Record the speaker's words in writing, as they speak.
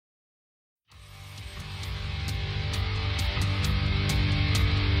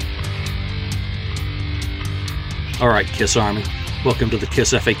All right, KISS Army, welcome to the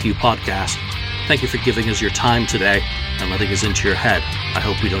KISS FAQ podcast. Thank you for giving us your time today and letting us into your head. I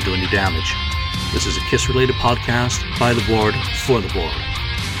hope we don't do any damage. This is a KISS-related podcast by the board, for the board.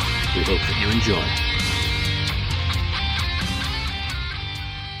 We hope that you enjoy.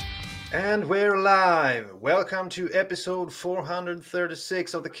 And we're live. Welcome to episode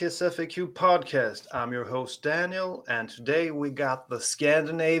 436 of the KISS FAQ podcast. I'm your host, Daniel, and today we got the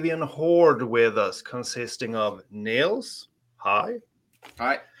Scandinavian horde with us, consisting of Nils. Hi.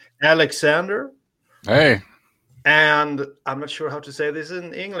 Hi. Alexander. Hey. And I'm not sure how to say this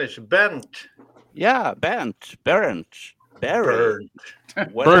in English. Bent. Yeah, Bernd. Burnt. Yeah.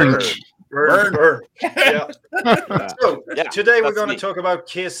 So today we're going to talk about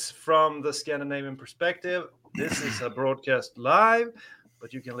KISS from the Scandinavian perspective. This is a broadcast live,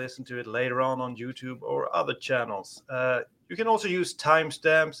 but you can listen to it later on YouTube or other channels. You can also use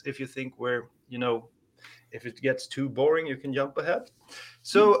timestamps if you think if it gets too boring, you can jump ahead.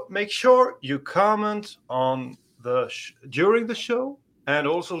 So make sure you comment on during the show and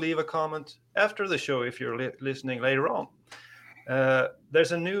also leave a comment after the show if you're listening later on.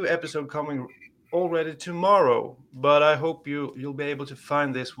 There's a new episode coming already tomorrow, but I hope you'll be able to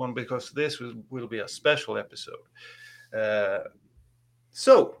find this one because this will be a special episode.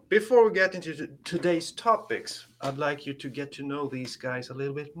 So before we get into today's topics, I'd like you to get to know these guys a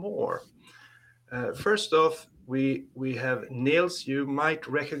little bit more. First off, we have Nils. You might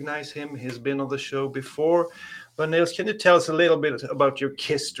recognize him. He's been on the show before. But Nils, can you tell us a little bit about your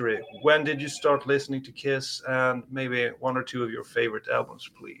history? When did you start listening to KISS, and maybe one or two of your favorite albums,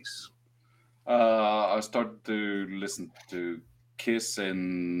 please? I started to listen to KISS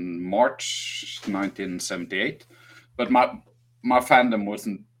in March 1978, but my fandom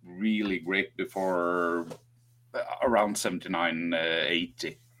wasn't really great before around 79,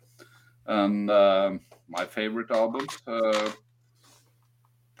 80. And my favorite albums,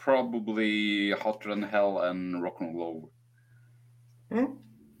 probably Hotter Than Hell and Rock and Roll.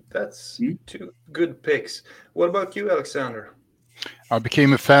 That's two good picks. What about you, Alexander? I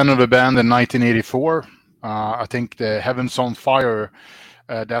became a fan of the band in 1984. I think the Heaven's on Fire,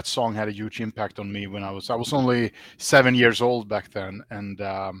 that song had a huge impact on me when I was only 7 years old back then. And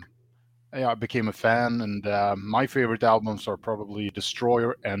I became a fan. And my favorite albums are probably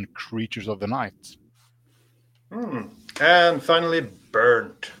Destroyer and Creatures of the Night. And finally,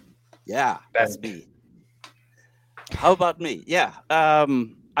 Burnt. Yeah, that's me. How about me? Yeah,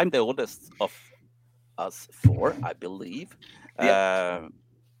 I'm the oldest of us four, I believe. Yeah.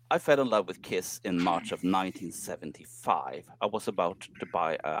 I fell in love with KISS in March of 1975. I was about to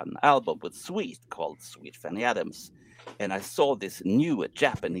buy an album with Sweet called Sweet Fanny Adams. And I saw this new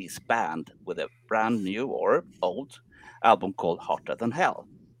Japanese band with a brand new or old album called Hotter Than Hell.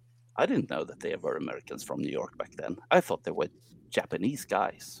 I didn't know that they were Americans from New York back then. I thought they were Japanese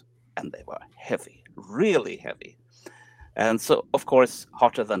guys. And they were heavy, really heavy. And so, of course,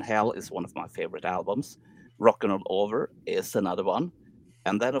 Hotter Than Hell is one of my favorite albums. Rock and Roll Over is another one.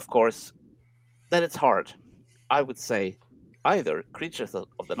 And then, of course, then it's hard. I would say either Creatures of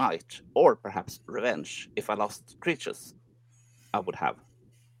the Night or perhaps Revenge. If I lost Creatures, I would have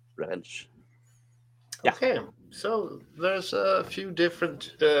Revenge. Yeah. Okay, so there's a few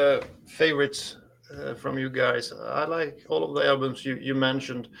different favorites from you guys. I like all of the albums you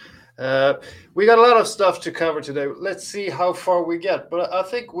mentioned. We got a lot of stuff to cover today. Let's see how far we get. But I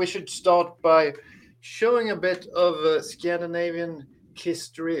think we should start by showing a bit of Scandinavian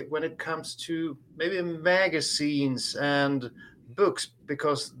history when it comes to maybe magazines and books,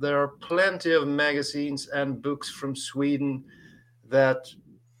 because there are plenty of magazines and books from Sweden that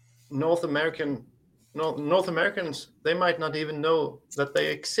North Americans, they might not even know that they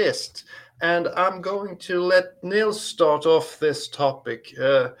exist. And I'm going to let Nils start off this topic.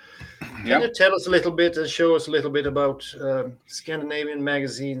 Can you tell us a little bit and show us a little bit about Scandinavian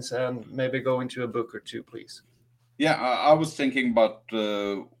magazines and maybe go into a book or two, please? Yeah, I was thinking about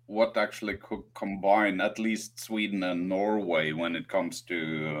what actually could combine at least Sweden and Norway when it comes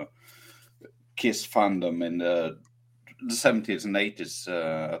to KISS fandom in the 70s and 80s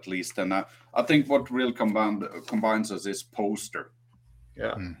at least. And I think what really combines us is poster.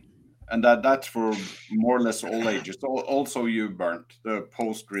 Yeah. And that's for more or less all ages. Also you, Bernd. The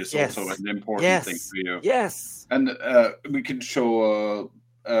poster is also an important thing for you. Yes. And we can show...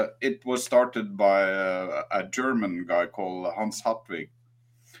 it was started by a German guy called Hans Hartwig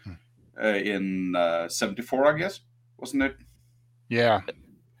in 74, I guess, wasn't it? Yeah.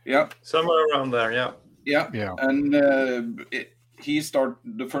 Somewhere around there, yeah. And the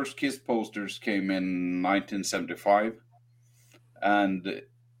first KISS posters came in 1975, and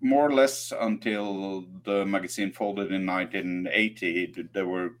more or less until the magazine folded in 1980, there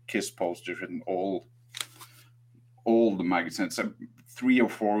were Kiss posters in all the magazines. 3 or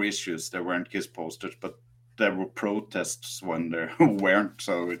 4 issues there weren't Kiss posters, but there were protests when there weren't.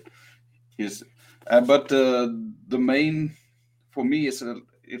 So but the main for me is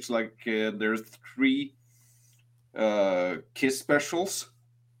it's like there's 3 Kiss specials,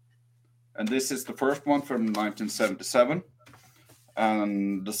 and this is the first one from 1977.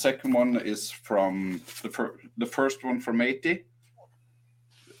 And the second one is from the first one from 80.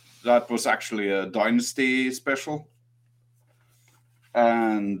 That was actually a Dynasty special.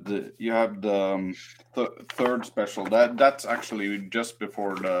 And you have the third special. That's actually just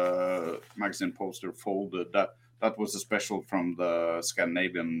before the magazine poster folded. That was a special from the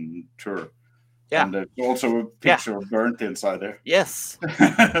Scandinavian tour. Yeah. And there's also a picture of Bernt inside there. Yes.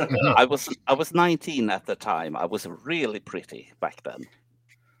 I was 19 at the time. I was really pretty back then.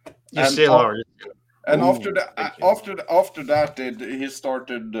 You still are. And after that, he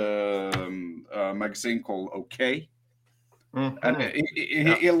started a magazine called OK. Mm-hmm. And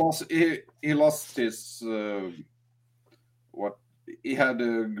he lost his he had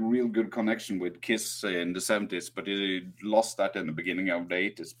a real good connection with Kiss in the 70s, but he lost that in the beginning of the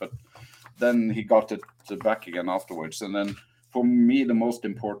 80s. But then he got it back again afterwards. And then for me, the most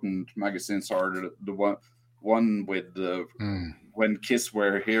important magazines are the one with when Kiss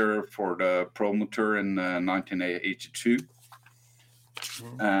were here for the promo tour in 1982.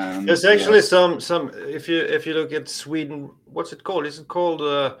 There's actually some. If you look at Sweden, what's it called? Is it called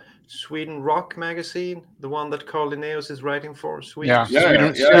Sweden Rock Magazine? The one that Carl Linnaeus is writing for Sweden.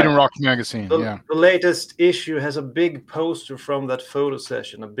 Sweden Rock Magazine. The latest issue has a big poster from that photo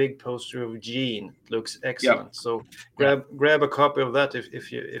session. A big poster of Gene. It looks excellent. Yeah. So grab a copy of that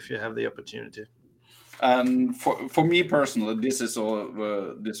if you have the opportunity. And for me personally, this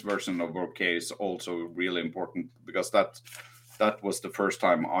version of OK is also really important because that was the first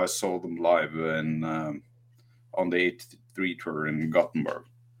time I saw them live on the 83 tour in Gothenburg.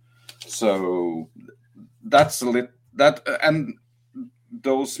 So that's and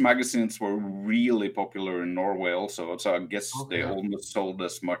those magazines were really popular in Norway also. So I guess they almost sold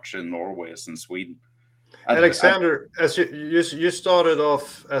as much in Norway as in Sweden. Alexander, as you started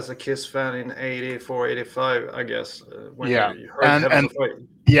off as a Kiss fan in 84, 85, I guess.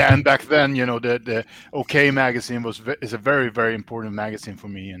 And back then, the OK magazine is a very, very important magazine for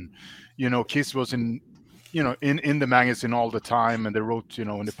me. And, Kiss was in the magazine all the time, and they wrote,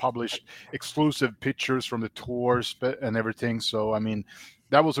 and they published exclusive pictures from the tours and everything. So, I mean,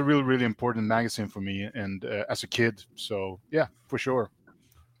 that was a really, really important magazine for me and as a kid. So, yeah, for sure.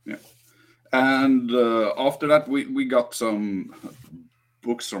 Yeah. And after that, we got some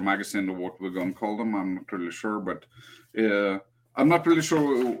books or magazine, or what we're going to call them. I'm not really sure, but I'm not really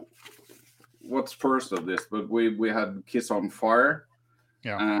sure what's first of this. But we had Kiss on Fire,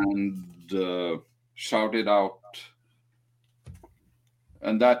 and Shout It Out,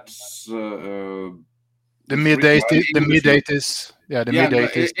 and that's the mid-80s. The mid-80s. Yeah, the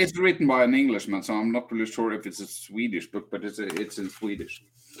mid-80s. It's written by an Englishman, so I'm not really sure if it's a Swedish book, but it's in Swedish.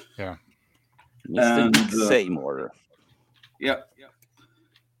 Yeah. And same order. Yeah.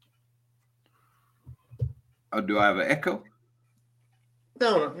 Do I have an echo?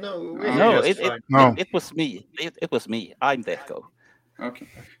 No. It was me. It was me. I'm the echo. Okay.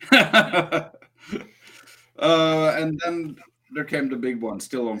 And then there came the big one,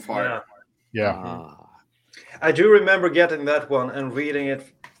 Still on Fire. Yeah. I do remember getting that one and reading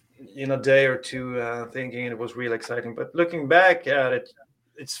it in a day or two, thinking it was really exciting. But looking back at it,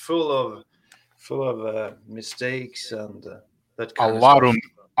 it's full of mistakes and that kind of stuff.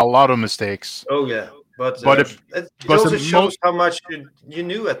 A lot of mistakes. Oh yeah, but it also shows how much you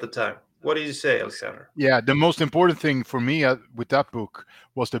knew at the time. What did you say, Alexander? Yeah, the most important thing for me with that book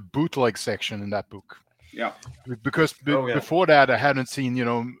was the bootleg section in that book. Yeah, because before that I hadn't seen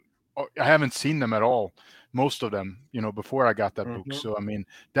them at all. Most of them, before I got that book. So I mean,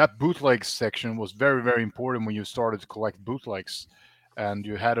 that bootleg section was very, very important when you started to collect bootlegs. And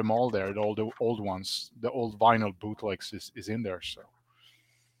you had them all there, all the old ones, the old vinyl bootlegs is in there. So,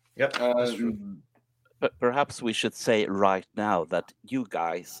 yep, that's true. But perhaps we should say right now that you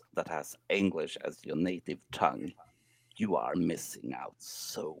guys that has English as your native tongue, you are missing out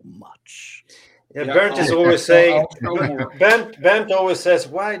so much. Yeah, Bernt is always saying. Bernt always says,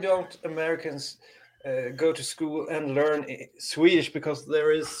 "Why don't Americans go to school and learn Swedish? Because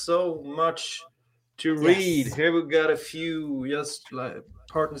there is so much to read." Yes. Here we got a few, just like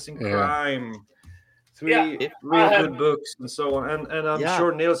Partners in Crime, 3 real good books, and so on. And I'm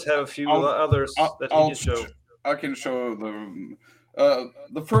sure Nils have a few others that he can show. I can show them.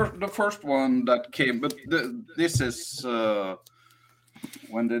 The first one that came, but this is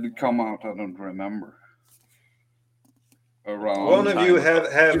when did it come out? I don't remember. Around one of you have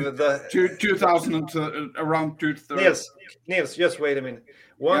the 2000 around 2000. Niels, just wait a minute.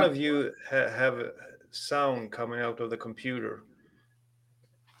 One of you have sound coming out of the computer.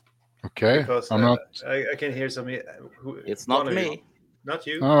 Okay, Because I'm not. I can hear some. It's not me. Not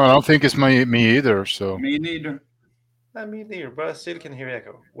you. No, I don't think it's me either. So Me neither. Me neither, but I still can hear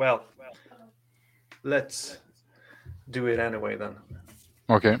echo. Well, let's do it anyway then.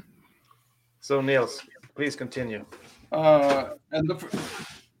 okay. So Niels, please continue. And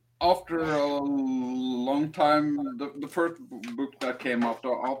after a long time, the first book that came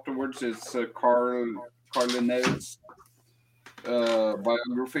afterwards is Carl Linnaeus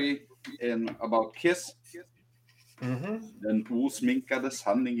biography about Kiss. Den osminkade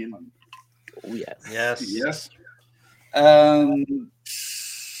sanningen. Oh yes. Yes. And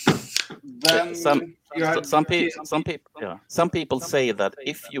then some people say that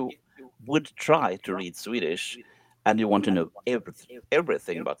if you would try to read Swedish and you want to know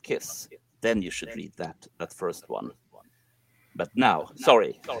everything about Kiss, then you should read that first one. But now,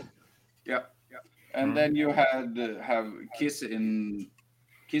 sorry. Yeah. And then you have Kiss in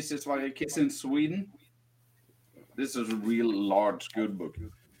Sweden. This is a real large, good book.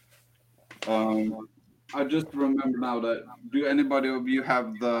 I just remember now that. Do anybody of you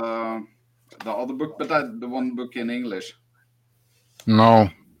have the other book, but the one book in English? No.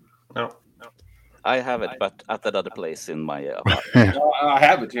 I have it, but at another place in my apartment. I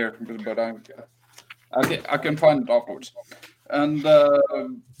have it here, but I can find it afterwards. And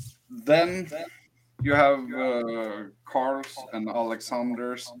then you have Carl's and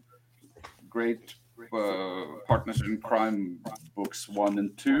Alexander's great Partners in Crime books 1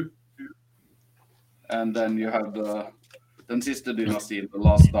 and 2. And then you have Den sista dynastin, The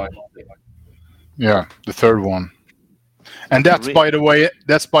Last Dynasty. Yeah, the third one. And that's by the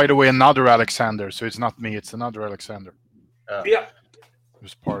way another Alexander. So it's not me, it's another Alexander. Yeah.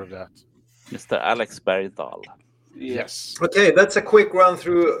 Who's part of that. Mr. Alex Bergdahl. Yes. Okay, that's a quick run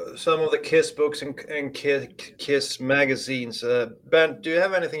through some of the Kiss books and Kiss magazines. Ben, do you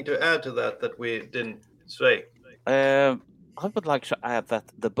have anything to add to that we didn't say? I would like to add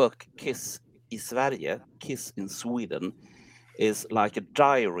that the book Kiss i Sverige, Kiss in Sweden, is like a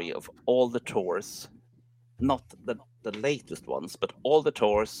diary of all the tours, not the latest ones, but all the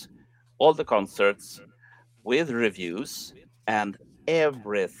tours, all the concerts, with reviews and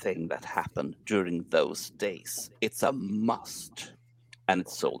everything that happened during those days. It's a must, and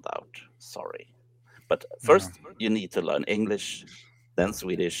it's sold out. Sorry. But first, you need to learn English, then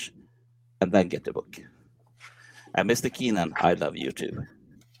Swedish, and then get the book. And Mr. Keenan, I love you too.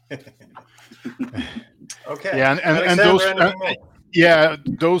 Okay. Yeah, and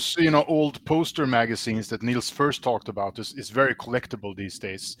those old poster magazines that Niels first talked about is very collectible these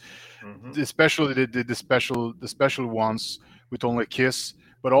days. Especially the special ones with only Kiss,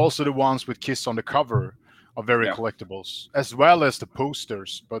 but also the ones with Kiss on the cover are very collectibles, as well as the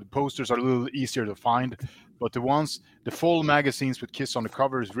posters. But the posters are a little easier to find. But the full magazines with Kiss on the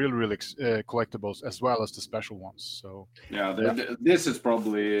cover is really collectibles, as well as the special ones. So this is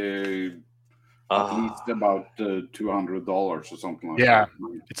probably at least about $200 or something like that. Yeah,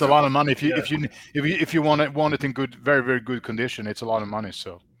 it's a lot of money. If you want it in good, very very good condition, it's a lot of money.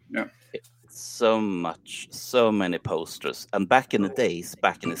 So so many posters. And back in the days,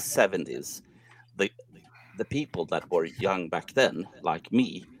 back in the 70s, the people that were young back then, like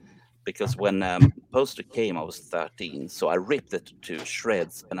me, because when poster came, I was 13, so I ripped it to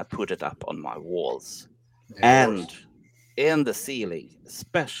shreds and I put it up on my walls. And in the ceiling,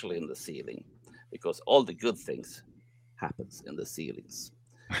 especially in the ceiling, because all the good things happens in the ceilings.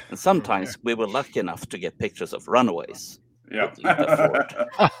 And sometimes we were lucky enough to get pictures of Runaways. Yeah.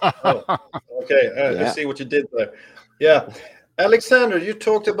 Okay, I see what you did there. Yeah. Alexander, you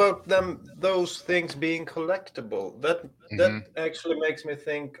talked about those things being collectible. That actually makes me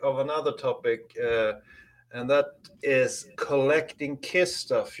think of another topic, and that is collecting Kiss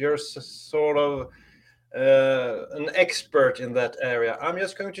stuff. You're sort of an expert in that area. I'm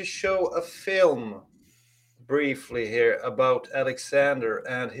just going to show a film briefly here about Alexander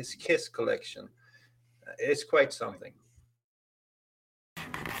and his Kiss collection. It's quite something.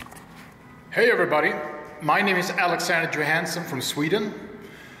 Hey everybody, my name is Alexander Johansson from Sweden.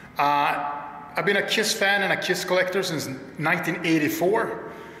 I've been a Kiss fan and a Kiss collector since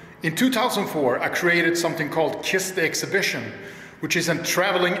 1984. In 2004, I created something called Kiss the Exhibition, which is a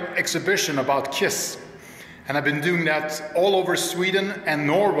traveling exhibition about Kiss. And I've been doing that all over Sweden and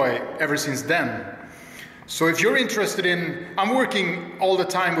Norway ever since then. So if you're interested in, I'm working all the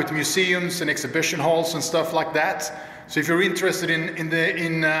time with museums and exhibition halls and stuff like that. So if you're interested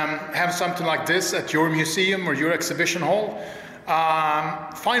in have something like this at your museum or your exhibition hall,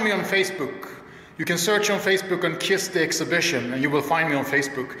 find me on Facebook. You can search on Facebook on Kiss the Exhibition, and you will find me on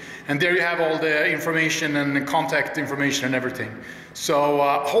Facebook. And there you have all the information and contact information and everything. So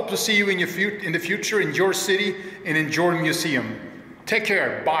hope to see you in the future in your city and in your museum. Take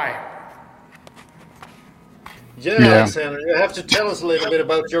care. Bye. Yeah, Alexander, you have to tell us a little bit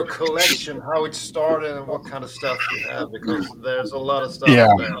about your collection, how it started, and what kind of stuff you have, because there's a lot of stuff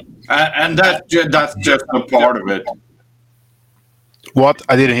there. And that's just a part of it. What?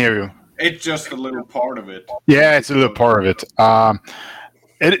 I didn't hear you. It's just a little part of it. Yeah, it's a little part of it.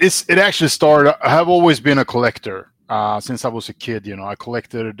 It actually started. I have always been a collector since I was a kid. I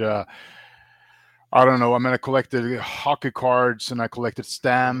collected. I don't know. I mean, I collected hockey cards and I collected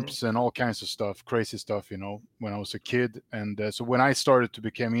stamps and all kinds of stuff, crazy stuff. When I was a kid, and so when I started to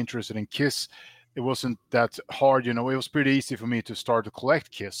become interested in Kiss, it wasn't that hard. It was pretty easy for me to start to collect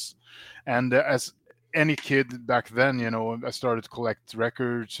Kiss, and as any kid back then, I started to collect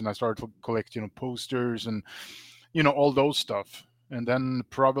records and I started to collect, posters and, all those stuff. And then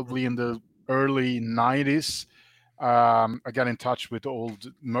probably in the early 90s, I got in touch with the old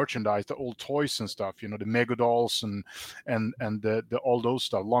merchandise, the old toys and stuff, the Megadolls and the all those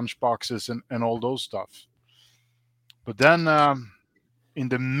stuff, lunchboxes and all those stuff. But then in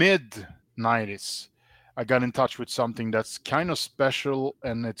the mid 90s, I got in touch with something that's kind of special,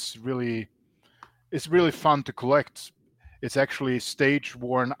 and it's really fun to collect. It's actually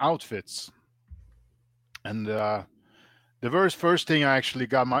stage-worn outfits. And the very first thing I actually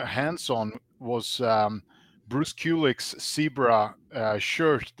got my hands on was Bruce Kulick's Zebra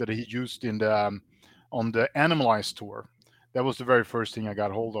shirt that he used on the Animalize tour. That was the very first thing I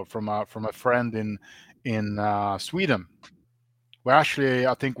got hold of from a friend in Sweden. Well, actually,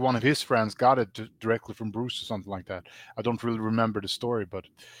 I think one of his friends got it directly from Bruce or something like that. I don't really remember the story, but...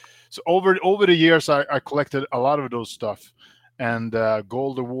 So over the years, I collected a lot of those stuff, and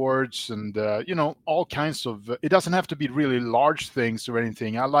gold awards, and all kinds of. It doesn't have to be really large things or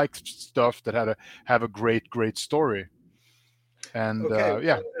anything. I like stuff that have a great story. And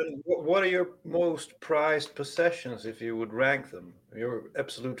And what are your most prized possessions, if you would rank them? Your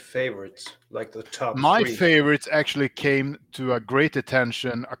absolute favorites, like the top. My 3. favorites actually came to a great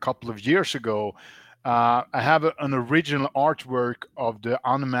attention a couple of years ago. I have an original artwork of the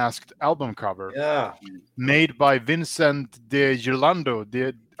Unmasked album cover, made by Vincent de Girlando.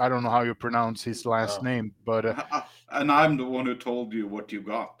 I don't know how you pronounce his last name, but and I'm the one who told you what you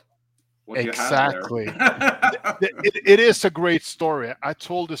got. Exactly. It is a great story. I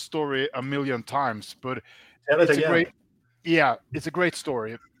told the story a million times, but it's a great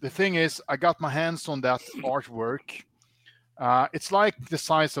story. The thing is, I got my hands on that artwork. It's like the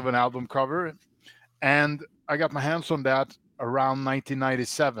size of an album cover. And I got my hands on that around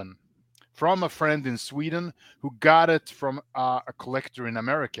 1997 from a friend in Sweden who got it from a collector in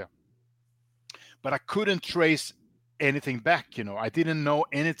America. But I couldn't trace anything back, I didn't know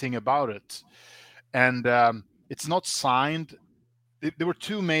anything about it. And it's not signed. There were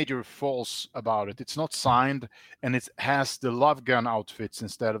two major faults about it. It's not signed, and it has the Love Gun outfits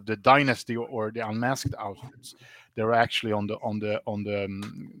instead of the Dynasty or the Unmasked outfits. They're actually on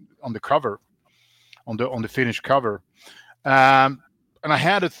the cover. On the finished cover, and I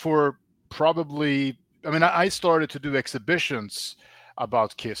had it for probably. I started to do exhibitions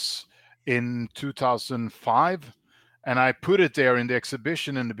about Kiss in 2005, and I put it there in the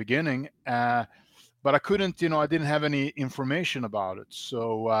exhibition in the beginning. But I couldn't, I didn't have any information about it.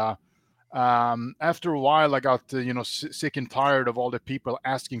 So after a while, I got sick and tired of all the people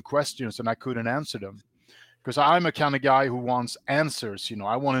asking questions, and I couldn't answer them. Because I'm a kind of guy who wants answers,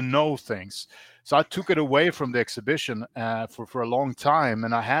 I want to know things. So I took it away from the exhibition for a long time,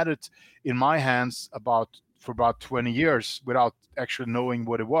 and I had it in my hands for about 20 years without actually knowing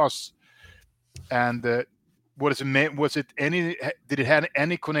what it was. And did it have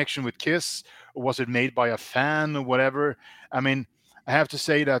any connection with Kiss, or was it made by a fan or whatever? I have to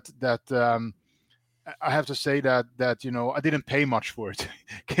say that I didn't pay much for it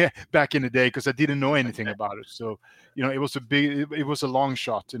back in the day because I didn't know anything about it. So it was a long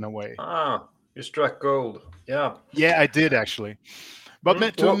shot in a way. You struck gold. Yeah I did actually.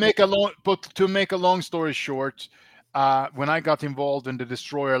 But to make a long story short, when I got involved in the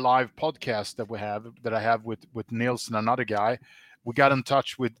Destroyer Live podcast that I have with Nils and another guy, we got in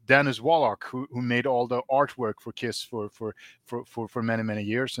touch with Dennis Wallach, who made all the artwork for Kiss for many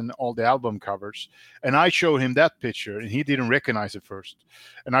years, and all the album covers. And I showed him that picture, and he didn't recognize it first.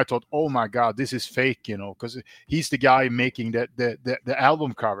 And I thought, oh my God, this is fake, because he's the guy making the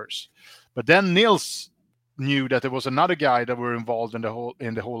album covers. But then Nils knew that there was another guy that were involved in the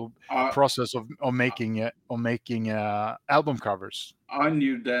whole process of making album covers. I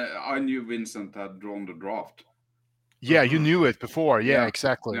knew Vincent had drawn the draft. Yeah, you knew it before. Yeah,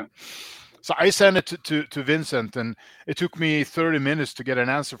 exactly. Yeah. So I sent it to Vincent, and it took me 30 minutes to get an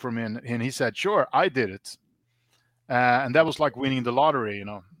answer from him. And he said, "Sure, I did it," and that was like winning the lottery,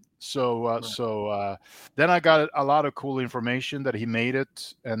 So then I got a lot of cool information that he made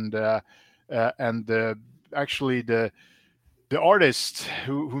it, and actually the artist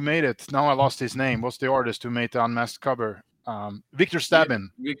who made it, now I lost his name. What's the artist who made the Unmasked cover? Victor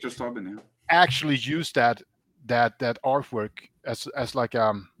Stabin. Yeah, Victor Stabin, yeah. Actually used that artwork as like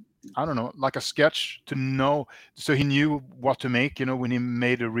I don't know, like a sketch to know, so he knew what to make, when he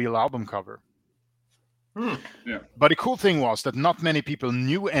made a real album cover. Yeah. But the cool thing was that not many people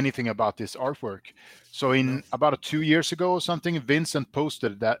knew anything about this artwork. So in about 2 years ago or something, Vincent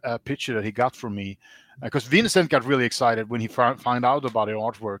posted that picture that he got from me, because Vincent got really excited when he found out about the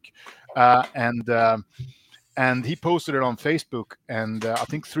artwork, and he posted it on Facebook, and I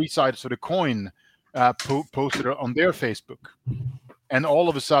think 3 Sides of the Coin posted it on their Facebook. And all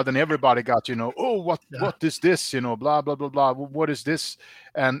of a sudden, everybody got, oh, what is this? Blah blah blah blah. What is this?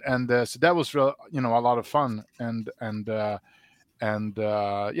 And so that was real, a lot of fun. And I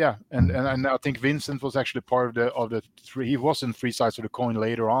think Vincent was actually part of the 3. He was in 3 Sides of the Coin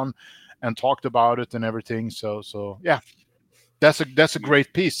later on, and talked about it and everything. So yeah, that's a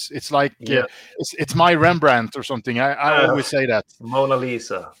great piece. It's like it's my Rembrandt or something. I always say that. Mona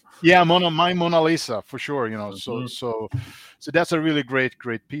Lisa. Yeah, my Mona Lisa for sure. So that's a really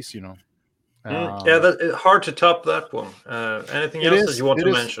great piece. Yeah, it's hard to top that one. Anything else that you want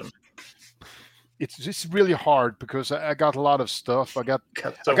to mention? It's really hard because I got a lot of stuff. I got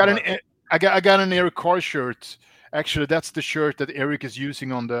an Eric Carr shirt. Actually, that's the shirt that Eric is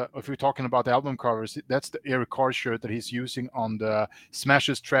using on the. If we're talking about the album covers, that's the Eric Carr shirt that he's using on the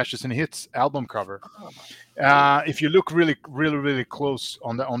Smashes, Trashes, and Hits album cover. If you look really close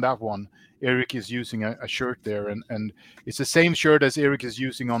on that one, Eric is using a shirt there, and it's the same shirt as Eric is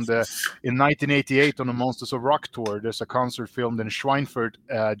using in 1988 on the Monsters of Rock tour. There's a concert filmed in Schweinfurt,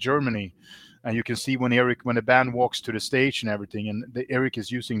 Germany. And you can see when the band walks to the stage and everything, and Eric is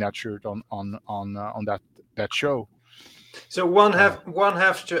using that shirt on that show. So one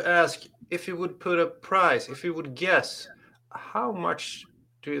have to ask, if you would put a price, if you would guess, how much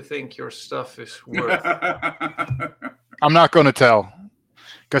do you think your stuff is worth? I'm not going to tell,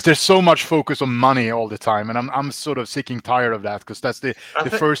 because there's so much focus on money all the time, and I'm sort of sick and tired of that, because that's the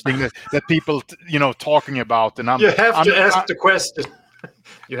first thing that people talking about, and you have to ask the question.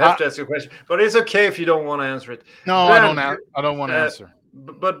 You have to ask a question, but it's okay if you don't want to answer it. No, Bernd, I don't want to answer.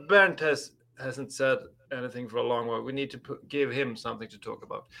 But Bernd hasn't said anything for a long while. We need to give him something to talk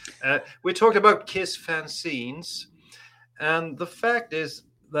about. We talked about Kiss fanzines, and the fact is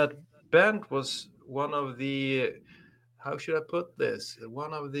that Bernd was one of the, how should I put this?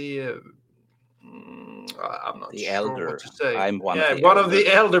 One of the I'm not the sure elder. what to say. I'm one. Yeah, of the one elder. of the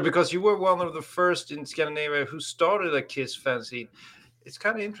elder, because you were one of the first in Scandinavia who started a Kiss fanzine. It's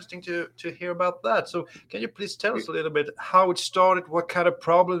kind of interesting to hear about that. So can you please tell us a little bit how it started, what kind of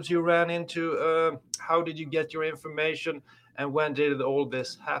problems you ran into, how did you get your information, and when did all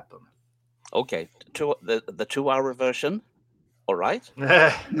this happen? Okay, the 2-hour version. All right.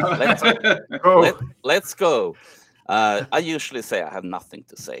 Let's go. I usually say I have nothing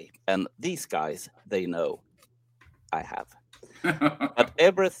to say, and these guys, they know I have. But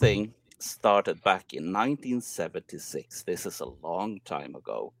everything started back in 1976. This is a long time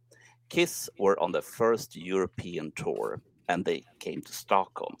ago. Kiss were on the first European tour, and they came to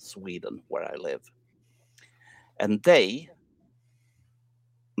Stockholm, Sweden, where I live. And they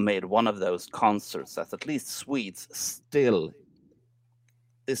made one of those concerts that at least Swedes still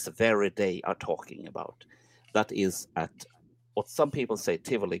this very day are talking about. That is at what some people say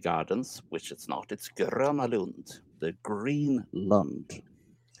Tivoli Gardens, which it's not. It's Gröna Lund, the Green Lund.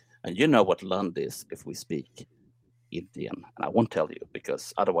 And you know what Lund is if we speak Indian. And I won't tell you,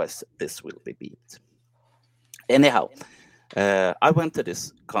 because otherwise this will be beeped. Anyhow, I went to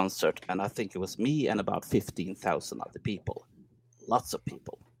this concert, and I think it was me and about 15,000 other people. Lots of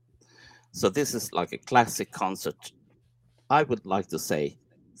people. So this is like a classic concert. I would like to say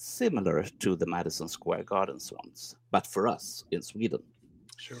similar to the Madison Square Gardens ones, but for us in Sweden.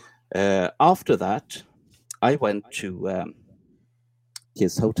 Sure. After that, I went to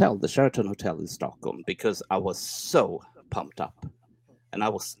Kiss Hotel, the Sheraton Hotel in Stockholm, because I was so pumped up. And I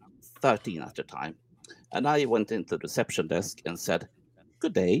was 13 at the time. And I went into the reception desk and said,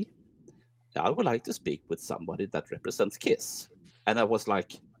 "Good day. I would like to speak with somebody that represents Kiss." And I was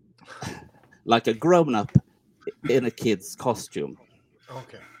like a grown-up in a kid's costume.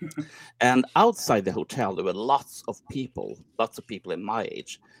 Okay. And outside the hotel, there were lots of people in my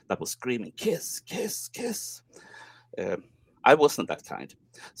age that was screaming, "Kiss, Kiss, Kiss." I wasn't that kind.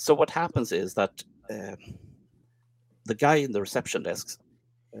 So what happens is that the guy in the reception desk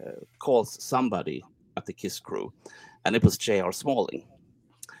calls somebody at the Kiss crew, and it was J.R. Smalling.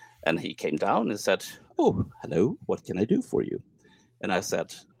 And he came down and said, "Oh, hello, what can I do for you?" And I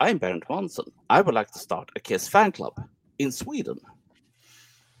said, "I'm Bernt Månsson. I would like to start a Kiss fan club in Sweden."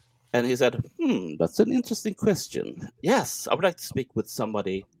 And he said, "That's an interesting question. Yes, I would like to speak with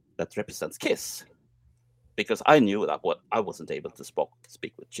somebody that represents Kiss." Because I knew that I wasn't able to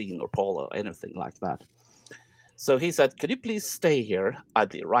speak with Gene or Paul or anything like that. So he said, "Could you please stay here? I'll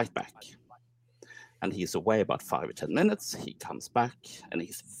be right back." And he's away about 5 or 10 minutes. He comes back and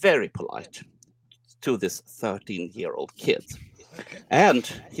he's very polite to this 13-year-old kid. And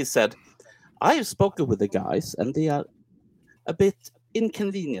he said, "I have spoken with the guys and they are a bit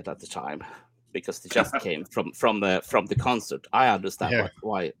inconvenient at the time because they just came from the concert. I understand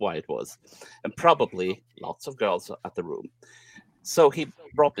why it was. And probably lots of girls at the room." So he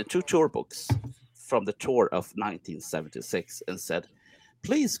brought me 2 tour books from the tour of 1976 and said,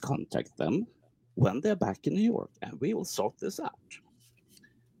 "Please contact them when they're back in New York and we will sort this out."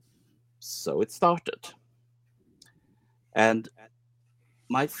 So it started. And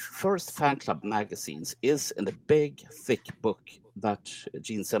my first fan club magazines is in the big, thick book that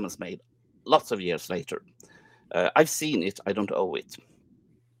Gene Simmons made lots of years later. I've seen it, I don't owe it.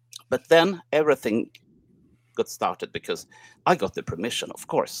 But then everything got started because I got the permission, of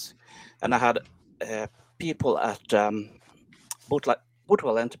course. And I had people at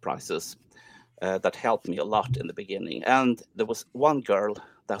Bootwell Enterprises that helped me a lot in the beginning. And there was one girl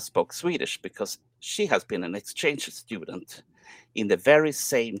that spoke Swedish because she has been an exchange student in the very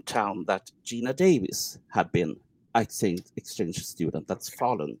same town that Gina Davis had been exchange student. That's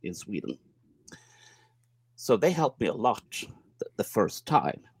Falun in Sweden. So they helped me a lot the first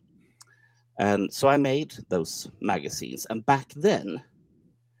time. And so I made those magazines. And back then,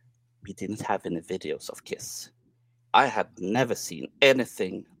 we didn't have any videos of Kiss. I had never seen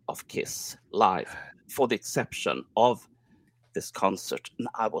anything of Kiss live, for the exception of this concert. And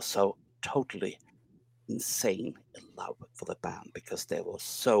I was so totally insane in love for the band because they were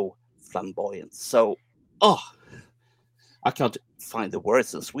so flamboyant. So, I can't find the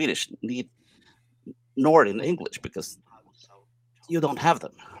words in Swedish, nor in English, because you don't have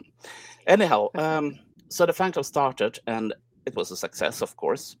them. Anyhow, so the fan club started, and it was a success, of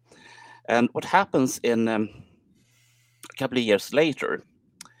course. And what happens in a couple of years later,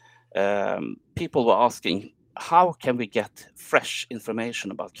 people were asking, how can we get fresh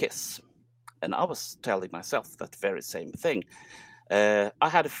information about Kiss? And I was telling myself that very same thing. I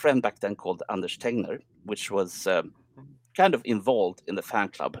had a friend back then called Anders Tegner, which was kind of involved in the fan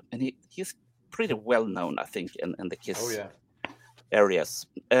club. And he's pretty well known, I think, in the Kiss areas.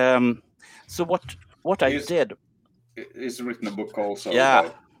 So what I did... He's written a book also.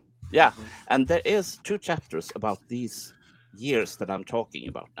 Yeah. And there is 2 chapters about these years that I'm talking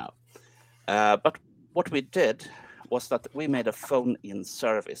about now. But what we did was that we made a phone-in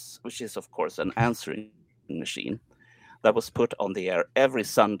service, which is, of course, an answering machine that was put on the air every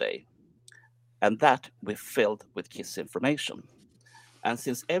Sunday. And that we filled with Kiss information. And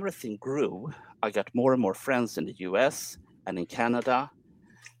since everything grew, I got more and more friends in the US and in Canada.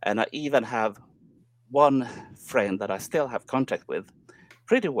 And I even have one friend that I still have contact with,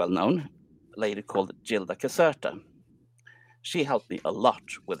 pretty well known, a lady called Gilda Caserta. She helped me a lot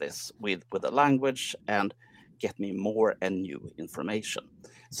with this, with the language and get me more and new information.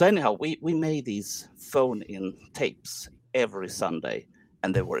 So anyhow, we made these phone-in tapes every Sunday,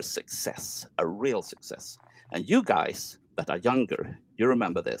 and they were a success, a real success. And you guys that are younger, you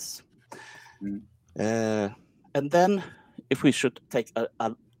remember this. And then if we should take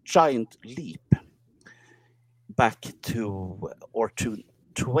a giant leap back to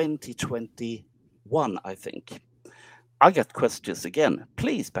 2021, I think, I got questions again.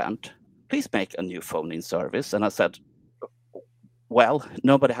 Please, Bernt, please make a new phone-in service. And I said, well,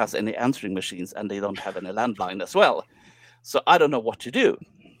 nobody has any answering machines and they don't have any landline as well. So I don't know what to do.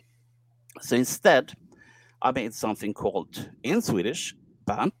 So instead, I made something called, in Swedish,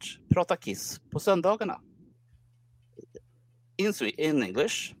 Bernt pratar Kiss på söndagarna. In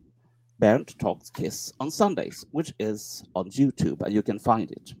English, Bernd Talks Kiss on Sundays, which is on YouTube, and you can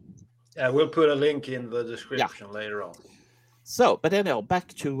find it. Yeah, we'll put a link in the description later on. So, but anyhow, back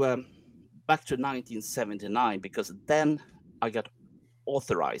to 1979, because then I got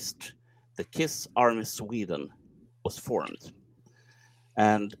authorized. The Kiss Army Sweden was formed,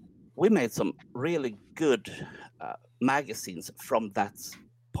 and we made some really good magazines from that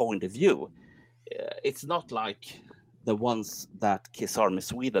point of view. It's not like the ones that Kiss Army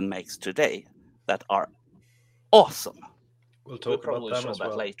Sweden makes today that are awesome. We'll talk about them as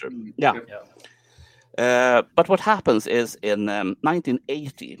well later. Yeah. But what happens is in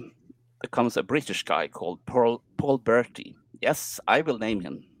 1980, there comes a British guy called Paul Bertie. Yes, I will name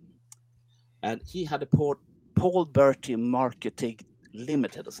him. And he had a Paul Bertie Marketing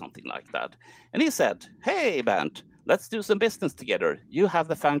Limited or something like that. And he said, "Hey, Bernd, let's do some business together. You have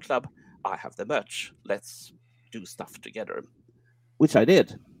the fan club, I have the merch. Let's do stuff together," which I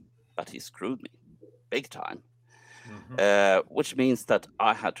did. But he screwed me big time, which means that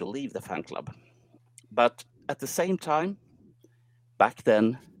I had to leave the fan club. But at the same time, back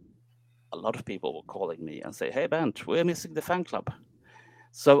then, a lot of people were calling me and say, "Hey, Bernd, we're missing the fan club."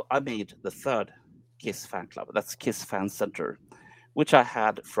 So I made the third Kiss fan club. That's Kiss Fan Center, which I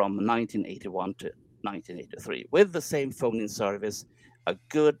had from 1981 to 1983, with the same phone-in service, a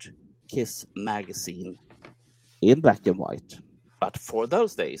good Kiss magazine in black and white. But for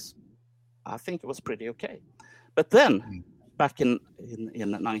those days, I think it was pretty okay. But then, back in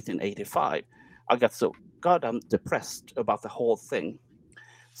 1985, I got so goddamn depressed about the whole thing.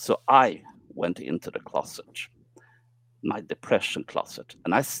 So I went into the closet, my depression closet,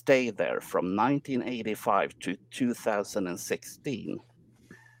 and I stayed there from 1985 to 2016.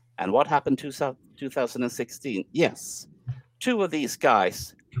 And what happened in 2016? Yes, two of these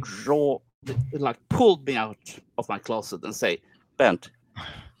guys pulled me out of my closet and say, "Bernd,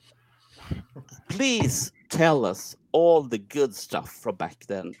 please tell us all the good stuff from back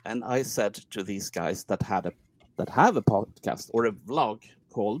then." And I said to these guys that have a podcast or a vlog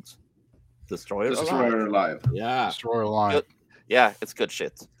called Destroyer Alive. Yeah. Destroyer Alive. Good. Yeah, it's good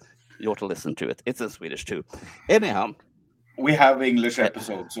shit. You ought to listen to it. It's in Swedish too. Anyhow. We have English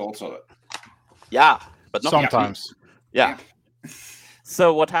episodes also. Yeah, but not sometimes. Yeah.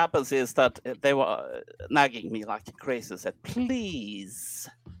 So what happens is that they were nagging me like crazy, said, "Please."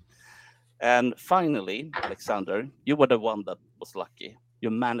 And finally, Alexander, you were the one that was lucky.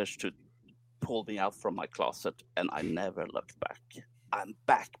 You managed to pull me out from my closet, and I never looked back. I'm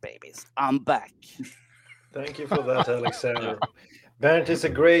back, babies. I'm back. Thank you for that, Alexander. Bernd is a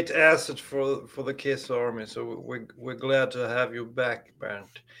great asset for the Kiss Army, so we're glad to have you back,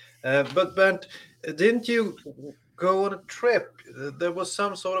 Bernd. But Bernd, didn't you go on a trip? There was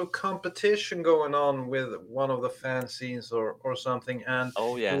some sort of competition going on with one of the fanzines or something, and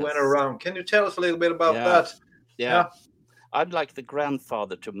you went around. Can you tell us a little bit about that? Yeah. I'm like the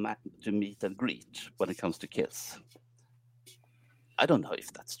grandfather to meet and greet when it comes to Kiss. I don't know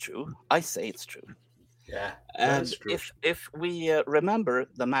if that's true. I say it's true. Yeah, and if we remember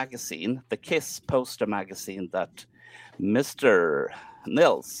the magazine, the Kiss poster magazine that Mr.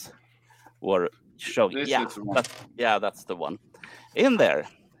 Nils were showing, that's the one. In there,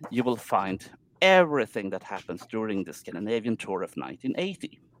 you will find everything that happens during the Scandinavian tour of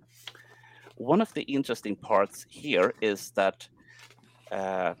 1980. One of the interesting parts here is that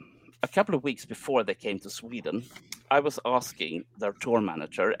a couple of weeks before they came to Sweden, I was asking their tour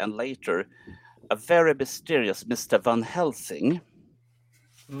manager and later a very mysterious Mr. Van Helsing.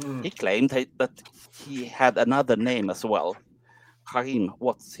 He claimed that he had another name as well. Chaim,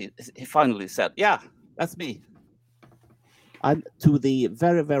 he finally said, "Yeah, that's me. I'm to the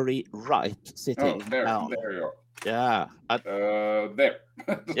very, very right, sitting down." There you are. Yeah. There.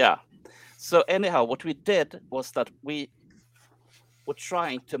 Yeah. So anyhow, what we did was that we were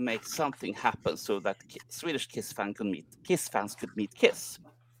trying to make something happen so that Swedish Kiss fans could meet Kiss.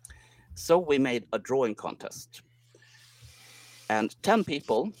 So we made a drawing contest, and 10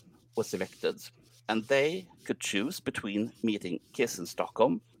 people were selected, and they could choose between meeting Kiss in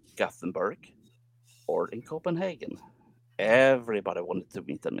Stockholm, Gothenburg, or in Copenhagen. Everybody wanted to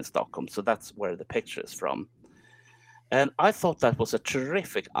meet them in Stockholm, so that's where the picture is from. And I thought that was a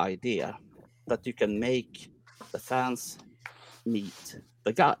terrific idea, that you can make the fans meet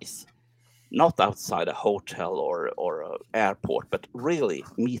the guys, not outside a hotel or an airport, but really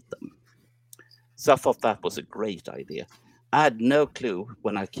meet them. So I thought that was a great idea. I had no clue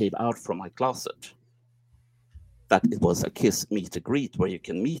when I came out from my closet that it was a Kiss meet and greet where you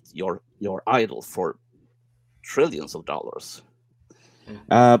can meet your idol for trillions of dollars.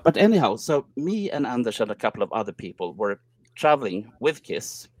 But anyhow, so me and Anders and a couple of other people were traveling with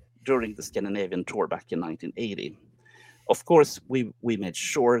Kiss during the Scandinavian tour back in 1980. Of course, we made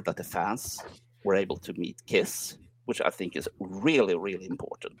sure that the fans were able to meet Kiss, which I think is really, really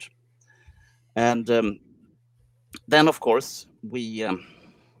important. And then, of course, we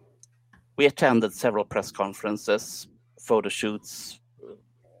attended several press conferences, photo shoots.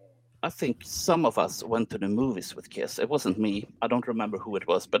 I think some of us went to the movies with Kiss. It wasn't me. I don't remember who it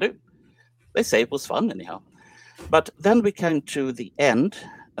was, but they say it was fun anyhow. But then we came to the end,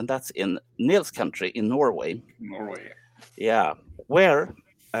 and that's in Nils' country, in Norway. Norway. Yeah, where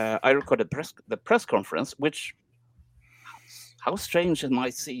I recorded the press conference, which, how strange it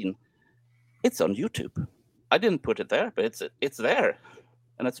might seem, it's on YouTube. I didn't put it there, but it's there,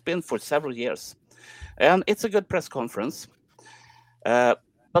 and it's been for several years. And it's a good press conference.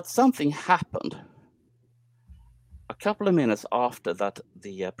 But something happened a couple of minutes after that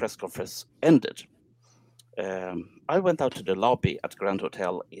the press conference ended. I went out to the lobby at Grand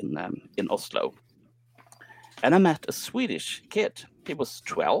Hotel in Oslo, and I met a Swedish kid. He was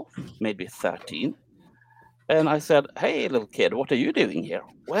 12, maybe 13. And I said, "Hey, little kid, what are you doing here?"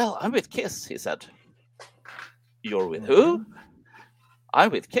 "Well, I'm with Kiss," he said. "You're with who?"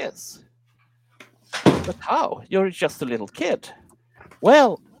 "I'm with Kiss." "But how? You're just a little kid."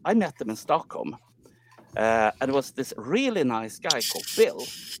 "Well, I met them in Stockholm. And it was this really nice guy called Bill.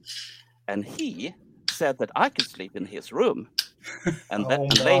 And he said that I could sleep in his room. And,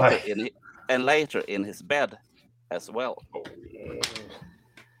 later in his bed as well."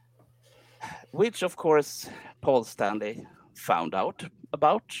 Which, of course, Paul Stanley found out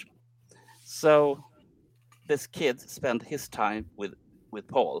about. So this kid spent his time with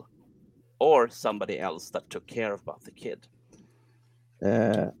Paul, or somebody else that took care about the kid.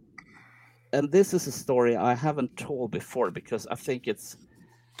 And this is a story I haven't told before because I think it's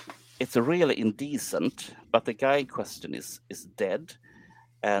really indecent. But the guy in question is dead,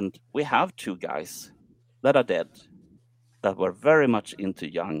 and we have two guys that are dead that were very much into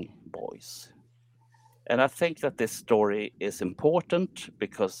young boys. And I think that this story is important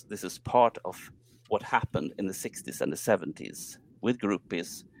because this is part of what happened in the 60s and the 70s with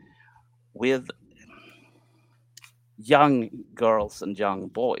groupies, with young girls and young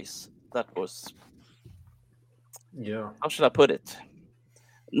boys. That was, how should I put it,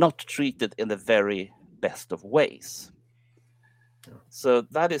 not treated in the very best of ways. So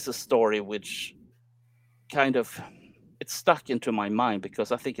that is a story which kind of, it stuck into my mind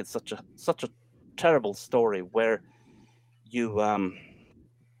because I think it's such a terrible story where you are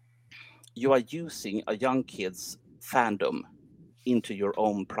using a young kid's fandom into your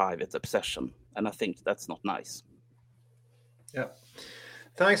own private obsession, and I think that's not nice. Yeah,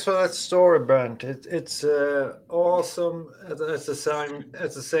 thanks for that story, Bernd. It's awesome at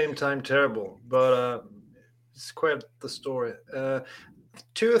the same time terrible, but it's quite the story.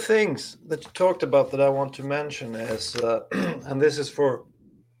 Two things that you talked about that I want to mention is, and this is for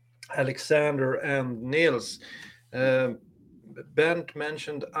Alexander and Nils. Bernd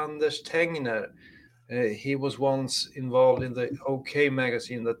mentioned Anders Tegner. He was once involved in the OK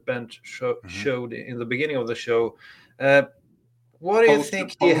magazine that Bernd showed in the beginning of the show. What do you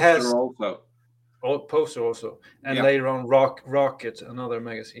think he has? Poster also, and later on Rocket, another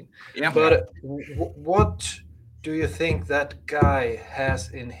magazine. Yeah. But what do you think that guy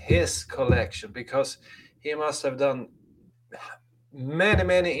has in his collection? Because he must have done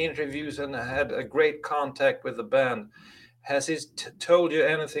many interviews and had a great contact with the band. Has he told you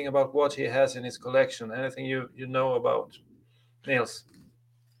anything about what he has in his collection? Anything you know about, Nils?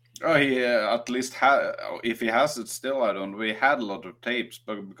 Oh, he at least if he has it still, I don't. We had a lot of tapes,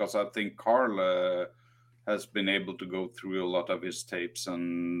 but because I think Carl has been able to go through a lot of his tapes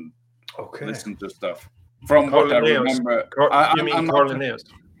and listen to stuff. From Carl what I remember, you mean Carl Linnaeus?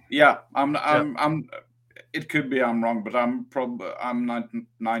 Yeah, I'm. It could be I'm wrong, but I'm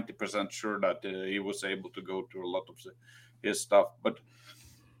 90% sure that he was able to go through a lot of his stuff. But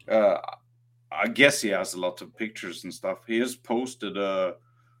I guess he has a lot of pictures and stuff. He has posted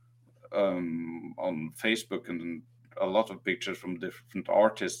on Facebook and a lot of pictures from different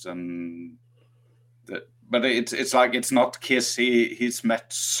artists, but it's like it's not Kiss. He's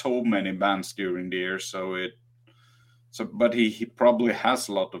met so many bands during the years, but he probably has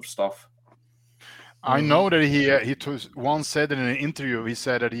a lot of stuff. I know that he once said in an interview, he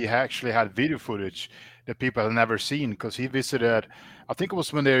said that he actually had video footage that people had never seen because he visited, I think it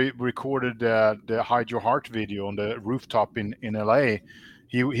was when they recorded the Hide Your Heart video on the rooftop in LA.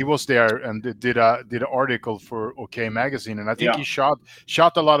 he was there and did an article for OK Magazine, and I think Yeah. he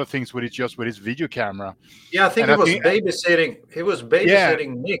shot a lot of things with his video camera. Yeah, I think And he was babysitting. He was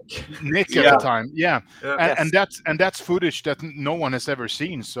babysitting Nick at the time. Yeah. Yeah. And that's footage that no one has ever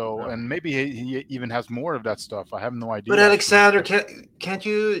seen. So and maybe he even has more of that stuff. I have no idea. But Alexander, can't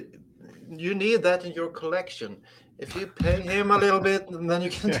you need that in your collection? If you pay him a little bit, and then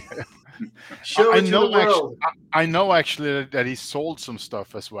you can show it to the world. I know actually that he sold some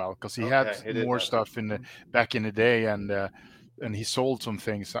stuff as well, because he had more stuff back in the day, and he sold some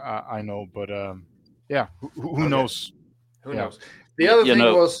things. I know, but yeah, who knows? Who knows? The other thing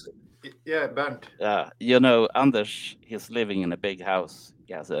was, Bernd. Anders, he's living in a big house.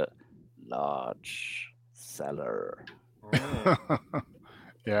 He has a large cellar.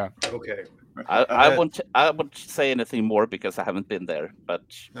 Yeah. Okay. I won't say anything more because I haven't been there. But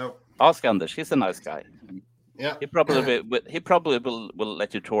ask Anders. He's a nice guy. Yeah. He probably will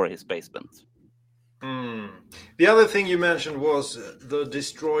let you tour his basement. The other thing you mentioned was the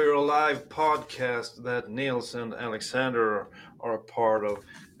Destroyer Alive podcast that Nils and Alexander are a part of.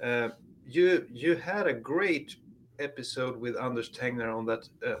 You had a great episode with Anders Tegner on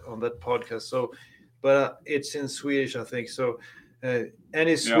that podcast. So, but it's in Swedish, I think. So,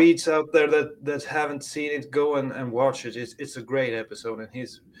 any Swedes out there that haven't seen it, go and watch it. It's a great episode, and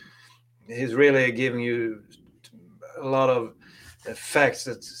he's really giving you a lot of facts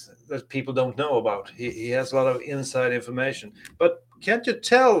that people don't know about. He has a lot of inside information. But can't you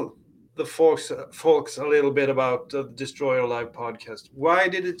tell the folks a little bit about the Destroyer Live podcast? Why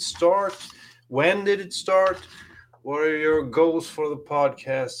did it start? When did it start? What are your goals for the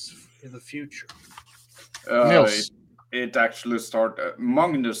podcast in the future? Nils. It actually started.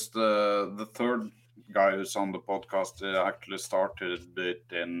 Magnus, the third guy who's on the podcast, actually started it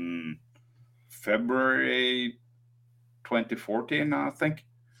in February 2014, I think.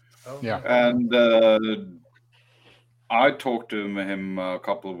 Oh. Yeah. And I talked to him a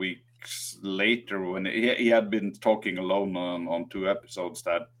couple of weeks later when he had been talking alone on 2 episodes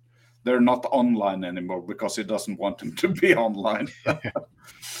that they're not online anymore because he doesn't want them to be online.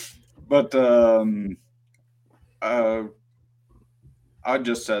 But I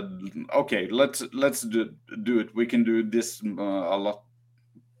just said, okay, let's do it. We can do this a lot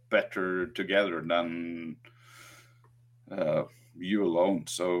better together than you alone.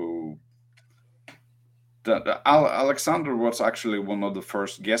 So Alexander was actually one of the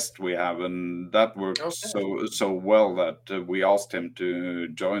first guests we have, and that worked so well that we asked him to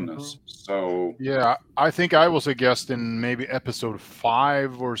join us. So yeah, I think I was a guest in maybe episode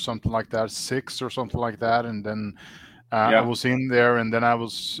 5 or something like that, 6 or something like that, and then I was in there, and then I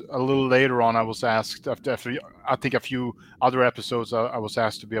was a little later on. I was asked after I think a few other episodes. I was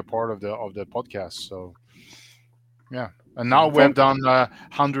asked to be a part of the podcast. So yeah. And now we've done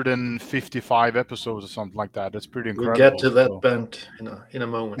 155 episodes or something like that. That's pretty incredible. We'll get to that, Bent, in a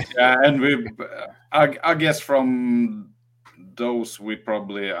moment. Yeah, and I guess from those we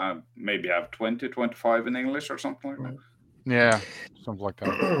probably maybe have 20, 25 in English or something like that. Yeah, something like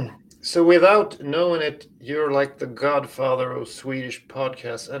that. So without knowing it, you're like the godfather of Swedish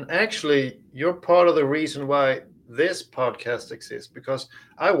podcasts. And actually, you're part of the reason why this podcast exists, because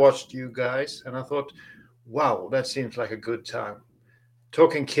I watched you guys and I thought, wow, that seems like a good time.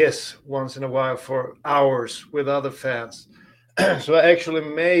 Talking Kiss once in a while for hours with other fans. So I actually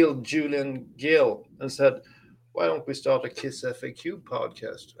mailed Julian Gill and said, why don't we start a Kiss FAQ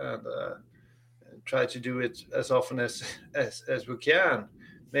podcast and try to do it as often as we can,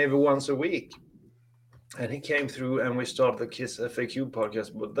 maybe once a week. And he came through and we started the Kiss FAQ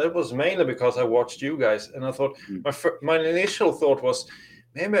podcast. But that was mainly because I watched you guys. And I thought, my initial thought was,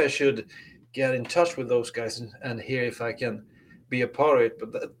 maybe I should get in touch with those guys and hear if I can be a part of it.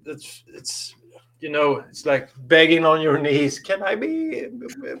 But it's it's like begging on your knees. Can I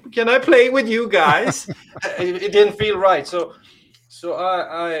play with you guys? It didn't feel right. So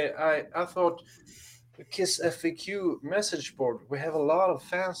I thought the Kiss FAQ message board, we have a lot of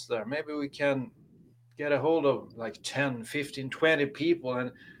fans there. Maybe we can get a hold of like 10, 15, 20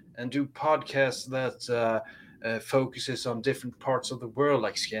 people and do podcasts that focuses on different parts of the world,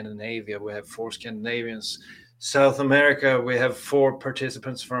 like Scandinavia. We have 4 Scandinavians. South America, we have 4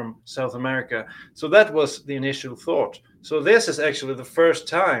 participants from South America. So that was the initial thought. So this is actually the first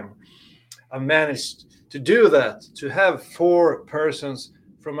time I managed to do that, to have 4 persons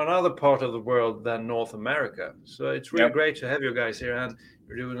from another part of the world than North America. So it's really great to have you guys here, and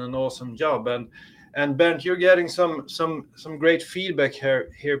you're doing an awesome job. And Bernd, you're getting some great feedback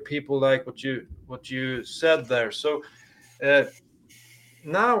here. People like what you said there. So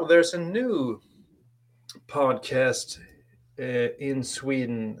now there's a new podcast in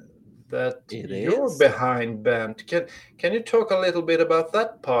Sweden that you're is. behind, Bent. Can you talk a little bit about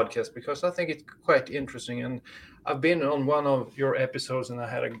that podcast? Because I think it's quite interesting, and I've been on one of your episodes and I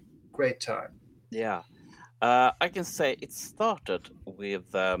had a great time. Yeah. I can say it started with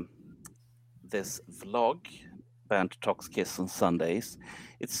this vlog, Bent Talks Kiss on Sundays.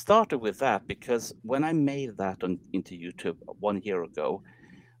 It started with that because when I made that into YouTube 1 year ago,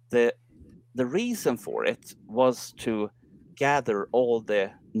 the reason for it was to gather all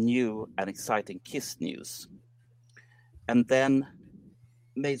the new and exciting Kiss news, and then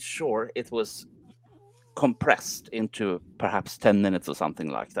made sure it was compressed into perhaps 10 minutes or something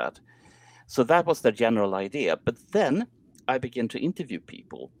like that. So that was the general idea. But then I began to interview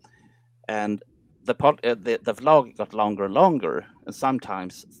people, and the vlog got longer and longer, and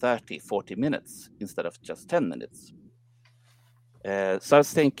sometimes 30, 40 minutes instead of just 10 minutes. So I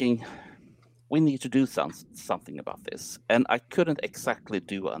was thinking, we need to do something about this. And I couldn't exactly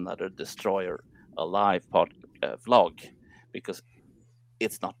do another Destroyer Alive vlog because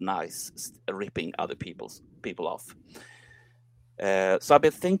it's not nice ripping other people off. So I've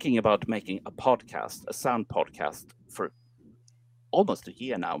been thinking about making a podcast, a sound podcast, for almost a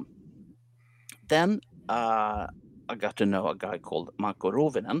year now. Then I got to know a guy called Marco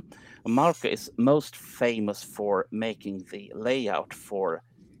Rovinen. Marco is most famous for making the layout for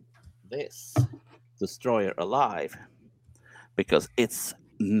this Destroyer Alive because it's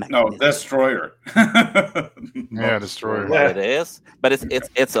magnificent. No, Destroyer. Yeah, Destroyer. Well, it is, but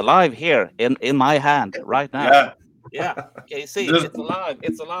it's alive here in my hand right now. Yeah. Can you see? It's alive.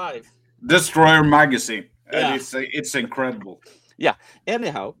 It's alive. Destroyer magazine. Yeah. And it's incredible. Yeah.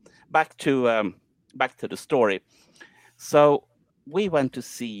 Anyhow, back to the story. So we went to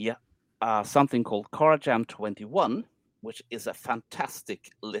see something called Car Jam 21, which is a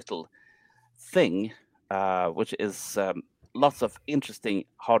fantastic little thing, which is lots of interesting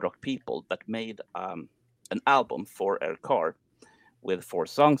hard rock people that made an album for their car with 4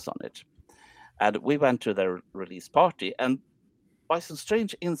 songs on it. And we went to their release party, and by some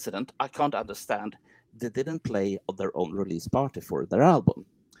strange incident, I can't understand, they didn't play on their own release party for their album.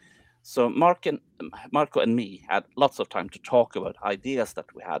 So Marco and me had lots of time to talk about ideas that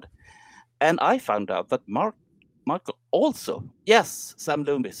we had. And I found out that Marco also, yes, Sam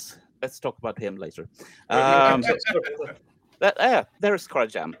Loomis, let's talk about him later. There's Car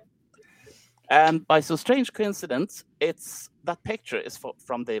Jam. And by some strange coincidence, that picture is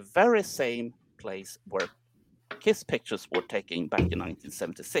from the very same place where Kiss pictures were taken back in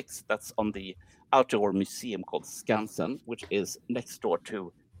 1976. That's on the outdoor museum called Skansen, which is next door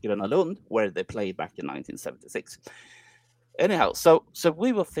to Gröna Lund, where they played back in 1976. Anyhow, so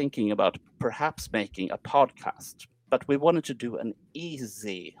we were thinking about perhaps making a podcast, but we wanted to do an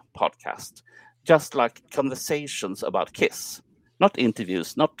easy podcast, just like conversations about Kiss, not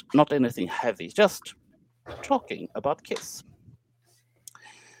interviews, not anything heavy, just talking about Kiss.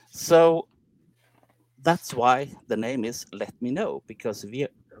 So that's why the name is Let Me Know, because we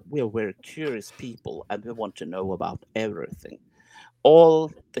are very curious people and we want to know about everything.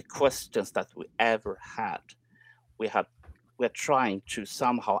 All the questions that we ever had, we're trying to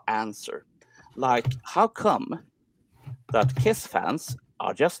somehow answer. Like, how come that Kiss fans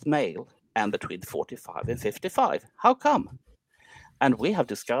are just male and between 45 and 55? How come? And we have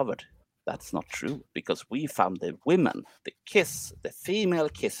discovered that's not true, because we found the women, the female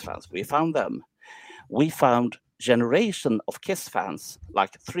Kiss fans, we found them. We found generation of Kiss fans,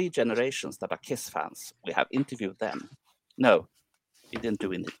 like 3 generations that are Kiss fans. We have interviewed them. No, we didn't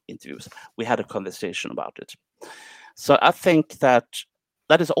do interviews. We had a conversation about it. So I think that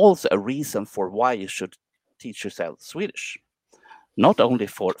is also a reason for why you should teach yourself Swedish. Not only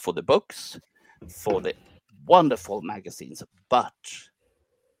for the books, for the wonderful magazines, but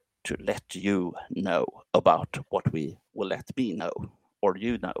to let you know about what we will let me know, or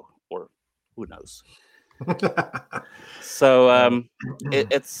you know, or who knows. So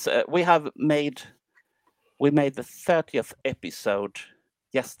we made the 30th episode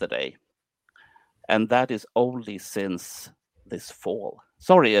yesterday, and that is only since this fall.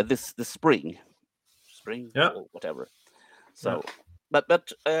 Sorry, this spring, yeah. Fall, whatever. So, yeah.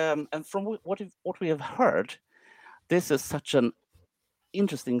 but and from what we have heard, this is such an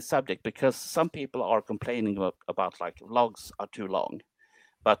interesting subject, because some people are complaining about like vlogs are too long.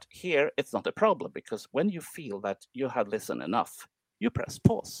 But here it's not a problem, because when you feel that you have listened enough, you press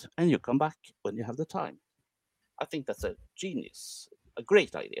pause and you come back when you have the time. I think that's a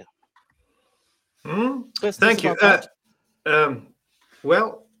great idea. Thank you.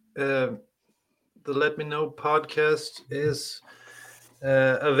 The Let Me Know podcast is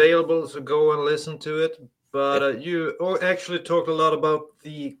available, so go and listen to it. But you actually talked a lot about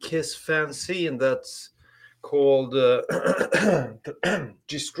the Kiss fanzine that's called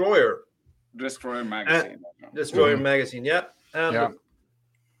Destroyer. Destroyer magazine. Destroyer magazine, yeah. And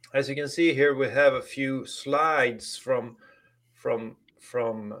as you can see here, we have a few slides from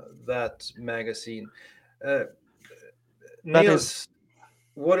that magazine. Niels,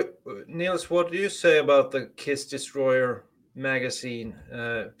 what do you say about the Kiss Destroyer magazine?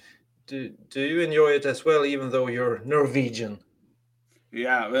 Do you enjoy it as well, even though you're Norwegian?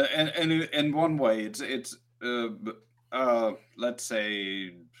 Yeah, and in one way, it's let's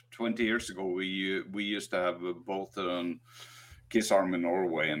say 20 years ago, we used to have both Kiss Army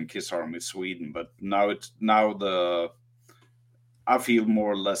Norway and Kiss Army Sweden, but now I feel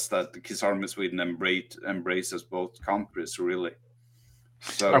more or less that the Kiss Army Sweden embraces both countries, really.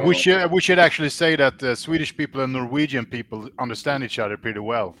 So we should actually say that the Swedish people and Norwegian people understand each other pretty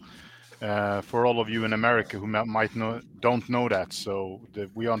well. For all of you in America who don't know that, so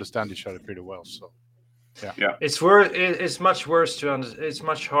we understand each other pretty well. So, yeah. It's much worse it's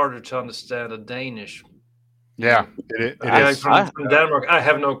much harder to understand a Danish. Yeah, it is. From Denmark, I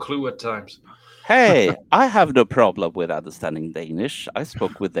have no clue at times. Hey, I have no problem with understanding Danish. I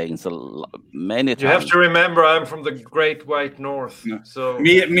spoke with Danes many times. You have to remember, I'm from the Great White North, so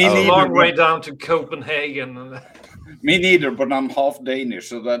me a long way down to Copenhagen. Me neither, but I'm half Danish,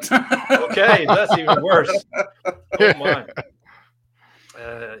 so that's okay. That's even worse. Oh my!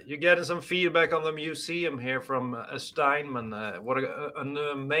 You're getting some feedback on the museum here from Steinman. What an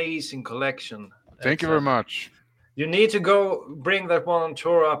amazing collection! Thank you very much. You need to go bring that one on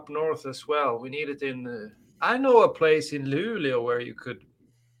tour up north as well. We need it in. I know a place in Luleå where you could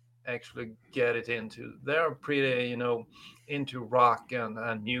actually get it into. They're pretty, into rock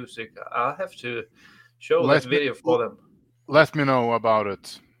and music. I'll have to show that video for them. Let me know about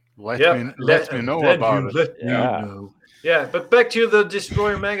it. Let me know about it. Yeah, but back to the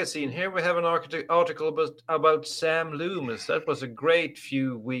Destroyer magazine. Here we have an article about Sam Loomis. That was a great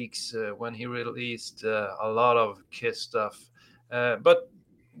few weeks when he released a lot of Kiss stuff. But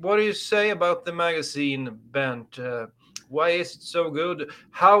what do you say about the magazine, Bent? Why is it so good?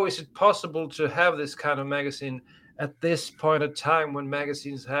 How is it possible to have this kind of magazine at this point of time when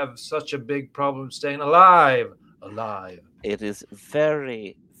magazines have such a big problem staying alive? It is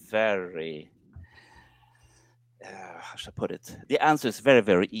very, very... how should I put it? The answer is very,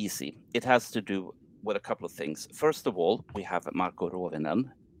 very easy. It has to do with a couple of things. First of all, we have Marko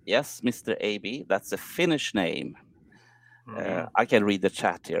Rovinen. Yes, Mr. AB, that's a Finnish name. I can read the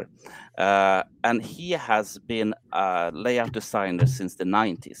chat here. And he has been a layout designer since the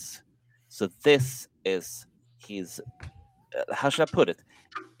 90s. So this is his, how should I put it?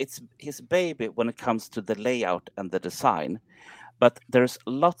 It's his baby when it comes to the layout and the design. But there's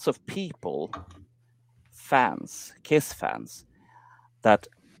lots of people, fans, Kiss fans, that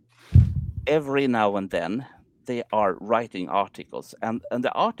every now and then they are writing articles, and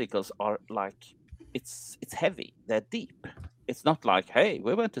the articles are like, it's heavy, they're deep. It's not like, hey,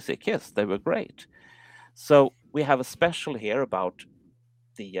 we went to see Kiss, they were great. So we have a special here about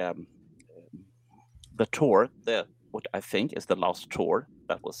the tour, what I think is the last tour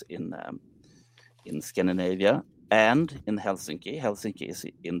that was in Scandinavia and in Helsinki. Helsinki is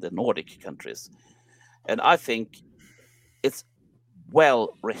in the Nordic countries. And I think it's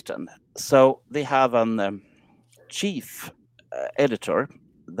well written. So they have a chief editor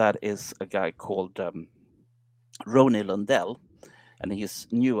that is a guy called Ronny Lundell, and he's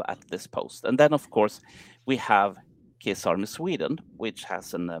new at this post. And then, of course, we have Kiss Army Sweden, which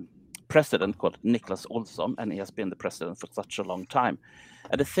has a president called Niklas Olsson, and he has been the president for such a long time.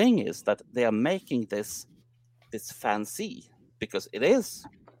 And the thing is that they are making this fancy because it is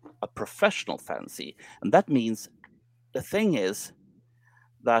a professional fancy, and that means the thing is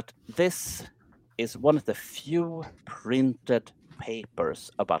that this is one of the few printed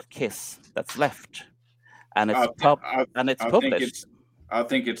papers about Kiss that's left, and it's published. I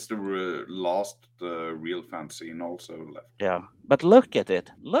think it's the last real fanzine also left. Yeah, but look at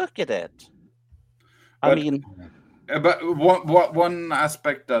it. But one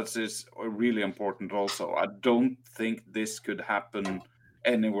aspect that is really important also, I don't think this could happen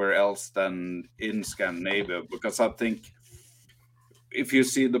anywhere else than in Scandinavia, because I think if you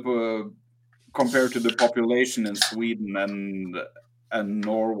see compared to the population in Sweden and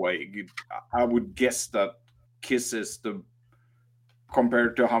Norway, I would guess that Kiss is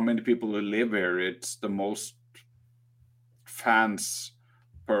compared to how many people who live here, it's the most fans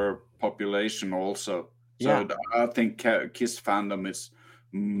per population also. So I think Kiss fandom is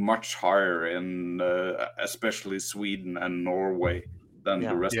much higher in especially Sweden and Norway than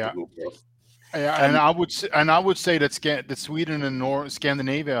the rest of the world. Yeah, and I would say that Sweden and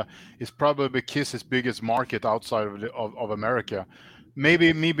Scandinavia is probably Kiss's biggest market outside of America.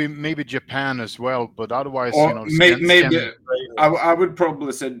 Maybe Japan as well, but otherwise, or maybe I would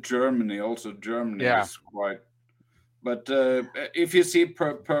probably say Germany also. Germany is quite, but if you see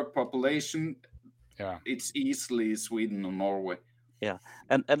per population, it's easily Sweden or Norway. Yeah,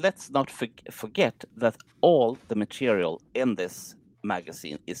 and let's not forget that all the material in this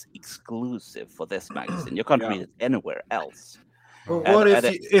magazine is exclusive for this magazine. You can't read it anywhere else. Well, what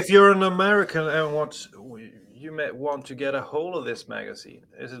if you're an American and you may want to get a hold of this magazine?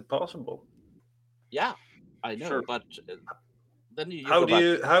 Is it possible? Yeah, I know, sure. But then how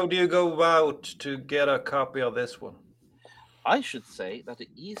do you go about to get a copy of this one? I should say that the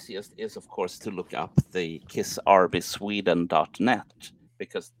easiest is, of course, to look up the kissrbsweden.net,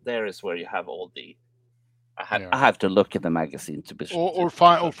 because there is where you have all the. I have to look at the magazine to be sure. Or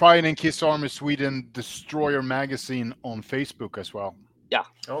find in Kiss Army Sweden Destroyer magazine on Facebook as well. Yeah,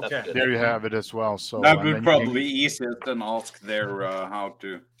 okay. There you have it as well. So that would probably be easier than ask their how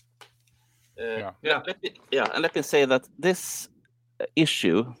to. And let me say that this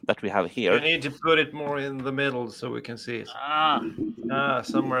issue that we have here. You need to put it more in the middle so we can see it.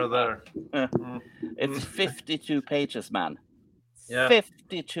 Somewhere there. It's 52 pages, man. Yeah.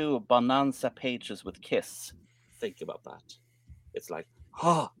 52 bonanza pages with Kiss. Think about that. It's like,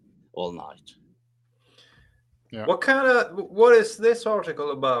 all night. Yeah. What is this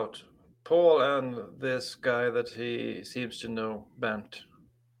article about? Paul and this guy that he seems to know, Bent.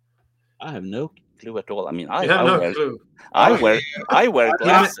 I have no clue at all. I mean, I wear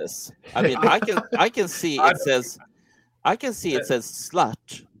glasses. I mean, I can see it says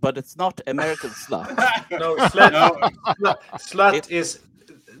slut, but it's not American slut. No, slut is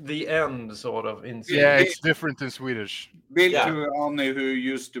the end, sort of. It's different in Swedish. Bill Tuani, who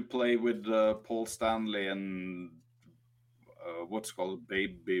used to play with Paul Stanley and what's called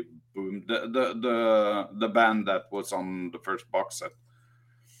Baby Boom, the band that was on the first box set.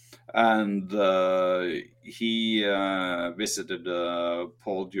 And he visited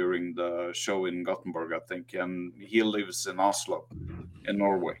Paul during the show in Gothenburg, I think, and he lives in Oslo, in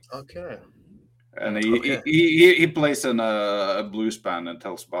Norway. Okay. And he plays in a blues band and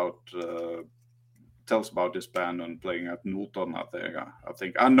tells about this band and playing at Notodden. I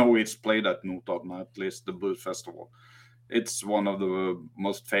think I know it's played at Notodden, at least the blues festival. It's one of the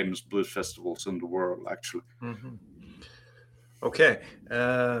most famous blues festivals in the world, actually. Mm-hmm. Okay,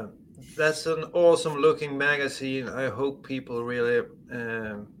 that's an awesome looking magazine. I hope people really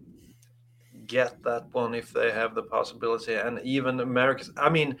get that one if they have the possibility. And even Americans, I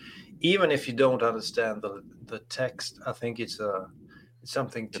mean, even if you don't understand the text, I think it's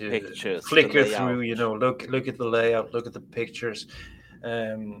something to flicker through. You know, look at the layout, look at the pictures.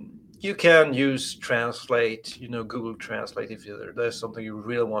 You can use Translate, Google Translate if there's something you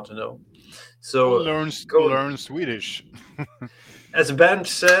really want to know. So learn Swedish. As Bent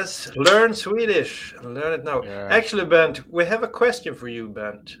says, learn Swedish. Learn it now. Yeah. Actually, Bent, we have a question for you,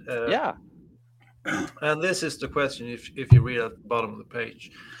 Bent. And this is the question if you read at the bottom of the page.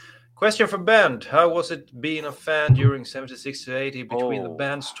 Question for Bent. How was it being a fan during 76 to 80 between the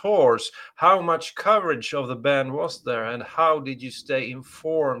band's tours? How much coverage of the band was there? And how did you stay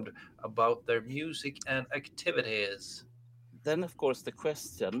informed about their music and activities? Then, of course, the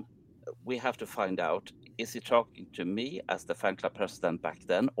question we have to find out, is he talking to me as the fan club president back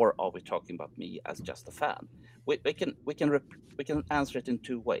then, or are we talking about me as just a fan? We can answer it in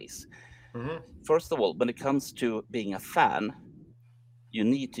two ways. Mm-hmm. First of all, when it comes to being a fan, you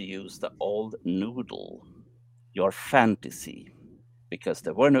need to use the old noodle, your fantasy, because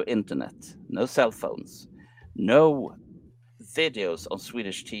there were no internet, no cell phones, no videos on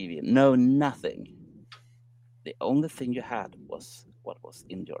Swedish TV, no nothing. The only thing you had was what was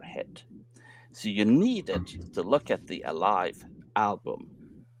in your head. So you needed to look at the Alive album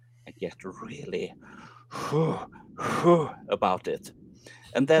and get really about it.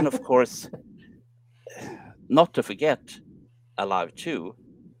 And then, of course, not to forget Alive 2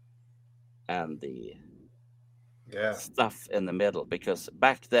 and the stuff in the middle, because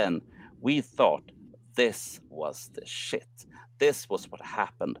back then we thought this was the shit. This was what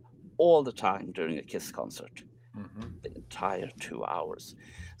happened all the time during a Kiss concert. Mm-hmm. The entire 2 hours.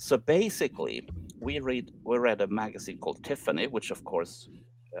 So basically, we read a magazine called Tiffany, which of course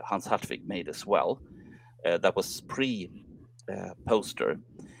Hans Hartvig made as well. That was pre-poster,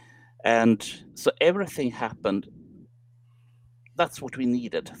 and so everything happened. That's what we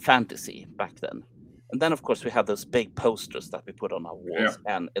needed, fantasy back then. And then of course we have those big posters that we put on our walls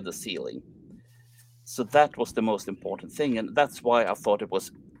and in the ceiling. So that was the most important thing, and that's why I thought it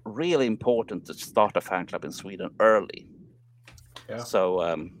was really important to start a fan club in Sweden early. Yeah.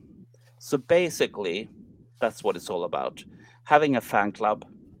 So basically, that's what it's all about. Having a fan club,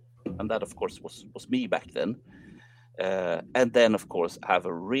 and that, of course, was me back then. And then, of course, have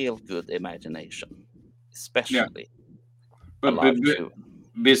a real good imagination, especially. But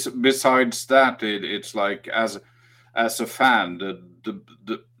besides that, it's like as a fan,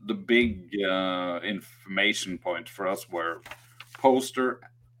 the big information point for us were Poster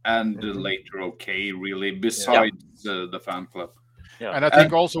and later OK, really, besides the fan club. Yeah. And I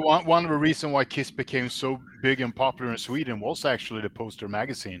think also one of the reasons why Kiss became so big and popular in Sweden was actually the Poster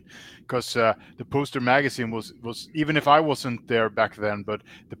magazine, because the Poster magazine was, even if I wasn't there back then, but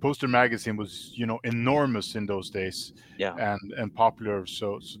the Poster magazine was, enormous in those days, and popular.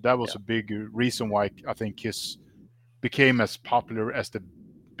 So that was a big reason why I think Kiss became as popular as they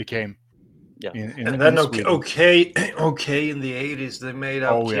became. Yeah. And then OK in the 80s, they made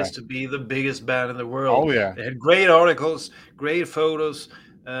out Kiss to be the biggest band in the world. Oh yeah. They had great articles, great photos,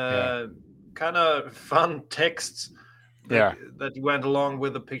 kind of fun texts that went along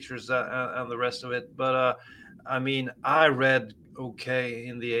with the pictures and the rest of it. But I read OK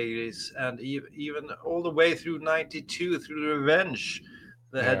in the 80s, and even all the way through 92 through the Revenge,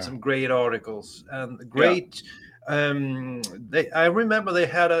 they had some great articles and great. I remember they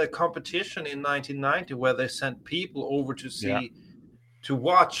had a competition in 1990 where they sent people over to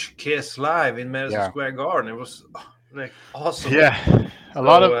watch Kiss live in Madison Square Garden. It was awesome. Yeah, a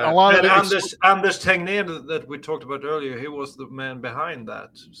lot of Anders Tegnér that we talked about earlier. He was the man behind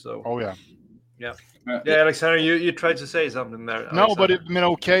that. So. Oh yeah. Yeah. Alexander, you tried to say something there. No, Alexander. but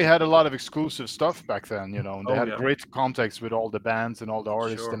OK had a lot of exclusive stuff back then. And they had great contacts with all the bands and all the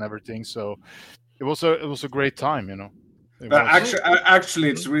artists and everything. So. It was a great time, But actually,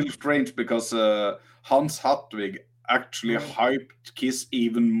 it's really strange because Hans Hartvig actually hyped Kiss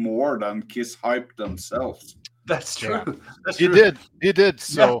even more than Kiss hyped themselves. That's true. Yeah. That's he true. did.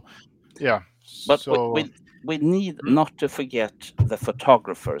 So, But we need not to forget the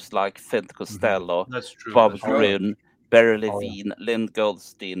photographers like Finn Costello, Bob Gruen, Barry Levine, Lynn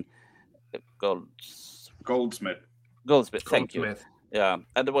Goldstein, Goldsmith. Thank you. Yeah,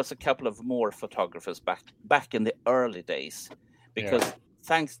 and there was a couple of more photographers back in the early days, because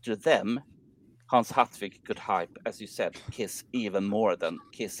thanks to them, Hans Hartvig could hype, as you said, Kiss even more than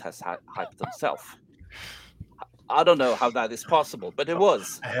Kiss has hyped themselves. I don't know how that is possible, but it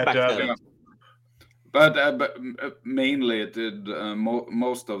was back then. But mainly it did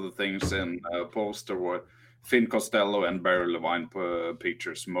most of the things in Poster were Finn Costello and Barry Levine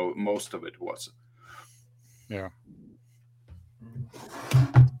pictures. Most of it was. Yeah.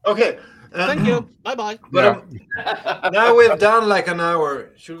 Okay. Thank you. Bye-bye. Now we've done like an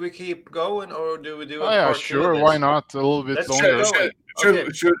hour. Should we keep going or do we do part sure. Why not? A little bit longer.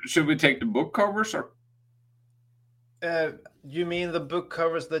 Should we take the book covers? Or? You mean the book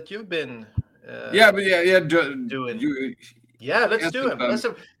covers that you've been doing? Let's do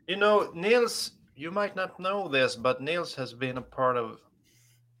them. Nils, you might not know this, but Nils has been a part of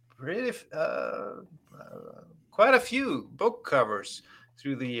really quite a few book covers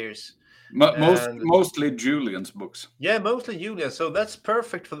through the years. Mostly Julian's books. Yeah, mostly Julian. So that's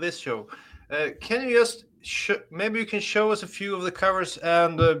perfect for this show. Can you just maybe you can show us a few of the covers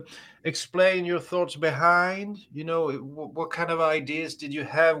and explain your thoughts behind? What kind of ideas did you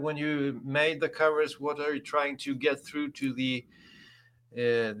have when you made the covers? What are you trying to get through to the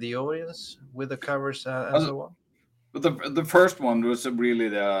audience with the covers and so on? The first one was really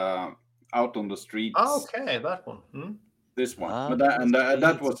the Out on the Streets. Oh, okay, that one. This one,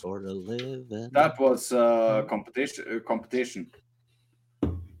 that was competition,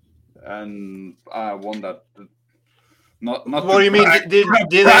 and I won that. Not. What do you mean? Did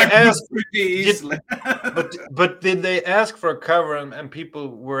they ask? Pretty easily. But did they ask for a cover and people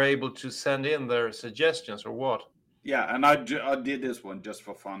were able to send in their suggestions or what? Yeah, and I did this one just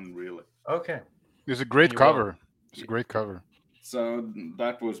for fun, really. Okay. It's a great cover. It's a great cover. So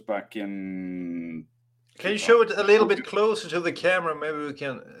that was back in. Can you show it a little bit closer to the camera? Maybe we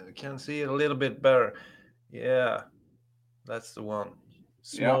can see it a little bit better. Yeah, that's the one.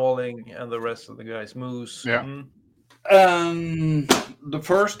 Smalling and the rest of the guys. Moose. Yeah. The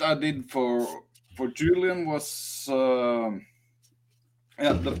first I did for Julian was the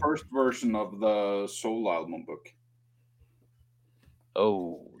first version of the Soul album book.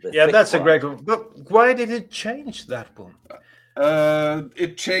 Oh, that's a great one. But why did it change that one?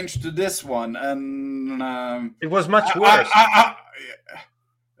 It changed to this one, and it was much worse.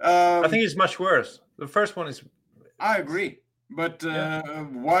 I think it's much worse. The first one is. I agree, but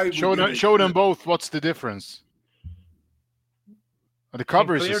why? Show them both. What's the difference? The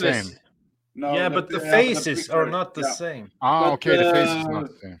cover is the Clearly same. No, yeah, but the faces are not the same. Ah, But, okay. The face is not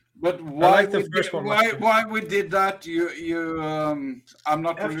the same. But why like the we first did, one much why we did that? I'm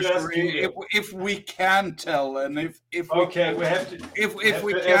not Have really to ask sure Julia. if we can tell, and if Okay, we have to. if have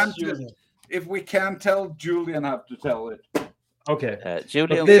we to can ask Julian. if we can tell, Julian have to tell it. Okay.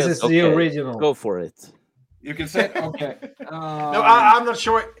 Julian, But this says, is the okay, original. Go for it. You can say it? Okay. No, I'm not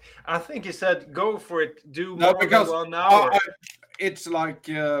sure. I think he said go for it. Do No, more because than 1 hour. it's like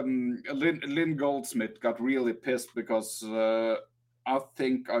Lynn Goldsmith got really pissed because I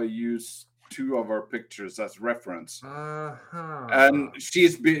think I used 2 of her pictures as reference, and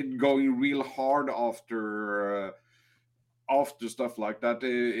she's been going real hard after stuff like that.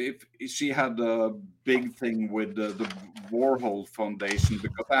 If she had a big thing with the Warhol Foundation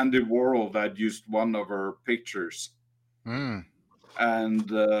because Andy Warhol had used one of her pictures, and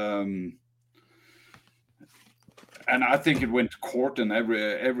I think it went to court and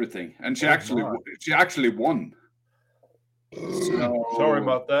everything, and she actually won. So, Sorry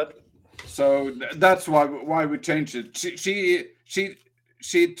about that. So that's why we changed it.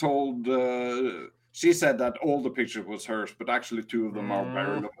 She told she said that all the pictures was hers, but actually 2 of them are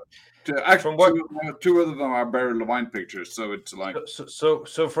Barry Levine. Actually, 2 of them are Barry Levine pictures. So it's like so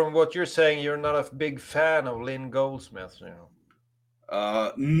from what you're saying, you're not a big fan of Lynn Goldsmith, you know.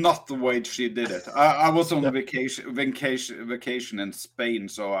 Not the way she did it. I was on vacation in Spain,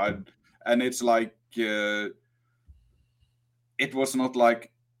 so and it's like it was not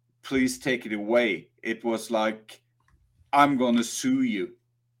like please take it away. It was like I'm gonna sue you.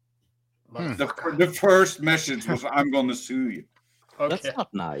 The first message was I'm gonna sue you. Okay. That's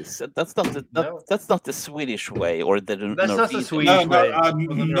not nice. That's not the Swedish way or the That's not the Norwegian Swedish way.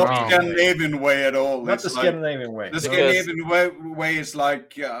 Not Scandinavian way at all. Not the Scandinavian way. The Scandinavian way is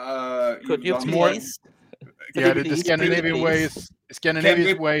like could you please? Yeah, the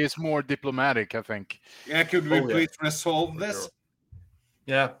Scandinavian way is more diplomatic, I think. Yeah, could we please resolve this?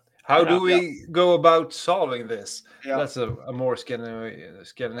 Yeah. How do we go about solving this? Yeah. That's a more Scandinavian.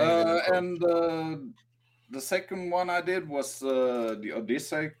 And the second one I did was the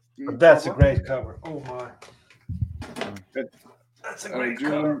Odyssey. That's a great cover. Oh my! That's a great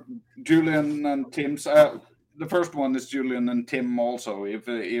cover. Julian and Tim's. The first one is Julian and Tim also,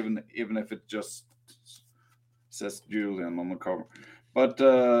 even if it just says Julian on the cover. But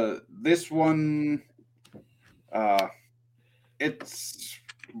this one, it's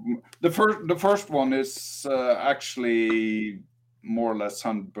the first one is actually more or less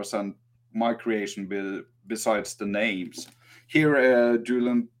 100% my creation. Besides the names, here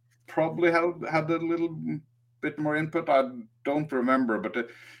Julian probably had a little bit more input. I don't remember, but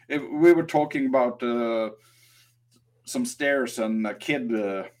we were talking about some stairs and a kid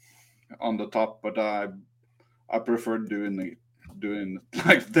on the top, but I preferred doing it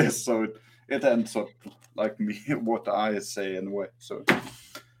like this, so it ends up like me what I say anyway. So,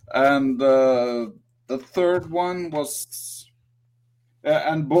 and the third one was.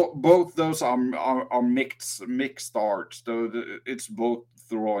 And both those are mixed art. So it's both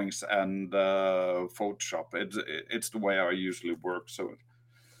drawings and Photoshop. It's the way I usually work. So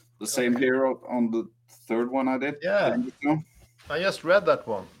the same here on the third one I did. Yeah, I just read that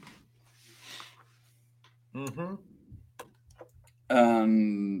one.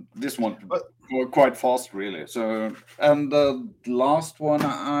 And this one quite fast, really. So and the last one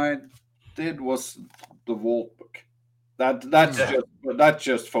I did was the Vault book. That's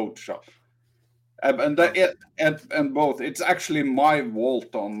just Photoshop, and both. It's actually my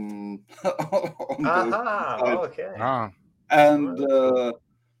vault on both. Okay. And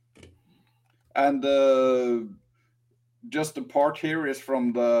just the part here is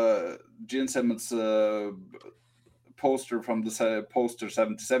from the Gene Simmons poster from the poster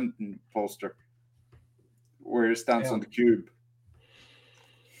 77 poster, where he stands on the cube.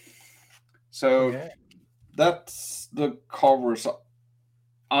 So. That's the covers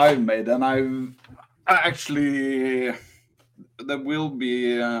I've made, and I actually there will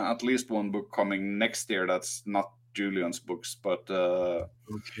be at least one book coming next year. That's not Julian's books, but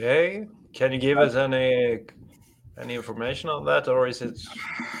okay. Can you give us any information on that, or is it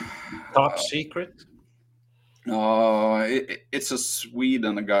top secret? It's a Swede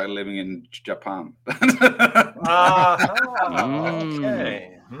and a guy living in Japan.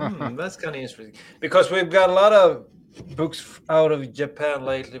 Okay. That's kind of interesting because we've got a lot of books out of Japan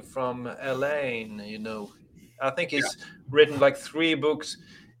lately from Elaine. You know, I think he's written like 3 books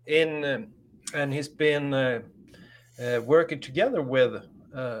and he's been working together with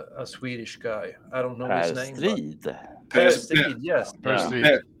a Swedish guy. I don't know his name. Strid. Per Strid, yes. Per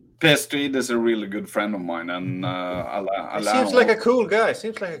Strid. Per Strid is a really good friend of mine, and He seems like a cool guy.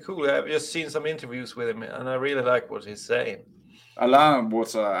 I've just seen some interviews with him, and I really like what he's saying. Alain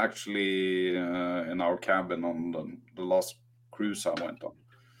was actually in our cabin on the last cruise I went on.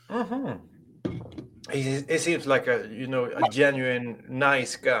 Mm-hmm. He seems like a genuine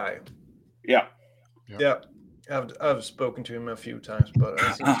nice guy. Yeah. I've spoken to him a few times, but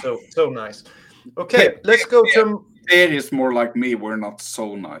he seems so nice. Okay, let's go to. It is more like me. We're not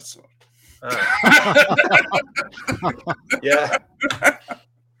so nice. Yeah.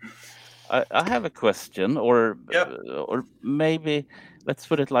 I have a question, or maybe let's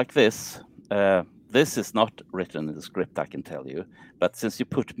put it like this. This is not written in the script, I can tell you. But since you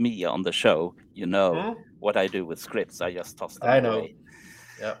put me on the show, you know what I do with scripts. I just toss them away. I know.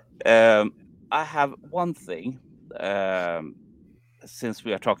 Yeah. I have one thing. Since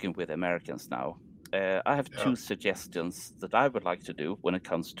we are talking with Americans now, I have two suggestions that I would like to do when it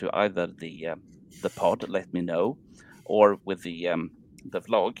comes to either the pod, Let Me Know, or with the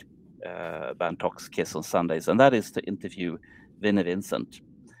vlog, Band Talks Kiss on Sundays, and that is to interview Vinnie Vincent.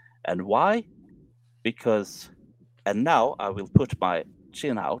 And why? Because, and now I will put my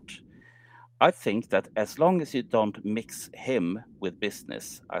chin out, I think that as long as you don't mix him with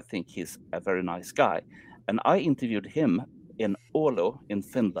business, I think he's a very nice guy. And I interviewed him in Oulu in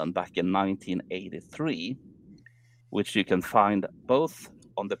Finland back in 1983, which you can find both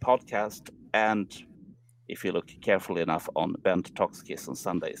on the podcast and, if you look carefully enough, on Band Talks Kiss on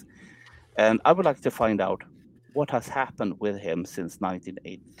Sundays. And I would like to find out what has happened with him since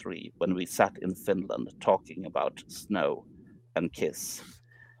 1983, when we sat in Finland talking about Snow and Kiss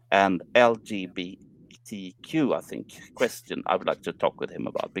and LGBTQ, I think, question I would like to talk with him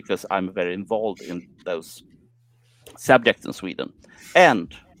about, because I'm very involved in those subjects in Sweden.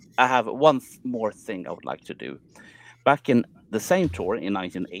 And I have one more thing I would like to do. Back in the same tour in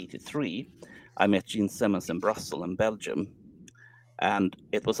 1983, I met Gene Simmons in Brussels in Belgium. And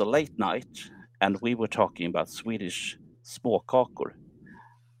it was a late night, and we were talking about Swedish småkakor.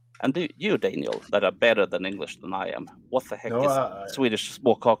 And you, Daniel, that are better than English than I am, what the heck is Swedish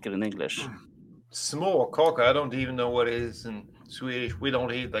småkakor in English? Småkakor? I don't even know what it is in Swedish. We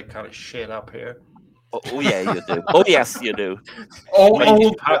don't eat that kind of shit up here. Oh yeah, you do. Oh yes, you do.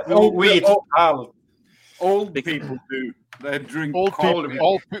 Old people do. They drink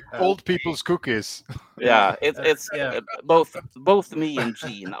old people's cookies. Yeah, it's both me and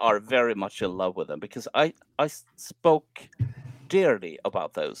Gene are very much in love with them, because I spoke dearly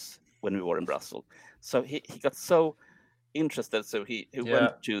about those when we were in Brussels. So he got so interested, so he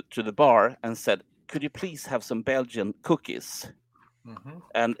went to the bar and said, "Could you please have some Belgian cookies?" Mm-hmm.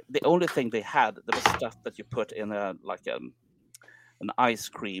 And the only thing they had, there was stuff that you put in an ice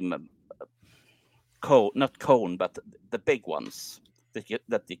cream cone, not cone, but the big ones that you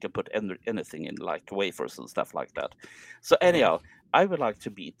can put anything in, like wafers and stuff like that. So anyhow, I would like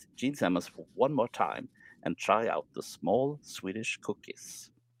to meet Gene Simmons for one more time and try out the small Swedish cookies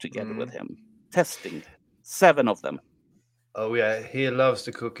together with him, testing 7 of them. Oh yeah, he loves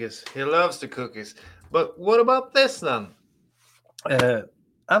the cookies. But what about this then?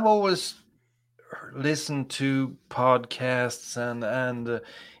 I've always listened to podcasts and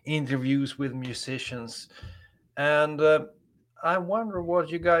interviews with musicians, and I wonder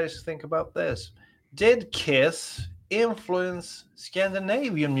what you guys think about this. Did Kiss influence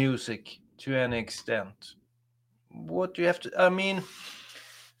Scandinavian music to any extent? What do you have to... I mean,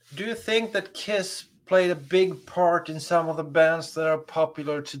 do you think that Kiss played a big part in some of the bands that are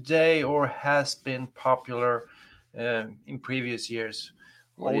popular today, or has been popular in previous years?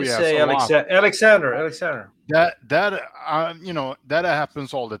 What do you say, Alexander? That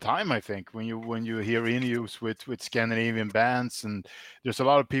happens all the time. I think when you hear interviews with Scandinavian bands, and there's a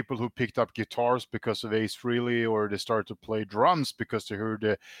lot of people who picked up guitars because of Ace Frehley, or they started to play drums because they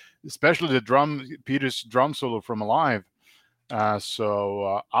heard especially Peter's drum solo from Alive.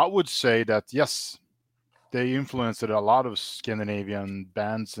 So I would say that yes, they influenced a lot of Scandinavian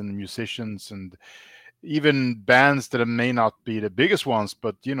bands and musicians, and even bands that may not be the biggest ones,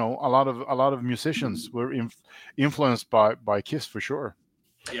 but a lot of musicians were influenced by Kiss for sure.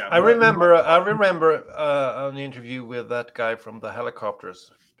 Yeah, I remember an interview with that guy from the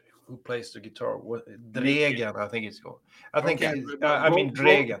Helicopters who plays the guitar. Dregen, I think it's called.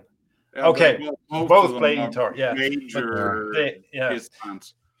 Dregen. Okay, both play guitar. Yeah, major Kiss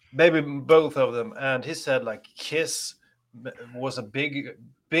fans. Maybe both of them, and he said like Kiss was a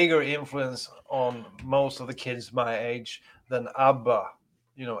bigger influence on most of the kids my age than ABBA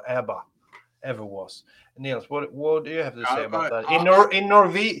ever was. Niels, what do you have to say about that?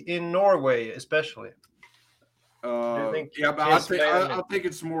 In Norway especially. Yeah, but I think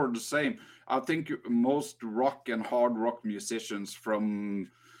it's more the same. I think most rock and hard rock musicians from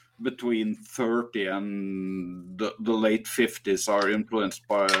between 30 and the late 50s are influenced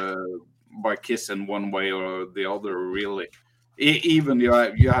by Kiss in one way or the other. Really, even you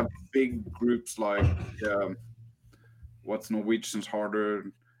have big groups like what's Norwegian's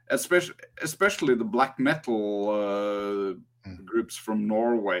harder, especially the black metal groups from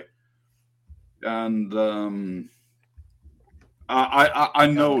Norway, and I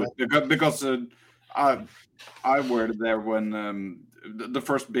know it because I were there when the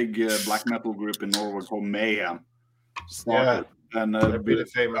first big black metal group in Norway called Mayhem started, and they're really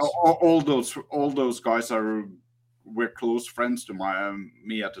famous. All those guys were close friends to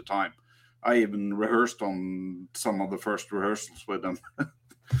me at the time. I even rehearsed on some of the first rehearsals with them.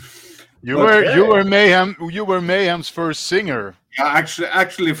 You were Mayhem's first singer. Yeah,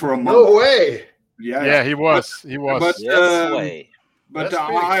 actually for a month. No way. Yeah, he was. But But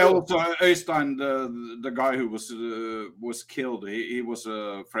I also Øystein, the guy who was killed. He was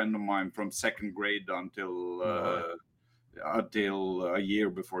a friend of mine from second grade until a year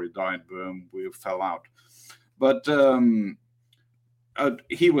before he died. We fell out, but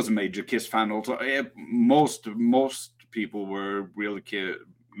he was a major Kiss fan. Also, most people were really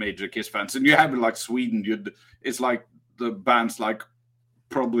major Kiss fans, and you have like Sweden. It's like the bands like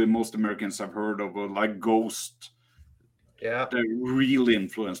probably most Americans have heard of, like Ghost. Yeah, they're really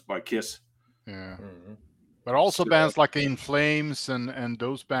influenced by Kiss. Yeah, but also bands like In Flames and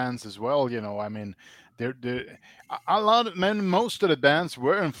those bands as well. You know, I mean, most of the bands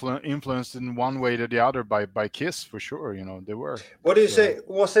were influenced in one way or the other by Kiss for sure. You know, they were. What do you say?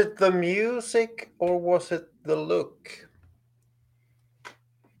 Was it the music or was it the look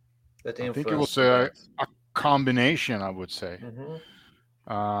that influenced? I think it was a combination, I would say.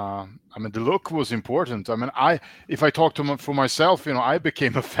 I mean, the look was important. I mean, if I talk for myself, you know, I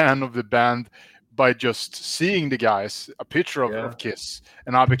became a fan of the band by just seeing the guys, a picture of Kiss,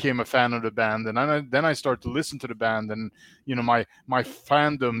 and I became a fan of the band. And then I started to listen to the band, and you know, my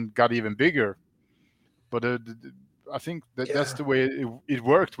fandom got even bigger. But I think that's the way it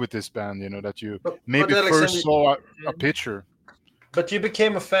worked with this band. You know, that you maybe first saw a picture. But you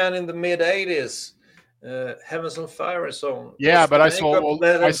became a fan in the mid '80s. Heavens on Fire song. Yeah, but I saw old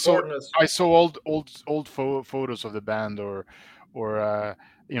photos of the band, or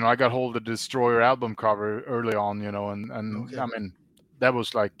you know, I got hold of the Destroyer album cover early on, you know, and I mean, that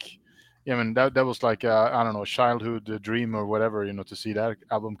was like, I mean, that was like I don't know, childhood dream or whatever, you know, to see that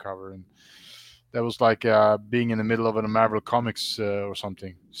album cover, and that was like being in the middle of a Marvel Comics or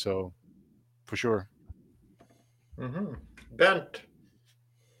something. So, for sure. Bent.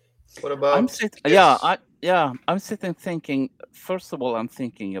 What about? I'm sitting thinking. First of all, I'm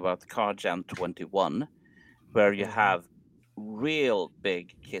thinking about Car Jam 21, where you have real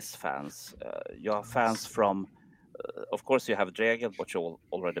big Kiss fans. You have fans from, of course, you have Dragon, which you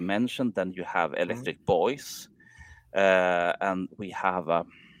already mentioned. Then you have Electric Boys, and we have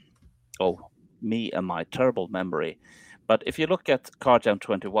me and my terrible memory. But if you look at Car Jam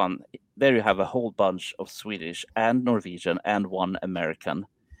 21, there you have a whole bunch of Swedish and Norwegian and one American.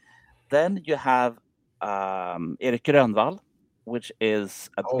 Then you have Erik Grönvall, which is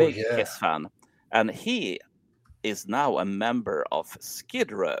a big Kiss fan, and he is now a member of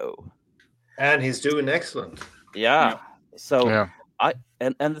Skid Row, and he's doing excellent. Yeah. So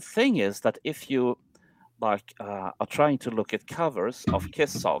and the thing is that if you like are trying to look at covers of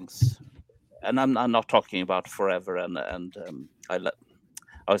Kiss songs, and I'm not talking about Forever and I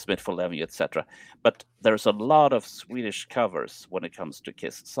Was Made for Loving You, etc. But there's a lot of Swedish covers when it comes to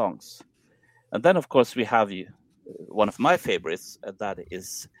Kiss songs. And then, of course, we have one of my favorites, that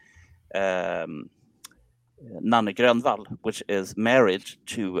is Nanne Grönvall, which is married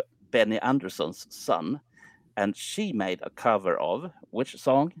to Benny Andersson's son. And she made a cover of which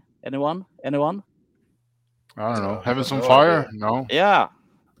song? Anyone? I don't know. Heavens on Fire? No. Yeah.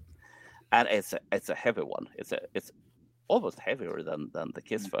 And it's a heavy one. It's almost heavier than the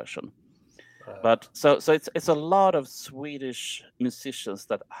Kiss version. But so it's a lot of Swedish musicians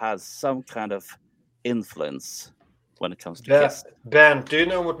that has some kind of influence when it comes to Kiss. Ben, do you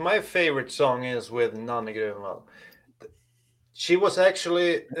know what my favorite song is with Nanne Grönvall? She was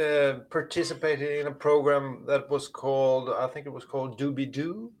actually participating in a program that was called, I think it was called Doobie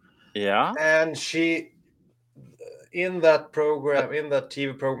Doo. Yeah. And she, in that program, in that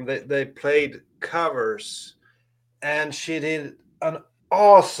TV program, they played covers, and she did an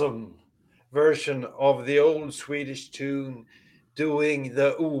awesome version of the old Swedish tune, doing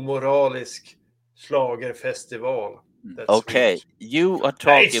the Omoralisk Schlagerfestival. Okay, you are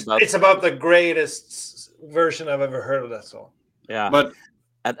talking about... It's about the greatest version I've ever heard of that song. Yeah, But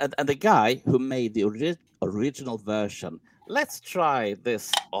and the guy who made the original version, let's try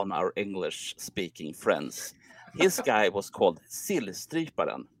this on our English-speaking friends. His guy was called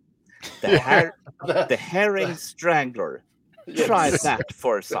Sillstryparen, the herring strangler. Try that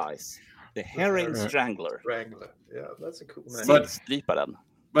for size. The herring strangler. Strangler. Yeah, that's a cool name. Sillstryparen.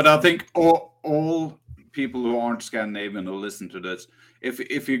 But I think all people who aren't Scandinavian who listen to this,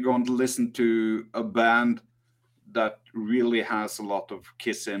 if you're going to listen to a band that really has a lot of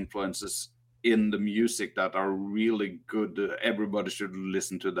Kiss influences in the music that are really good, everybody should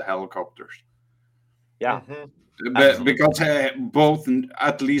listen to the Helicopters. Yeah. Because both,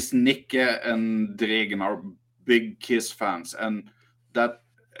 at least Nicke and Dregen are big Kiss fans, and that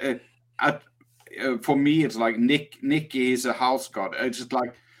for me it's like Nicke is a house god. It's just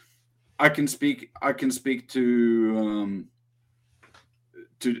like I can speak to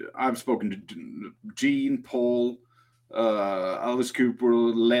I've spoken to Gene, Paul, Alice Cooper,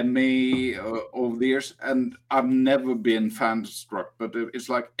 Lemmy over the years, and I've never been fan struck. But it's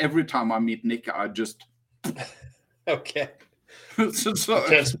like every time I meet Nicke, I just okay. so, I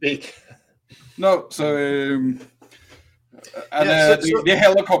can't speak. No, so the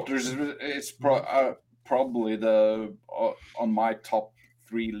Helicopters is probably the on my top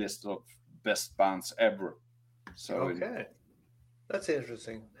 3 list of best bands ever. So okay, that's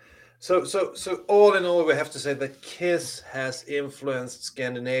interesting. So all in all, we have to say that Kiss has influenced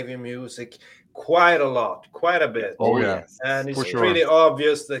Scandinavian music quite a bit. Oh yeah, and it's sure. pretty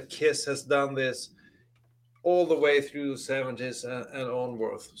obvious that Kiss has done this all the way through the 70s and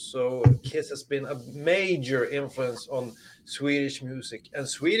onwards. So Kiss has been a major influence on Swedish music. And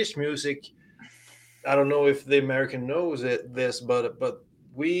Swedish music, I don't know if the American knows this, but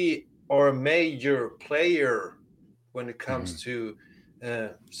we are a major player when it comes to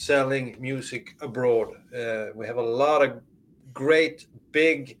selling music abroad. We have a lot of great,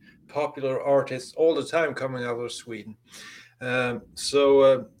 big, popular artists all the time coming out of Sweden. Thank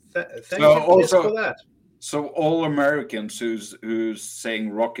you Kiss for that. So all Americans who's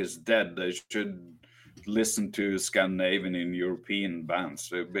saying rock is dead, they should listen to Scandinavian and European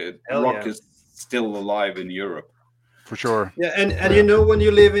bands. Rock is still alive in Europe. For sure. Yeah, and you know, when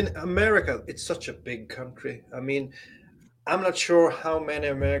you live in America, it's such a big country. I mean, I'm not sure how many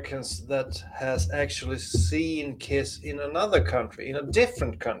Americans that has actually seen Kiss in another country, in a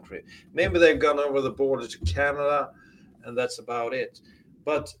different country. Maybe they've gone over the border to Canada, and that's about it.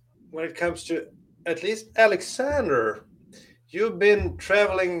 But when it comes to at least Alexander, you've been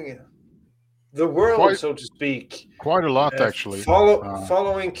traveling the world, so to speak. Quite a lot, actually.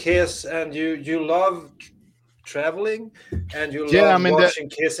 Following Kiss, and you love traveling, and you love watching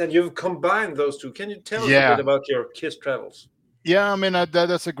Kiss, and you've combined those two. Can you tell us a bit about your Kiss travels? Yeah, I mean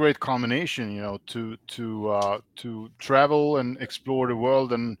that's a great combination, you know, to travel and explore the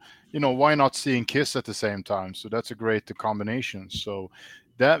world, and you know, why not seeing Kiss at the same time? So that's a great combination. So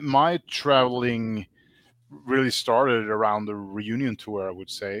that my traveling really started around the reunion tour, I would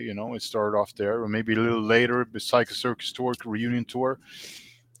say. You know, it started off there, or maybe a little later, the Psycho Circus tour, reunion tour.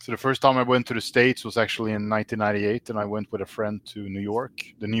 So the first time I went to the States was actually in 1998, and I went with a friend to New York,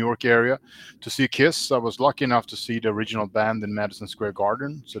 the New York area, to see Kiss. I was lucky enough to see the original band in Madison Square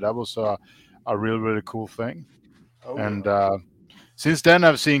Garden, so that was a really, really cool thing. Since then,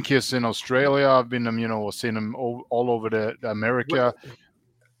 I've seen Kiss in Australia. I've been, you know, seen them all over the America.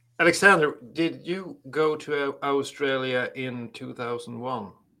 Alexander, did you go to Australia in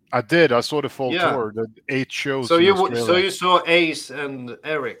 2001? I did. I saw the full tour, the 8 shows. So you saw Ace and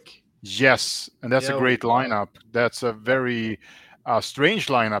Eric. Yes, and that's a great lineup. That's a very strange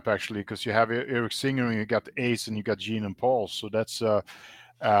lineup, actually, because you have Eric Singer and you got Ace and you got Gene and Paul. So that's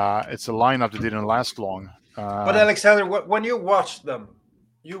it's a lineup that didn't last long. But Alexander, when you watched them,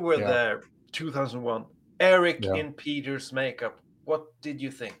 you were there 2001. Eric in Peter's makeup. What did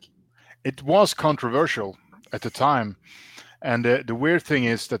you think? It was controversial at the time. And the weird thing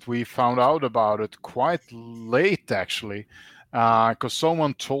is that we found out about it quite late, actually, because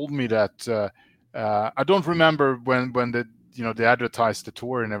someone told me that I don't remember when they advertised the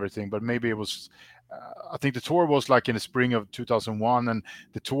tour and everything, but maybe it was. I think the tour was like in the spring of 2001, and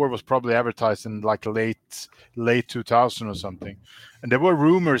the tour was probably advertised in like late 2000 or something. And there were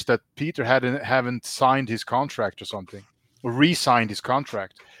rumors that Peter haven't signed his contract or something, or re-signed his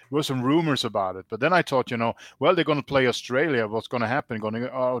contract. There were some rumors about it, but then I thought, well, they're going to play Australia. What's going to happen?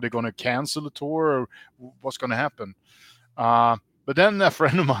 Are they going to cancel the tour, or what's going to happen? But then a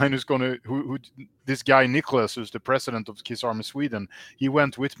friend of mine who this guy Nicholas, who's the president of Kiss Army Sweden, he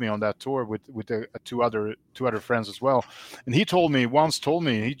went with me on that tour with two other friends as well, and he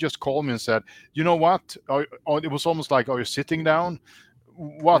he just called me and said, you know what? It was almost like, are you sitting down?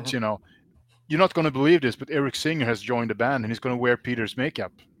 What, Mm-hmm. You're not going to believe this, but Eric Singer has joined the band and he's going to wear Peter's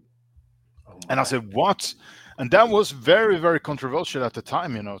makeup. And I said, what? And that was very, very controversial at the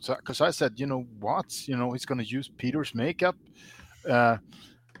time, because I said, what? He's going to use Peter's makeup.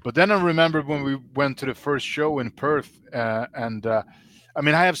 But then I remember when we went to the first show in Perth, and I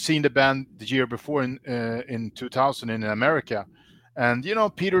have seen the band the year before in 2000 in America. And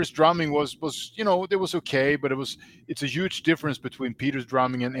Peter's drumming was it was okay, but it's a huge difference between Peter's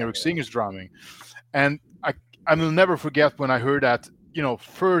drumming and Eric Singer's drumming. And I will never forget when I heard that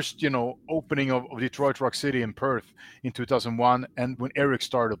first opening of Detroit Rock City in Perth in 2001, and when Eric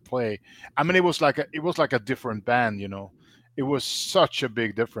started to play. It was like a different band. It was such a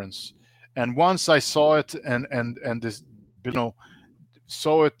big difference. And once I saw it and this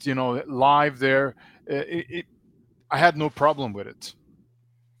saw it live there, I had no problem with it.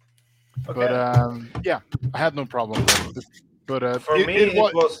 Okay. But I had no problem with it. But for me, it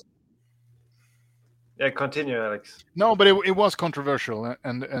was. Yeah, continue, Alex. No, but it was controversial,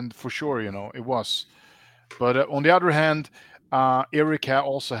 and for sure, it was. But on the other hand, Eric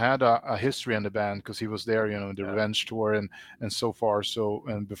also had a history in the band because he was there, the Revenge tour and so far. So,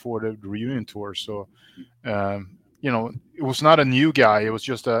 and before the reunion tour. So, it was not a new guy. It was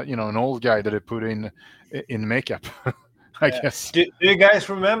just an old guy that they put in makeup, I guess. Do you guys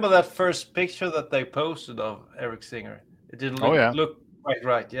remember that first picture that they posted of Eric Singer? It didn't look quite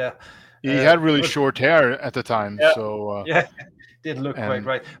right. Yeah. He had really short hair at the time, so didn't look quite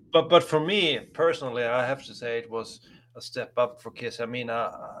right. But for me personally, I have to say it was a step up for Kiss. I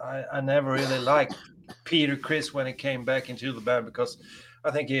never really liked Peter Criss when he came back into the band because I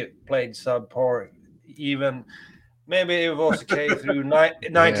think he played subpar. Even maybe it was okay through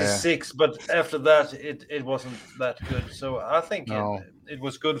 96, but after that it wasn't that good. So I think it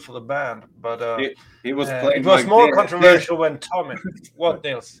was good for the band, but he was playing. It was more controversial when Tommy. What,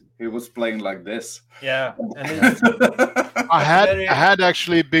 Nils? He was playing like this. Yeah, and I had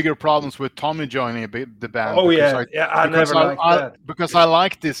actually bigger problems with Tommy joining the band. Oh yeah, I never liked that because I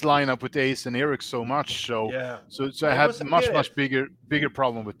liked this lineup with Ace and Eric so much. So I had much bigger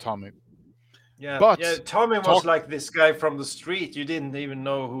problem with Tommy. Yeah, but Tommy was like this guy from the street. You didn't even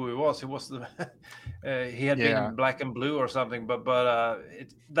know who he was. He was he had been Black and Blue or something, but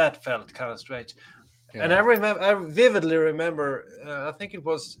that felt kind of strange. Yeah. And I vividly remember. I think it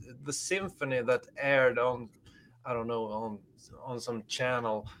was the symphony that aired on, I don't know, on some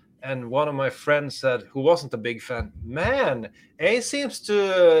channel. And one of my friends said, who wasn't a big fan, man, Ace seems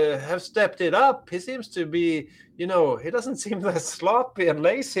to have stepped it up. He seems to be, he doesn't seem that sloppy and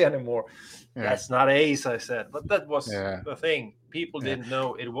lazy anymore. Yeah. That's not Ace, I said, but that was the thing. People didn't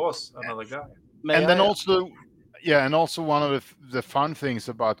know it was another guy. And also one of the fun things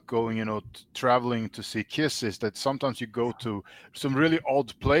about going, traveling to see Kiss is that sometimes you go to some really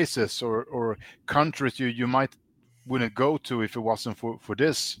odd places or countries you wouldn't go to if it wasn't for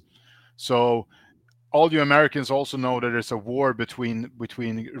this. So all you Americans also know that there's a war between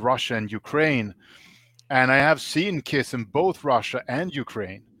Russia and Ukraine. And I have seen Kiss in both Russia and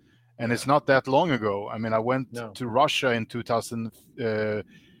Ukraine. And it's not that long ago. I went to Russia in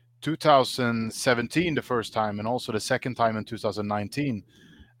 2017 the first time, and also the second time in 2019.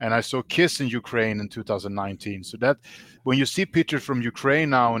 And I saw Kiss in Ukraine in 2019. So that when you see pictures from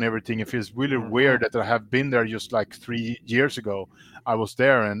Ukraine now and everything, it feels really weird that I have been there just like 3 years ago. I was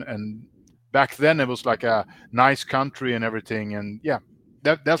there, and back then it was like a nice country and everything. And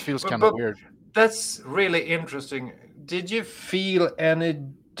that feels kind of weird. That's really interesting. Did you feel any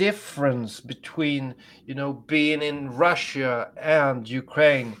difference between being in Russia and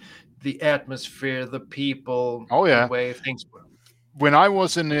Ukraine, the atmosphere, the people, the way things were? When I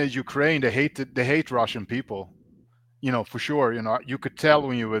was in Ukraine, they hate Russian people, for sure. You could tell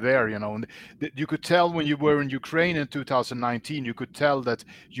when you were there, and you could tell when you were in Ukraine in 2019. You could tell that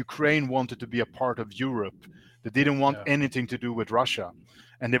Ukraine wanted to be a part of Europe. They didn't want anything to do with Russia,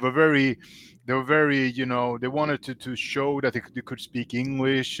 and they were very, they wanted to show that they could speak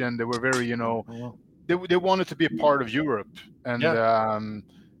English, and they were very, they wanted to be a part of Europe, and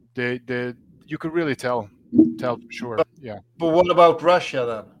you could really tell for sure. But what about Russia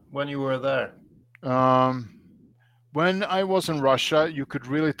then? When you were there? When I was in Russia, you could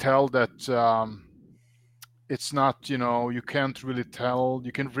really tell that it's not, you can't really tell.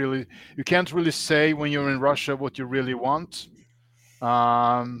 You can't really say when you're in Russia what you really want.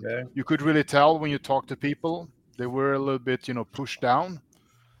 You could really tell when you talk to people. They were a little bit, pushed down.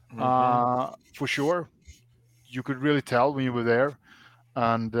 For sure. You could really tell when you were there,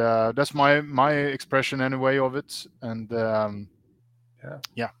 and that's my expression anyway of it. And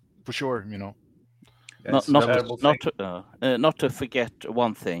for sure, Not to forget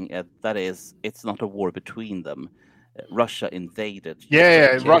one thing, that is, it's not a war between them. Russia invaded.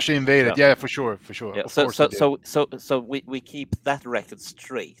 Russia invaded. Yeah, for sure. Yeah, so we keep that record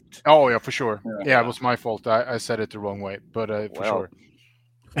straight. Oh yeah, for sure. Yeah, it was my fault. I said it the wrong way, but for sure.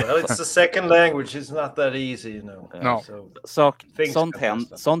 Well, it's the second language. It's not that easy, No. So sånt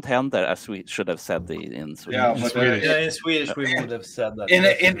händer, as we should have said in Swedish. Yeah, but in Swedish we would have said that.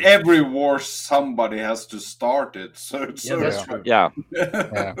 In every war, somebody has to start it. So that's true. Yeah.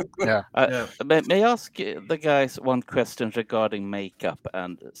 Yeah. May I ask the guys one question regarding makeup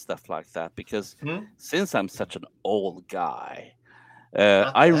and stuff like that? Because since I'm such an old guy,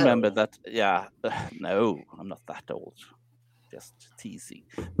 I remember that. Yeah, no, I'm not that old. Just teasing.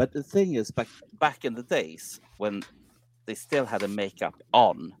 But the thing is, back in the days when they still had a makeup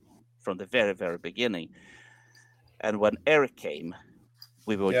on from the very, very beginning, and when Eric came,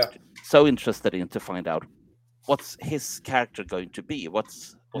 we were so interested in to find out what's his character going to be,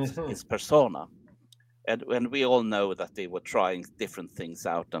 what's his persona, and when we all know that they were trying different things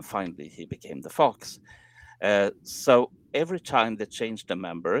out, and finally he became the Fox. So every time they changed a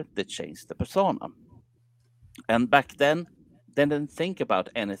member, they changed the persona, and back then. They didn't think about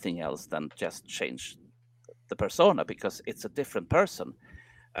anything else than just change the persona because it's a different person.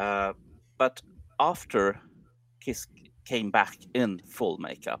 But after Kiss came back in full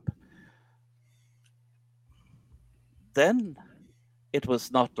makeup, then it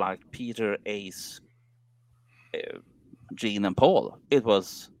was not like Peter, Ace, Gene, and Paul. It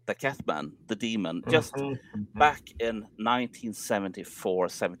was the Catman, the Demon, just back in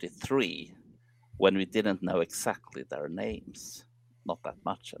 1974-73. When we didn't know exactly their names, not that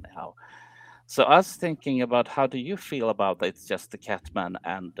much anyhow. So I was thinking about how do you feel about that? It's just the Catman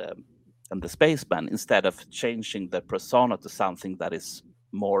and the Spaceman instead of changing the persona to something that is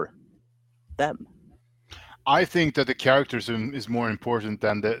more them. I think that the characters is more important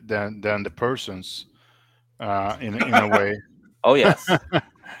than the persons, in a way. Oh yes.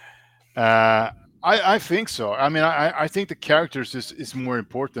 I think so. I mean, I think the characters is more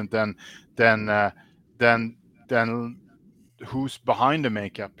important than who's behind the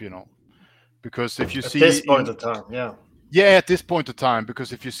makeup, because if you see at this point of time, at this point of time,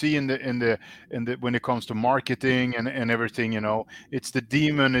 because if you see in the when it comes to marketing and everything, it's the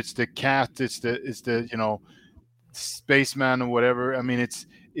Demon, it's the Cat, it's the Spaceman or whatever. I mean, it's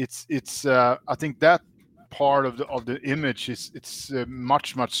I think that part of the image it's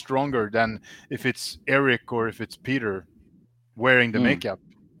much stronger than if it's Eric or if it's Peter wearing the makeup.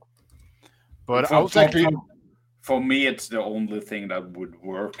 But for me, it's the only thing that would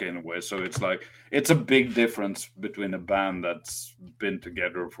work in a way. So it's like it's a big difference between a band that's been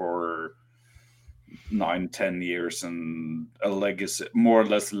together for 9-10 years and a legacy, more or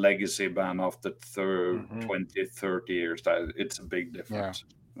less legacy band after 20-30 years. It's a big difference.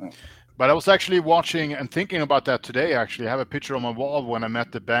 Yeah. But I was actually watching and thinking about that today. Actually, I have a picture on my wall when I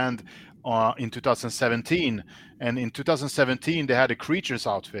met the band in 2017, and in 2017 they had the Creatures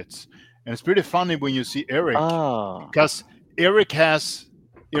outfits. And it's pretty funny when you see Eric, because Eric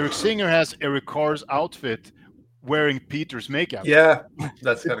Singer has Eric Carr's outfit wearing Peter's makeup. Yeah,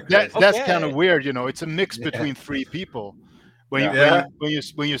 that's kind of crazy. That's kind of weird, It's a mix between three people when you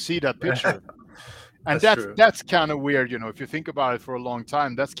see that picture. And that's kind of weird, If you think about it for a long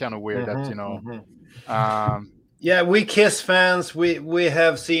time, that's kind of weird. We Kiss fans, we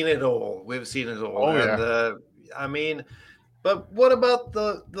have seen it all. We've seen it all. Oh, I mean. But what about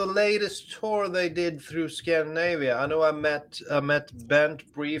the latest tour they did through Scandinavia? I know I met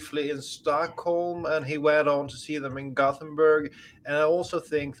Bent briefly in Stockholm, and he went on to see them in Gothenburg. And I also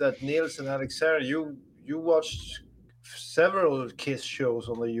think that Nils and Alexander, you watched several Kiss shows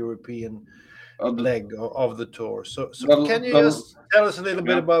on the European leg of the tour. So can you just tell us a little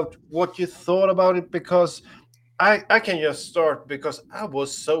bit about what you thought about it? Because I can just start because I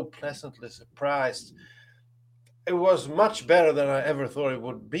was so pleasantly surprised. It was much better than I ever thought it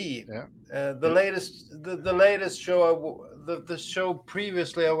would be. Yeah. The latest show, the show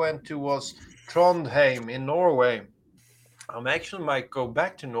previously I went to was Trondheim in Norway. I actually might go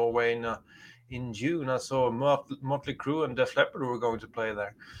back to Norway in June. I saw Motley Crue and Def Leppard were going to play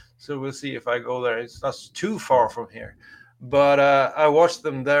there. So we'll see if I go there. It's not too far from here. But I watched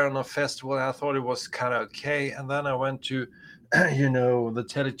them there on a festival, and I thought it was kind of okay. And then I went to, the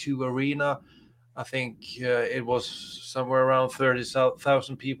Tele2 Arena. I think it was somewhere around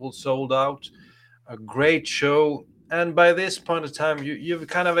 30,000 people sold out. a great show. And by this point of time, you've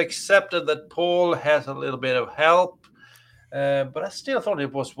kind of accepted that Paul has a little bit of help. But I still thought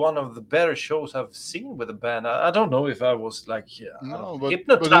it was one of the better shows I've seen with the band. I don't know if I was like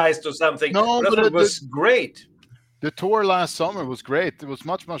hypnotized or something. No, but it was great. The tour last summer was great. It was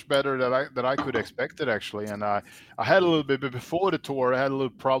much better than I could expect it, actually. And I had a little bit, but before the tour, I had a little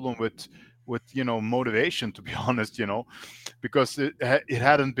problem with motivation, to be honest, because it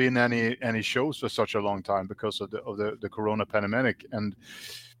hadn't been any shows for such a long time because of the Corona pandemic. And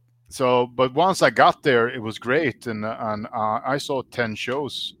so, but once I got there, it was great, and I saw 10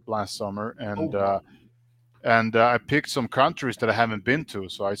 shows last summer, and I picked some countries that I haven't been to.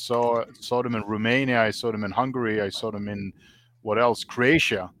 So I saw them in Romania, I saw them in Hungary, I saw them in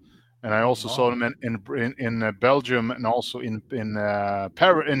Croatia, and I also saw them in Belgium, and also in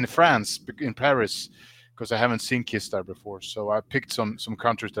France, in Paris, because I haven't seen Kiss there before. So I picked some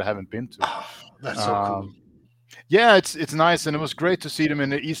countries that I haven't been to. Oh, that's so cool. Yeah, it's nice, and it was great to see them in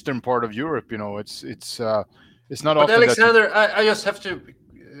the eastern part of Europe. It's not but often. Alexander, I just have to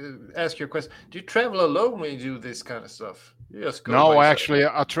ask you a question. Do you travel alone when you do this kind of stuff? You just go No, I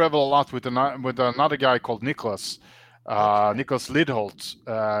travel a lot with another guy called Nicholas. Nicholas Lidholt.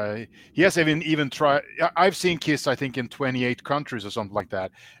 He has even tried. I've seen Kiss, I think, in 28 countries or something like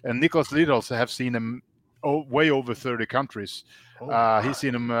that, and Nicholas Lidholt, I have seen him way over 30 countries. He's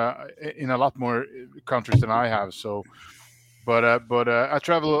seen him in a lot more countries than I have. So, but I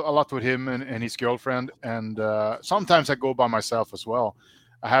travel a lot with him and his girlfriend, and sometimes I go by myself as well.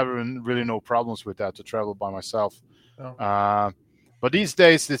 I haven't really no problems with that, to travel by myself. But these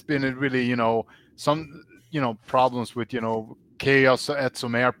days it's been really, some problems with chaos at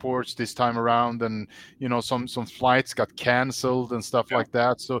some airports this time around, and some flights got canceled and stuff like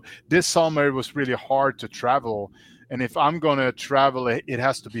that. So this summer it was really hard to travel, and if I'm gonna travel, it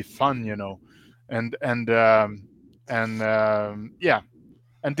has to be fun, and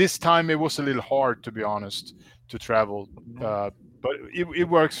this time it was a little hard, to be honest, to travel, but it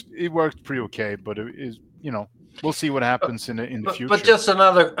worked pretty okay. But it is, we'll see what happens in the future. But just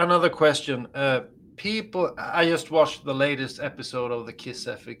another question. People, I just watched the latest episode of the Kiss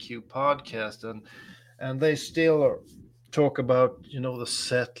FAQ podcast, and they still talk about the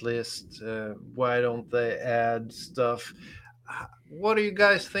set list. Why don't they add stuff? What do you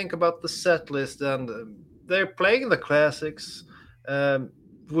guys think about the set list? And they're playing the classics.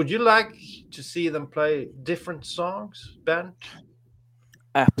 Would you like to see them play different songs, Ben?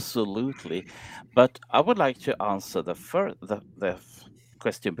 Absolutely, but I would like to answer the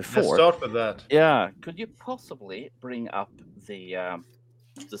question before. Let's start with that. Yeah, could you possibly bring up the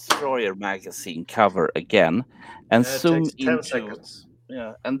Destroyer magazine cover again and zoom into 10 seconds.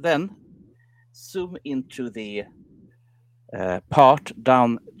 Yeah, and then zoom into the part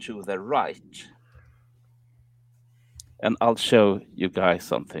down to the right, and I'll show you guys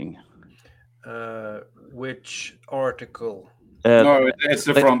something. Which article? No, it's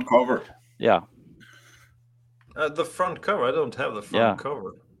the front cover. Yeah. The front cover. I don't have the front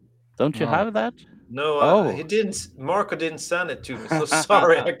cover. Don't you have that? No, he didn't. Marco didn't send it to me. So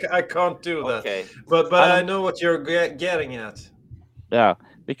sorry, I can't do that. Okay. But I know what you're getting at. Yeah,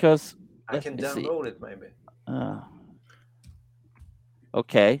 because I can download it maybe.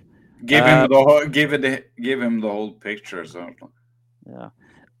 Okay. Give him the whole picture. So. Yeah.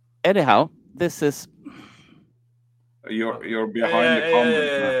 Anyhow, this is. You're behind the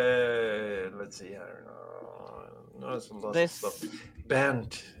comment. Let's see here. No, it's a lot of stuff.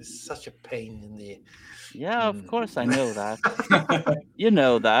 Band is such a pain in the. Yeah, of course I know that. You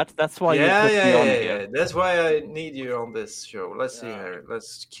know that. That's why you put me on here. That's why I need you on this show. Let's see here.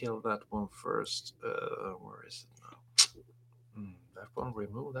 Let's kill that one first. Where is it now? That one.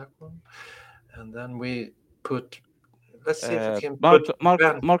 Remove that one, and then we put. Let's see if we can put.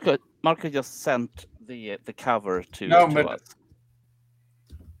 Marco just sent the cover to us.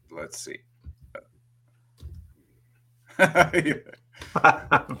 Let's see.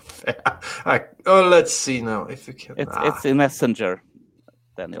 Let's see now if you can. It's in Messenger,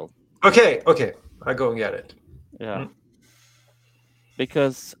 Daniel. Okay, I go and get it. Yeah,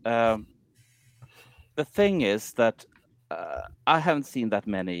 because the thing is that I haven't seen that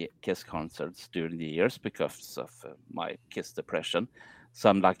many Kiss concerts during the years because of my Kiss depression, so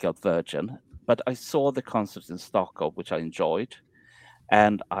I'm like a virgin. But I saw the concert in Stockholm, which I enjoyed,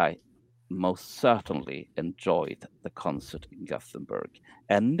 and I most certainly enjoyed the concert in Gothenburg.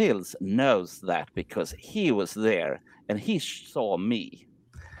 And Nils knows that because he was there and he saw me.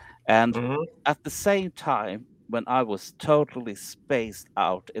 And at the same time, when I was totally spaced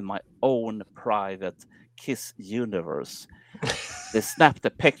out in my own private Kiss universe, they snapped a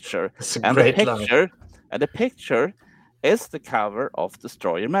picture, It's a and great line. the picture is the cover of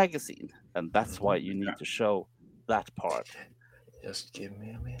Destroyer magazine, and that's why you need to show that part. Just give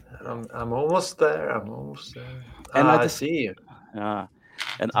me a minute. I'm almost there. And I see you.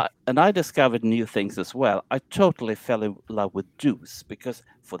 And I discovered new things as well. I totally fell in love with Deuce because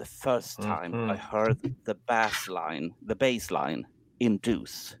for the first time I heard the bass line in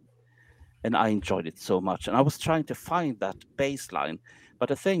Deuce, and I enjoyed it so much. And I was trying to find that bass line, but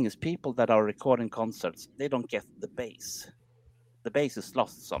the thing is, people that are recording concerts, they don't get the bass. The bass is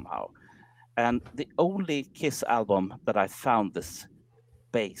lost somehow. And the only Kiss album that I found this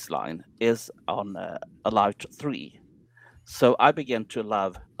bass line is on Alive 3. So I began to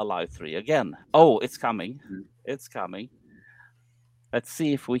love Alive 3 again. Oh, it's coming. It's coming. Let's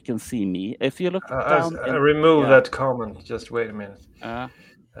see if we can see me. If you look down... I remove that comment. Just wait a minute.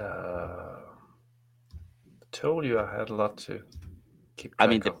 Told you I had a lot to keep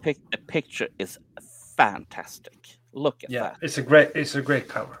track of. The picture is fantastic. Look at that. It's a great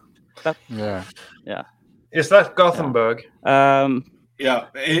cover. Yeah. Is that Gothenburg? Yeah,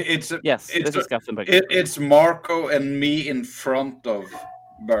 it's yes. This is Gothenburg. It's Marco and me in front of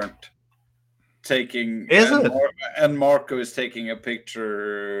Bernd taking. And Marco is taking a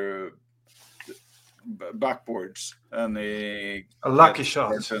picture backwards, and a lucky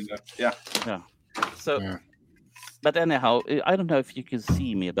shot. Yeah. So, but anyhow, I don't know if you can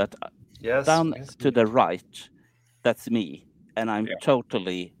see me, but down to the right, that's me, and I'm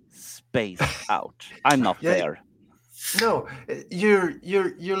totally spaced out. I'm not there. No, you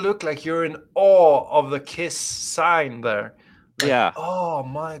look like you're in awe of the Kiss sign there. Like, oh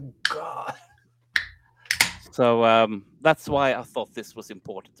my God. So that's why I thought this was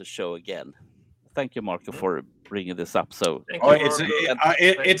important to show again. Thank you, Marco, for bringing this up. So it's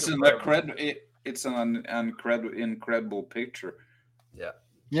an incredible picture.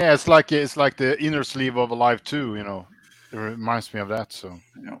 Yeah, it's like the inner sleeve of Alive 2. You know, it reminds me of that. So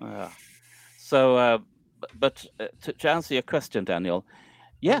But to answer your question, Daniel,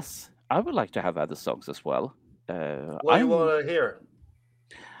 yes, I would like to have other songs as well. What do you want to hear?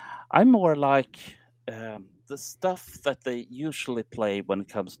 I'm more like the stuff that they usually play when it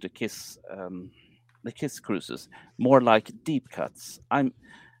comes to Kiss, the Kiss cruises, more like deep cuts.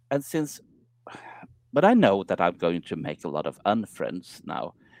 But I know that I'm going to make a lot of unfriends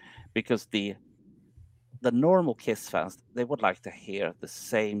now, because the normal Kiss fans, they would like to hear the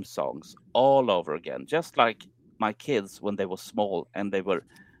same songs all over again, just like my kids when they were small, and they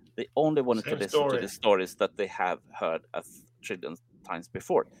only wanted to listen to the stories that they have heard a trillion times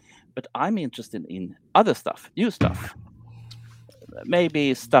before. But I'm interested in other stuff, new stuff,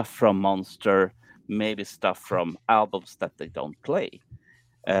 maybe stuff from Monster, maybe stuff from albums that they don't play,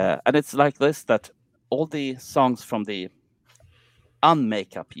 and it's like this, that all the songs from the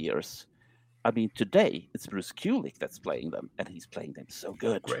unmakeup years. I mean, today it's Bruce Kulick that's playing them, and he's playing them so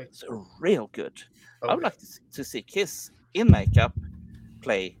good. Great. So real good. I would like to see Kiss in makeup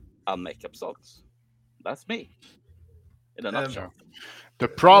play unmakeup songs. That's me, in a nutshell. The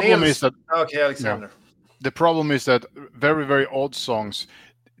problem is that... Okay, Alexander. The problem is that very, very old songs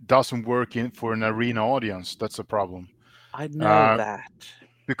doesn't work for an arena audience. That's a problem. I know that.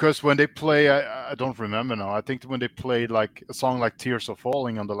 Because when they play, I don't remember now. I think when they played like a song like Tears Are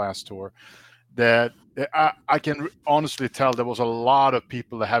Falling on the last tour, that I can honestly tell there was a lot of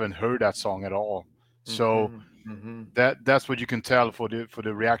people that haven't heard that song at all. So that's what you can tell for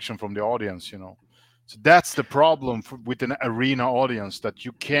the reaction from the audience, you know. So that's the problem with an arena audience, that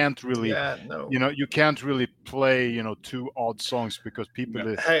you can't really, you can't really play, two odd songs because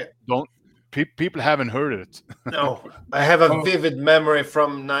people people haven't heard it. No, I have a vivid memory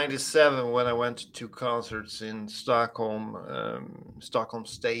from '97 when I went to 2 concerts in Stockholm, Stockholm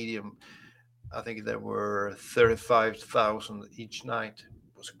Stadium. I think there were 35,000 each night.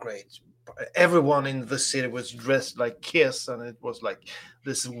 It was great. Everyone in the city was dressed like Kiss, and it was like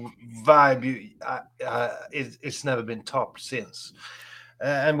this vibe. It's never been topped since.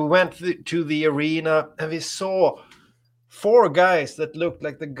 And we went to the arena, and we saw 4 guys that looked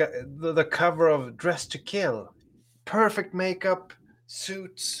like the cover of Dress to Kill. Perfect makeup,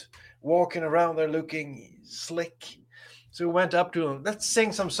 suits, walking around there looking slick. So we went up to them, let's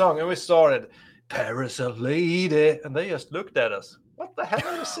sing some song. And we started, Paris a Lady. And they just looked at us. What the hell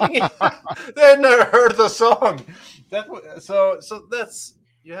are you singing? They never heard the song. So that's,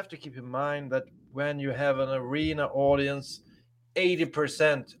 you have to keep in mind that when you have an arena audience,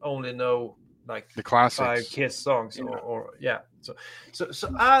 80% only know like the classics, 5 Kiss songs,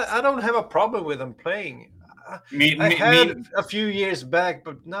 So I don't have a problem with them playing. I had a few years back,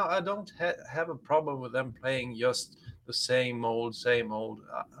 but now I don't have a problem with them playing just the same old.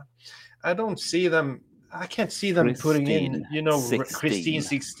 I don't see them. I can't see them putting in, 16. Christine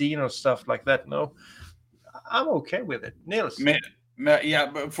 16 or stuff like that. No, I'm okay with it. Nils. Yeah,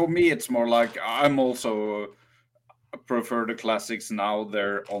 but for me, it's more like I'm also prefer the classics now.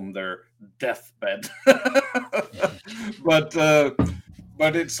 They're on their deathbed, but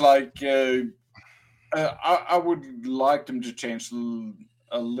it's like I would like them to change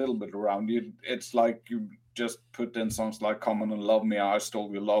a little bit around. It's like you just put in songs like "Come On and Love Me," "I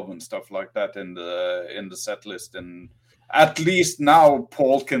Stole Your Love," and stuff like that in the set list, and at least now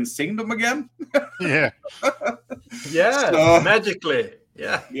Paul can sing them again. Yeah. Yeah, so, magically.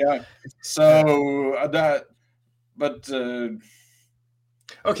 Yeah. So that, but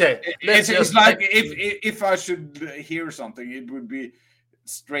okay. It's like if I should hear something, it would be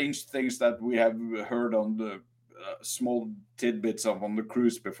strange things that we have heard on the small tidbits of on the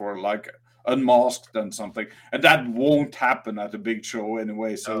cruise before, like Unmasked and something, and that won't happen at a big show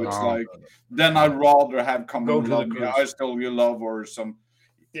anyway. So then I'd rather have "Come On and Love Me," "I Stole Your Love," or some.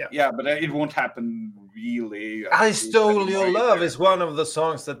 Yeah, but it won't happen really. "I Stole Your Love" is one of the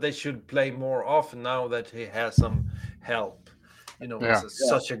songs that they should play more often now that he has some help. It's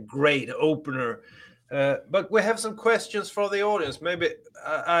such a great opener. But we have some questions for the audience. Maybe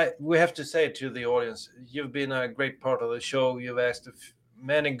we have to say to the audience, you've been a great part of the show. You've asked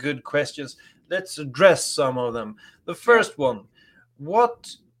many good questions. Let's address some of them. The first one,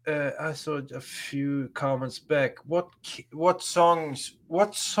 what I saw a few comments back. What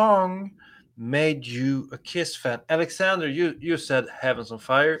song made you a Kiss fan? Alexander, you said "Heavens on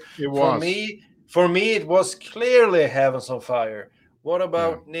Fire." It was. For me, it was clearly "Heavens on Fire." What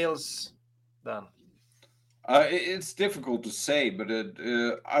about Nils then? It's difficult to say, but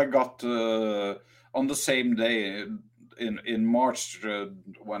I got on the same day in March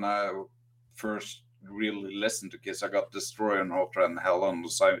when I first really listened to Kiss. I got "Destroyer" and "Hotter Than Hell" on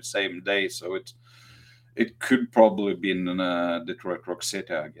the same day, so it could probably be in Detroit Rock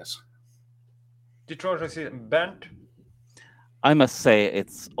City, I guess. Detroit Rock City. Bernd? I must say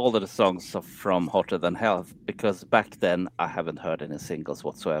it's all of the songs from "Hotter Than Hell," because back then I haven't heard any singles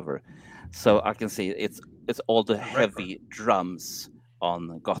whatsoever. So I can see it's all the heavy drums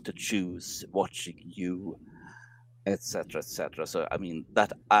on "Got to Choose," "Watching You," etc., etc. So I mean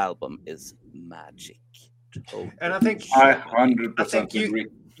that album is magic. Totally. And I think I 100% agree.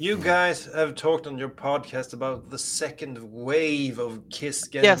 You guys have talked on your podcast about the second wave of Kiss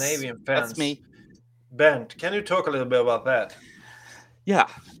Scandinavian fans. That's me. Bernd, can you talk a little bit about that? Yeah,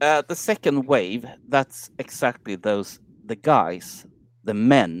 the second wave, that's exactly the guys, the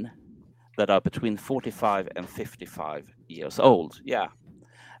men that are between 45 and 55 years old. Yeah.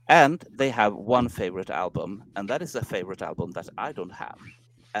 And they have one favorite album, and that is a favorite album that I don't have.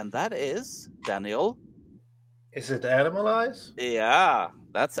 And that is, Daniel. Is it Animalize? Yeah,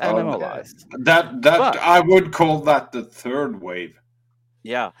 that's Animalize. That I would call that the third wave.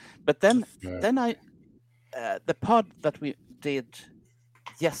 Yeah, but then I, the pod that we did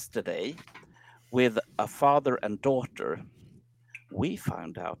yesterday with a father and daughter, we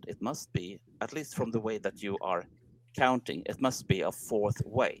found out it must be, at least from the way that you are counting, it must be a fourth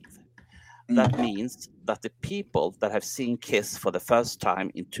wave. That means that the people that have seen Kiss for the first time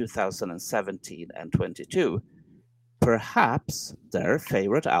in 2017 and 22, perhaps their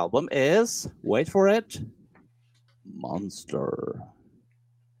favorite album is, wait for it, Monster.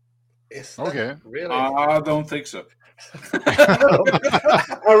 Is okay. Really? I don't think so.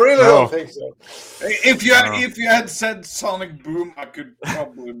 I really don't think so. If you had said Sonic Boom, I could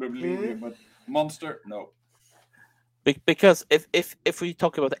probably believe you, but Monster, no. Because if we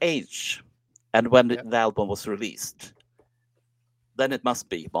talk about age and when the album was released, then it must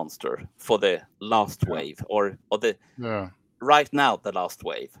be Monster for the last wave or the right now the last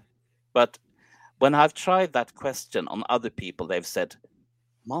wave. But when I've tried that question on other people, they've said,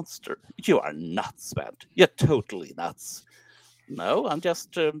 Monster, you are nuts, man. You're totally nuts. No, I'm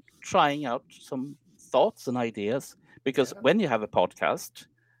just trying out some thoughts and ideas, because when you have a podcast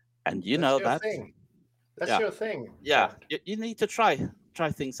and you know that that's your thing. Yeah, you need to try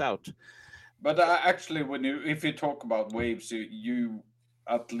things out. But actually, if you talk about waves, you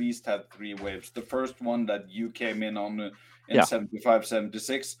at least had three waves. The first one that you came in on in 75,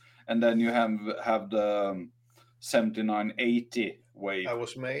 76, and then you have the 79, 80 wave. I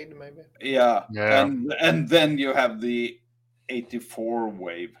was made, maybe. Yeah. And then you have the 84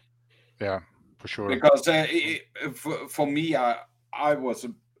 wave. Yeah, for sure. Because for me, I was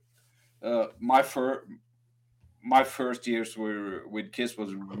my first years with Kiss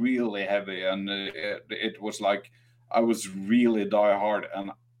was really heavy, and it was like I was really die hard,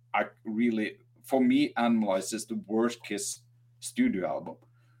 and I really for me, Animalize is the worst Kiss studio album.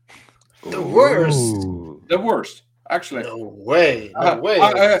 The worst. The worst, actually. No way. No way.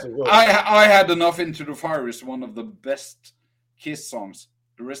 I had Enough Into the Fire is one of the best Kiss songs.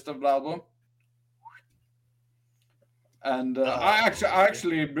 The rest of the album. And I'll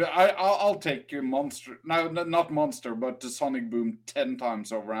take Monster. No, not Monster, but the Sonic Boom 10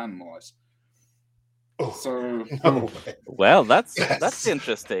 times over Animalize. Oh, so no way. Well, that's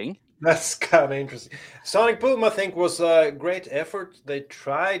interesting. That's kind of interesting. Sonic Boom, I think, was a great effort. They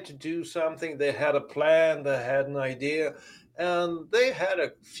tried to do something. They had a plan. They had an idea. And they had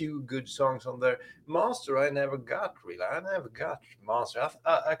a few good songs on there. Monster, I never got, really. I never got Monster.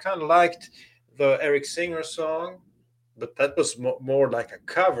 I kind of liked the Eric Singer song, but that was more like a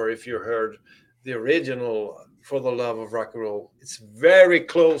cover if you heard the original For the Love of Rock and Roll. It's very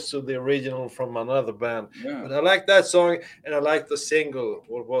close to the original from another band. Yeah. But I like that song, and I like the single.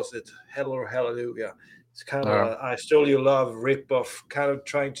 What was it? Hello or Hallelujah. It's kind of a I Stole Your Love ripoff, kind of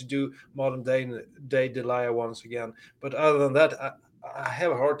trying to do modern day Delia once again. But other than that, I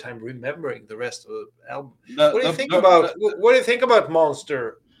have a hard time remembering the rest of the album. What do you think about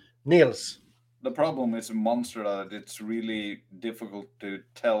Monster, Nils? The problem is Monster that it's really difficult to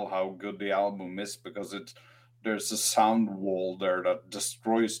tell how good the album is because there's a sound wall there that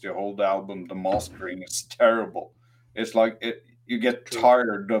destroys the whole album. The mastering is terrible. It's like you get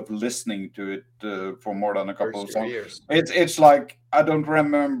tired of listening to it for more than a couple of songs. It's like, I don't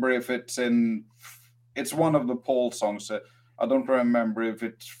remember if it's one of the Paul songs. I don't remember if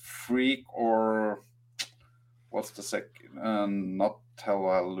it's Freak or what's the second? Not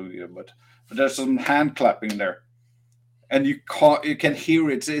Hallelujah, but there's some hand clapping there, and you can hear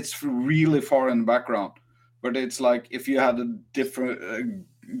it. It's really far in the background, but it's like if you had a different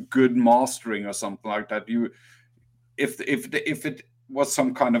good mastering or something like that, if it was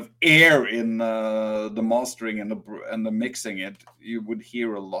some kind of air in the mastering and the mixing it, you would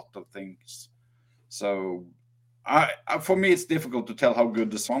hear a lot of things. So for me, it's difficult to tell how good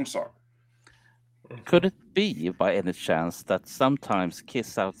the songs are. Could it be, by any chance, that sometimes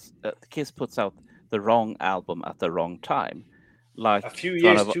Kiss puts out the wrong album at the wrong time, like a few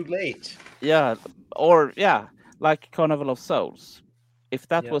years too late? Yeah, like Carnival of Souls. If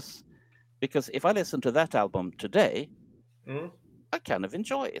that was, because if I listen to that album today, I kind of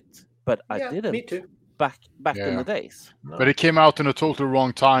enjoy it, but I didn't. Me too. Back in the days. No. But it came out in a total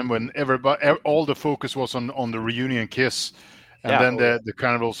wrong time when all the focus was on the reunion Kiss. And then the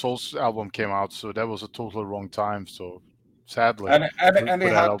Carnival of Souls album came out, so that was a total wrong time. So sadly, and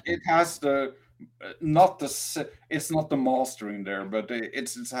it has it's not the mastering there, but it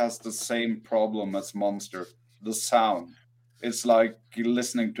has the same problem as Monster, the sound. It's like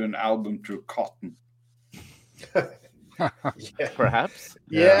listening to an album through cotton. Perhaps.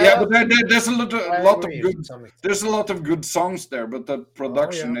 Yeah, but there's a lot of good. There's a lot of good songs there, but the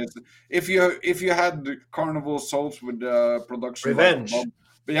production is. If you had the Carnival of Souls with production, Revenge.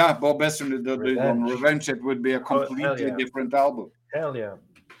 Bob Ezrin did on Revenge, it would be a completely different album. Hell yeah.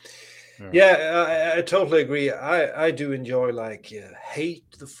 Yeah, I totally agree. I do enjoy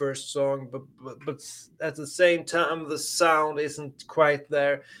Hate, the first song, but at the same time the sound isn't quite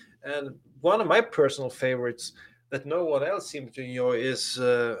there. And one of my personal favorites that no one else seems to enjoy is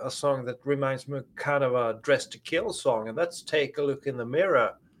a song that reminds me kind of a Dress to Kill song, and that's Take a Look in the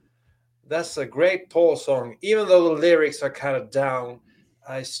Mirror. That's a great Paul song. Even though the lyrics are kind of down,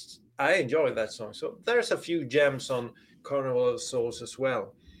 I enjoy that song. So there's a few gems on Carnival of Souls as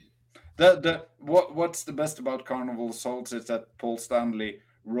well. What's the best about Carnival of Souls is that Paul Stanley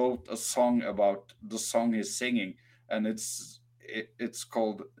wrote a song about the song he's singing, and it's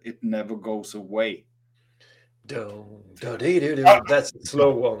called "It Never Goes Away." That's a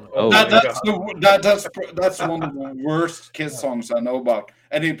slow one. That's one of the worst Kiss songs I know about,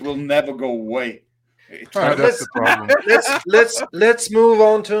 and it will never go away. That's the problem. Let's move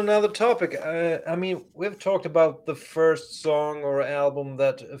on to another topic. I mean, we've talked about the first song or album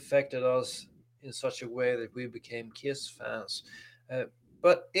that affected us in such a way that we became Kiss fans.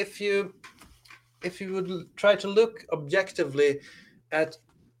 But if you would try to look objectively at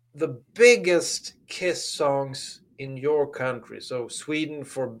the biggest Kiss songs in your country, so Sweden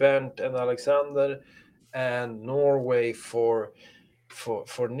for Bernt and Alexander, and Norway for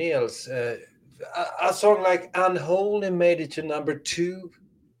Nils. A song like Unholy made it to number 2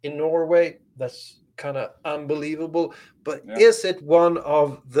 in Norway. That's kind of unbelievable. But is it one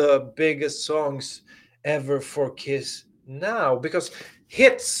of the biggest songs ever for Kiss now? Because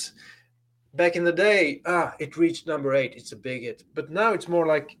hits back in the day, it reached number 8. It's a big hit. But now it's more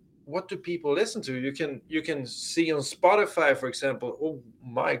like what do people listen to? You can see on Spotify, for example, oh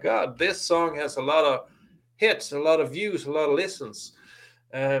my God, this song has a lot of hits, a lot of views, a lot of listens.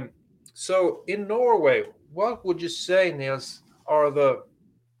 So in Norway, what would you say, Niels, are the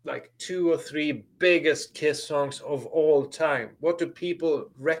like 2 or 3 biggest Kiss songs of all time? What do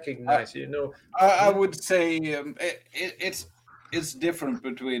people recognize? I would say it's different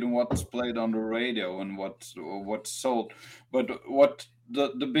between what's played on the radio and what's sold. But what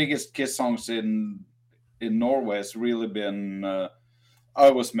the biggest Kiss songs in Norway has really been "I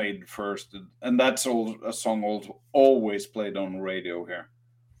Was Made First," and that's a song always played on the radio here,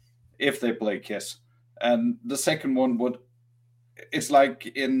 if they play Kiss. And the second one it's like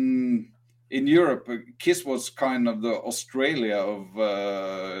in Europe, Kiss was kind of the Australia of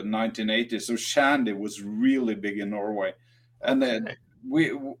 1980. So Shandy was really big in Norway, and then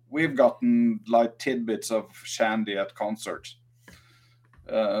we've gotten like tidbits of Shandy at concerts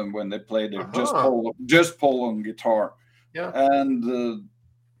when they played it, just Paul on guitar. Yeah. And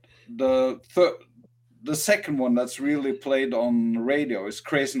the second one that's really played on radio is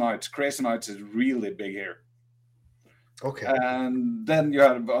Crazy Nights. Crazy Nights is really big here. Okay. And then you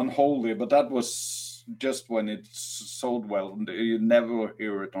have Unholy, but that was just when it sold well. You never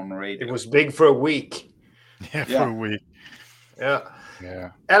hear it on the radio. It was big for a week. Yeah, for a week.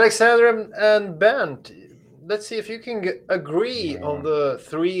 Yeah. Alexander and Bernd, let's see if you can agree on the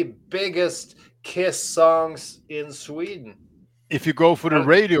 3 biggest Kiss songs in Sweden. If you go for the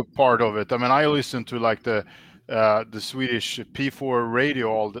radio part of it, I mean, I listen to like the Swedish P4 radio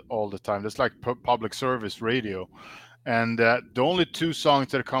all the time. That's like public service radio. And the only 2 songs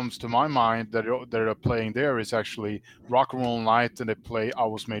that comes to my mind that are playing there is actually Rock and Roll Night, and they play I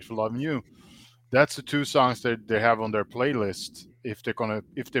Was Made for Loving You. That's the 2 songs that they have on their playlist if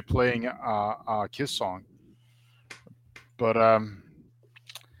they're playing a Kiss song. But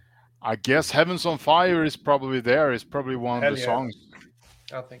I guess Heaven's on Fire is probably there. It's probably one of the songs.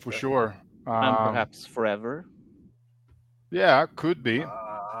 I think for sure. And perhaps Forever. Yeah, could be.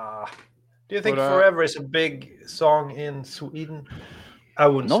 Do you think Forever is a big song in Sweden? I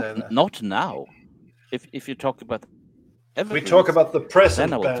wouldn't say that. Not now. If you talk about we talk about the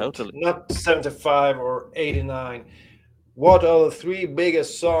present band, totally. Not 75 or 89. What are the 3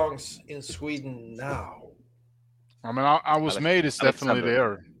 biggest songs in Sweden now? I mean, I Was Made is definitely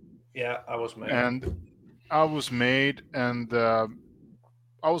there. Yeah, I Was Made. And I Was Made, and I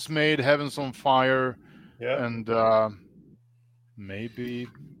Was Made, Heaven's on Fire, and maybe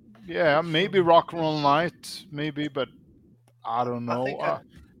Rock and Roll Night, maybe, but I don't know.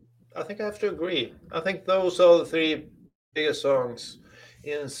 I think I have to agree. I think those are the 3 biggest songs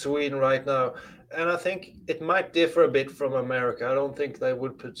in Sweden right now. And I think it might differ a bit from America. I don't think they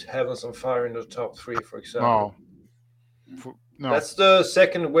would put Heavens on Fire in the top 3, for example. No. That's the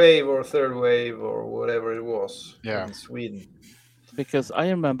second wave or third wave or whatever it was in Sweden. Because I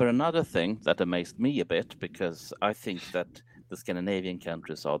remember another thing that amazed me a bit, because I think that the Scandinavian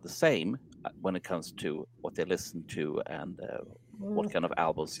countries are the same when it comes to what they listen to and what kind of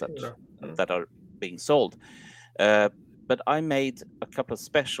albums that are being sold. But I made a couple of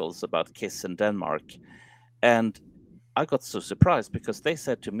specials about Kiss in Denmark, and I got so surprised because they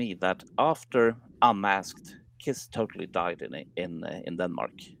said to me that after Unmasked, Kiss totally died in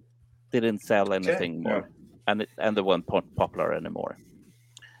Denmark. They didn't sell anything more, and they weren't popular anymore.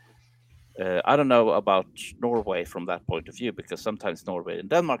 I don't know about Norway from that point of view, because sometimes Norway and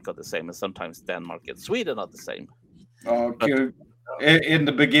Denmark are the same, and sometimes Denmark and Sweden are the same. In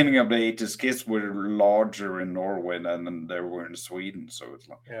the beginning of the 80s, Kiss were larger in Norway than they were in Sweden, so it's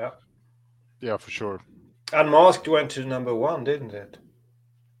like yeah, for sure. Unmasked went to number 1, didn't it?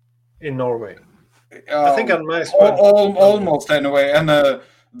 In Norway. I think Unmasked went almost anyway, and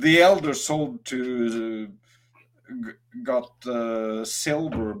the Elders sold to got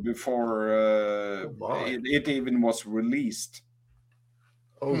silver before it even was released.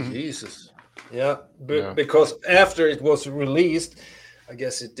 Jesus. Yeah, because after it was released, I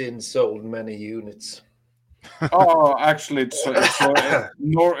guess it didn't sold many units. Actually,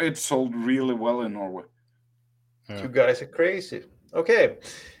 it sold really well in Norway. You guys are crazy. Okay,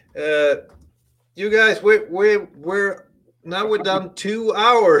 you guys, we're now we're done 2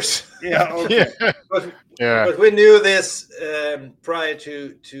 hours. Yeah, okay. But we knew this prior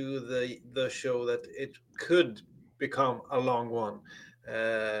to the show that it could become a long one.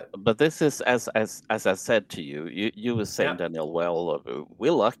 But this is as I said to you. You were saying, Daniel, well,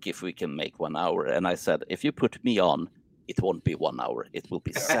 we're lucky if we can make 1 hour, and I said, if you put me on, it won't be 1 hour. It will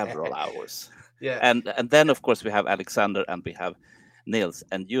be several hours. Yeah. And then of course we have Alexander and we have Nils,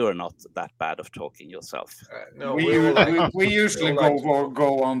 and you are not that bad of talking yourself. No, we usually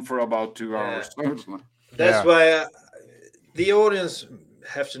go on for about 2 hours. That's why the audience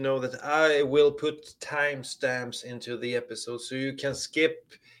have to know that I will put timestamps into the episode, so you can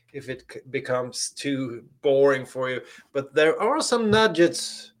skip if it becomes too boring for you. But there are some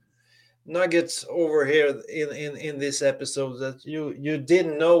nuggets over here in this episode that you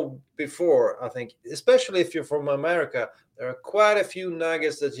didn't know before. I think, especially if you're from America, there are quite a few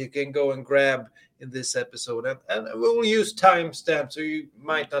nuggets that you can go and grab in this episode, and we'll use timestamps, so you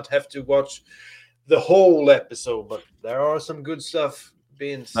might not have to watch the whole episode, but there are some good stuff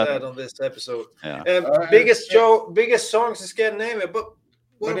being said on this episode. Biggest songs in Scandinavia, but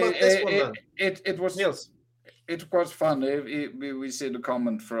what about this one then? It was Nils. It was fun. We see the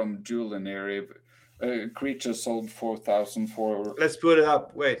comment from Julian here. Creature sold 4,000 for. Let's put it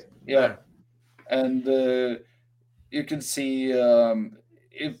up. Wait. Yeah, and you can see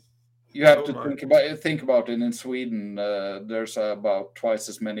if you have to think about it. In Sweden, there's about twice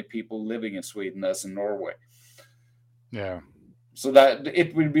as many people living in Sweden as in Norway. Yeah. So that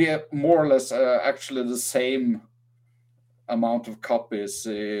it will be more or less actually the same amount of copies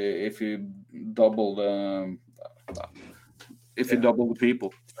if you double the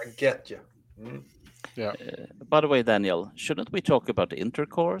people. I get you. Mm. Yeah. By the way, Daniel, shouldn't we talk about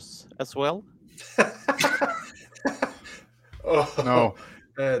intercourse as well? No.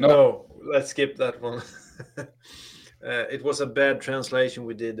 No, let's skip that one. It was a bad translation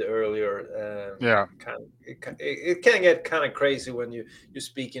we did earlier. It can get kind of crazy when you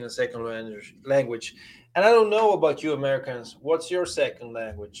speak in a second language. And I don't know about you Americans. What's your second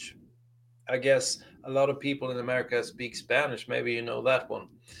language? I guess a lot of people in America speak Spanish. Maybe you know that one.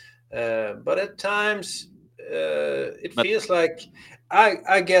 But at times, it feels like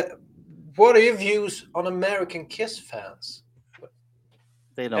I get... What are your views on American Kiss fans?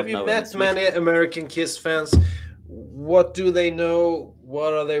 Have you met many American Kiss fans? What do they know?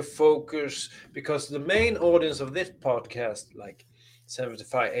 What are their focus? Because the main audience of this podcast, like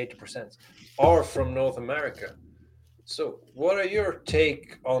 75-80%, are from North America. So what are your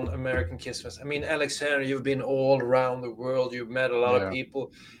take on American Kiss fans? I mean, Alexander, you've been all around the world. You've met a lot of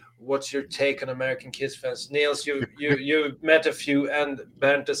people. What's your take on American Kiss fans? Nils, you met a few, and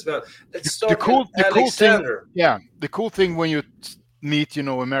Bernd as well. Let's start with Alexander. The cool thing when you meet,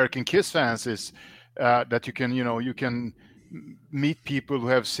 American Kiss fans is that you can meet people who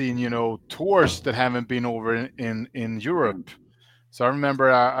have seen, tours that haven't been over in Europe. So I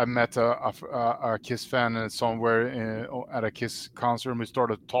remember I met a Kiss fan somewhere at a Kiss concert, and we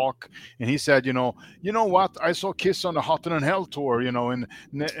started to talk, and he said, you know what? I saw Kiss on the Hotter Than Hell tour, in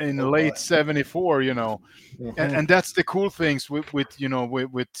late '74, and that's the cool things with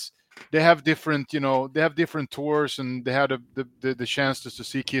they have different, different tours, and they had the chance to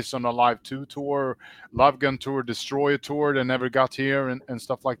see Kiss on a Live 2 tour, Love Gun tour, Destroyer tour. They never got here and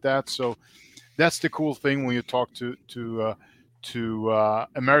stuff like that. So that's the cool thing when you talk to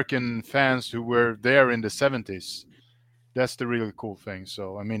American fans who were there in the 70s. That's the really cool thing.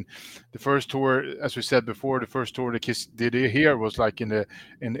 So, I mean, the first tour, as we said before, the first tour the Kiss did here was like in the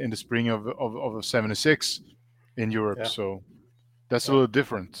spring of '76 in Europe. Yeah. So that's a little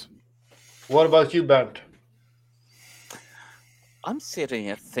different. What about you, Bernd? I'm sitting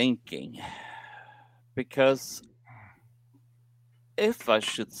here thinking, because if I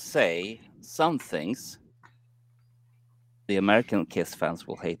should say some things, the American Kiss fans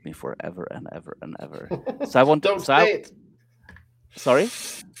will hate me forever and ever and ever. So I want Don't say it. Sorry?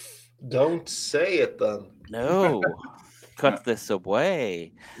 Don't say it then. No. Cut this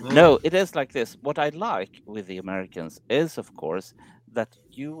away. No, it is like this. What I like with the Americans is, of course, that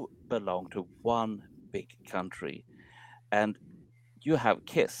you belong to one big country and you have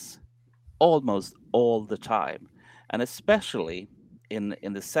Kiss almost all the time. And especially in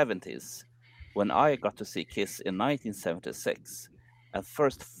the 70s, when I got to see Kiss in 1976, and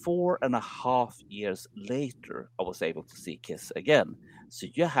first 4.5 years later, I was able to see Kiss again. So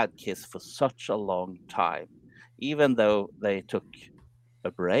you had Kiss for such a long time, even though they took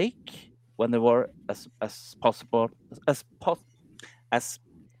a break when they were as popular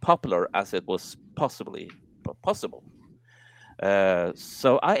as it was possible.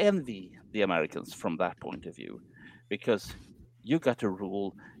 So I envy the Americans from that point of view, because you got to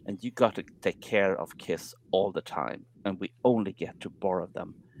rule and you got to take care of Kiss all the time, and we only get to borrow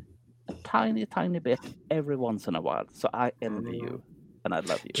them a tiny bit every once in a while. So I envy you, and I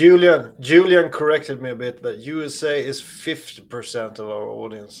love you. Julian corrected me a bit, but USA is 50% of our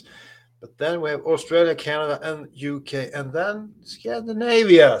audience. But then we have Australia, Canada, and UK, and then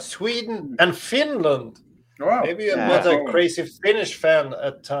Scandinavia, Sweden, and Finland. Wow. Maybe I'm not a crazy Finnish fan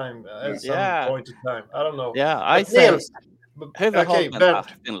at some point in time. I don't know. Yeah, I say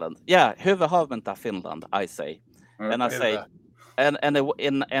Finland. Yeah, hyvä huomenta Finland, I say. Okay. And I say, and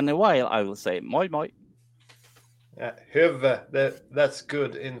in a while I will say moi moi. Yeah, hyvä, that's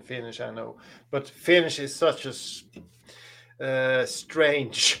good in Finnish, I know. But Finnish is such a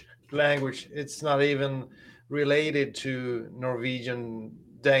strange language. It's not even related to Norwegian,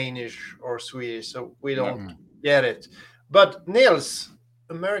 Danish, or Swedish, so we don't get it. But Nils,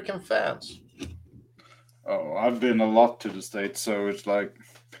 American fans. Oh, I've been a lot to the States, so it's like.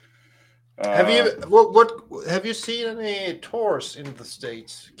 Have you seen any tours in the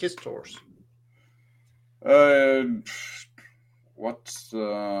States? Kiss tours? In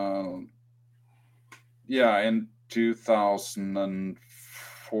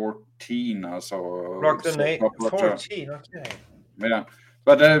 2014 I saw Rock the Nation. 14, okay. Yeah,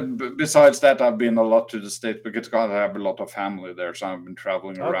 but besides that, I've been a lot to the States because I have a lot of family there, so I've been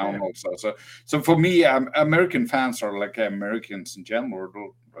traveling around also. So for me, American fans are like Americans in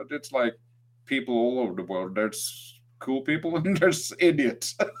general. It's like people all over the world. There's cool people and there's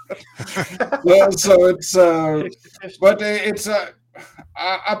idiots. So it's but it's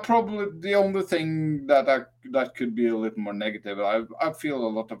I probably the only thing that could be a little more negative. I feel a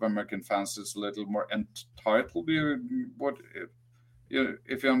lot of American fans is a little more entitled.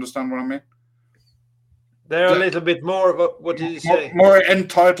 If you understand what I mean, they're a little bit more. What did you say? More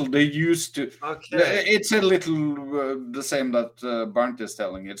entitled. They used to. Okay. It's a little the same that Bernd is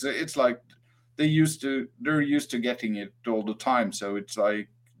telling. It's like they're used to getting it all the time. So it's like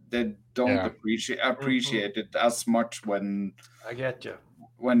they don't appreciate it as much when. I get you.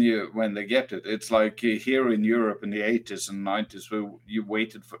 When they get it, it's like here in Europe in the 80s and 90s, where you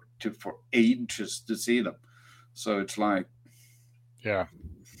waited for ages to see them. So it's like. Yeah.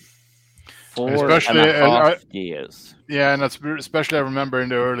 4.5 years. Yeah, and especially I remember in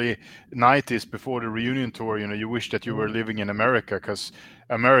the early 90s before the reunion tour, you wish that you were living in America because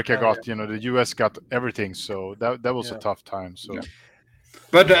America got, the US got everything. So that was a tough time. So. Yeah.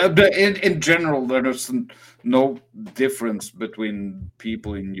 But in general, there is no difference between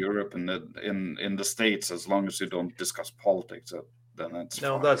people in Europe and in the States as long as you don't discuss politics. Then that's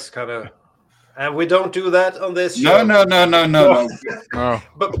fine. That's kind of. And we don't do that on this show. No.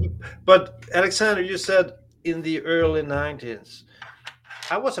 But Alexander, you said in the early 90s.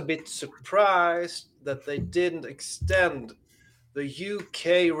 I was a bit surprised that they didn't extend the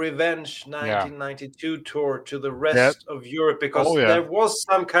UK Revenge 1992 tour to the rest of Europe because there was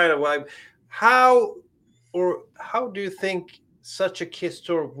some kind of vibe. How do you think such a Kiss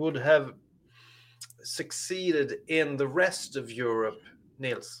tour would have succeeded in the rest of Europe,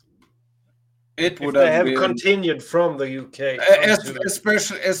 Nils? It would have continued from the UK,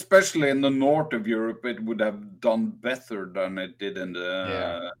 especially in the north of Europe, it would have done better than it did in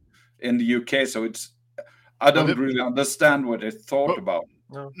the UK. So I don't really understand what they thought about.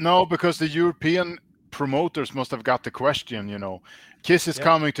 No, because the European promoters must have got the question. Kiss is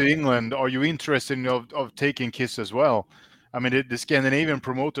coming to England. Are you interested in of taking Kiss as well? I mean, the Scandinavian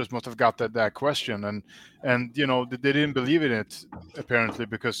promoters must have got that question, and they didn't believe in it apparently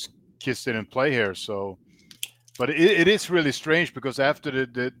because Kiss didn't play here. So, but it is really strange because after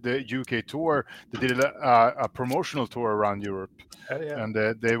the UK tour, they did a promotional tour around Europe, and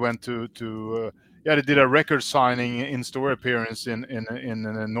they went to they did a record signing in-store appearance in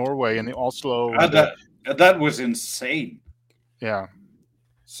Norway and in Oslo. That was insane. Yeah.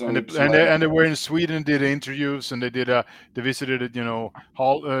 So and they were in Sweden, did interviews, and they visited the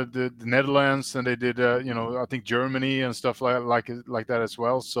Netherlands, and they did I think Germany and stuff like that as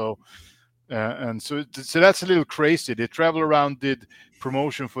well. So so that's a little crazy. They travel around, did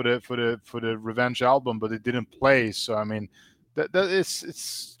promotion for the Revenge album, but they didn't play. So I mean, it's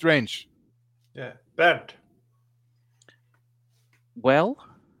strange. Yeah, Bernd. Well,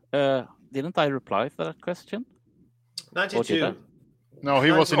 didn't I reply for that question? 92. No,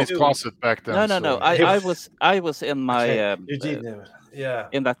 he was in his closet back then. No. I was in my you did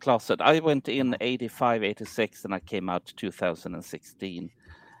in that closet. I went in 85, 86, and I came out 2016.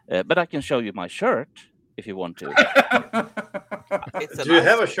 But I can show you my shirt if you want to. Do you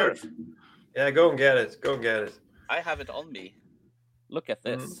have a shirt? Yeah, go and get it. I have it on me. Look at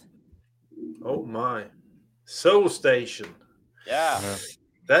this. Oh my, Soul Station. Yeah.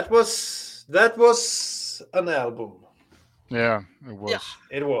 That was an album. Yeah, it was. Yeah.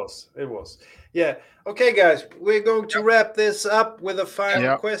 It was. Yeah. Okay, guys, we're going to wrap this up with a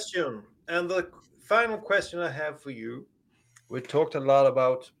final question. And the final question I have for you, we talked a lot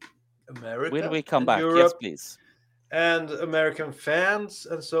about America. Will we come back? Europe. Yes, please. and American fans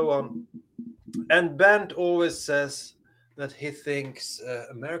and so on. And Bent always says that he thinks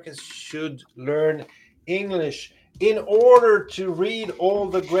Americans should learn English in order to read all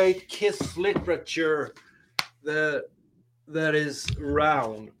the great Kiss literature that is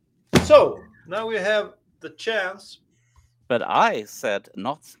around. So now we have the chance. But I said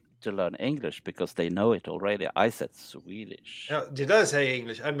not to learn English because they know it already. I said Swedish. Now, did I say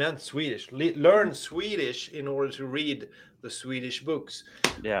English? I meant Swedish. Learn Swedish in order to read the Swedish books.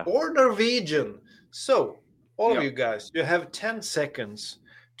 Yeah. Or Norwegian. So, all of you guys, you have 10 seconds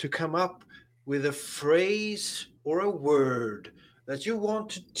to come up with a phrase or a word that you want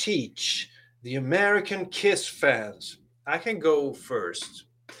to teach the American Kiss fans. I can go first.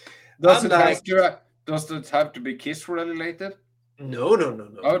 Does it have to be Kiss related? No.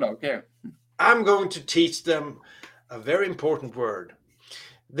 Oh, no, okay. I'm going to teach them a very important word.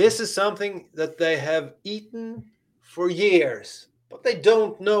 This is something that they have eaten for years, but they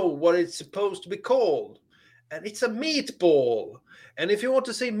don't know what it's supposed to be called. And it's a meatball. And if you want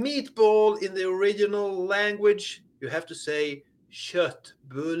to say meatball in the original language, you have to say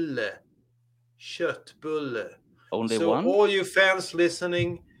köttbulle. Köttbulle. Only so one? All you fans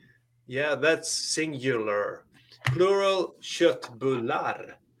listening, yeah, that's singular. Plural,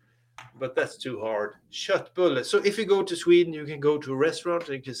 köttbullar. But that's too hard. Köttbulle. So if you go to Sweden, you can go to a restaurant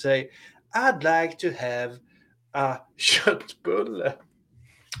and you can say, I'd like to have a köttbulle.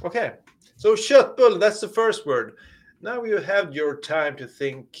 Okay. So köttbulle, that's the first word. Now you have your time to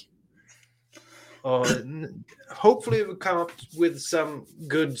think. Hopefully we'll come up with some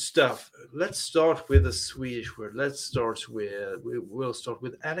good stuff. Let's start with a Swedish word. We'll start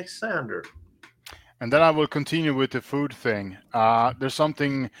with Alexander. And then I will continue with the food thing. There's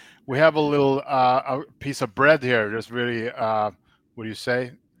something, we have a little a piece of bread here. There's really, what do you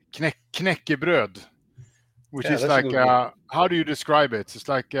say? Knäckebröd, which is like, how do you describe it? It's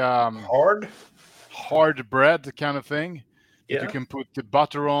like hard bread kind of thing. Yeah. You can put the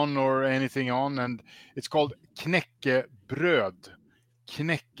butter on or anything on, and it's called knäckebröd.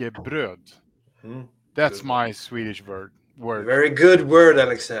 Knäckebröd. That's my Swedish word. Very good word,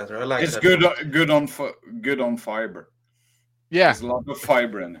 Alexander. I like it's that. It's good on fiber. Yeah. There's a lot of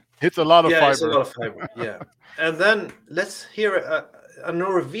fiber in it. It's a lot of fiber. It's a lot of fiber. Yeah. And then let's hear a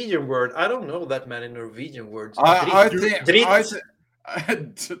Norwegian word. I don't know that many Norwegian words. I think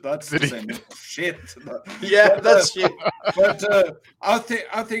that's the same shit. Yeah, that's shit. But I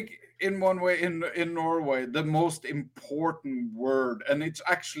think in one way in Norway the most important word, and it's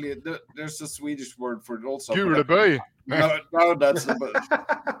actually there's a Swedish word for it also. Gulebøy. No, that's a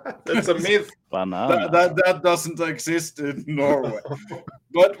myth. That doesn't exist in Norway.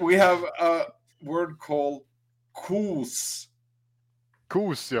 But we have a word called kos.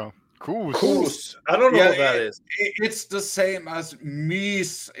 Kos, yeah. Kos. I don't know what that is. It's the same as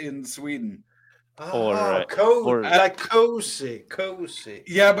mys in Sweden. Like cozy.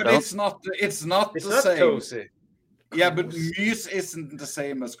 Yeah, but it's not the same. Cozy. Yeah, but mys isn't the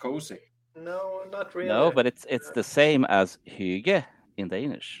same as cozy. No, not really. No, but it's the same as hygge in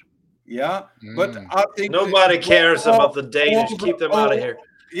Danish. Yeah, but I think nobody cares about the Danish. Keep them out of here.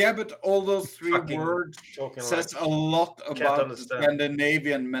 Yeah, but all those three words says a lot about the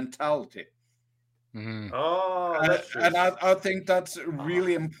Scandinavian mentality. Mm-hmm. Oh, that's true. And I think that's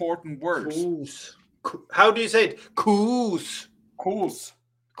really important words. Kos. How do you say it? Kos.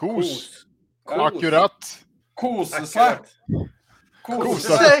 Akkurat. Kosase.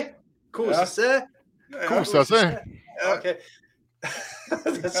 Okay.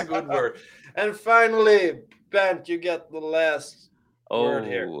 That's a good word. And finally, Bent, you got the last word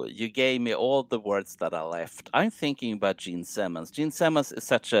here. You gave me all the words that I left. I'm thinking about Gene Simmons. Gene Simmons is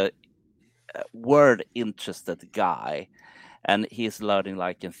such a word-interested guy. And he's learning,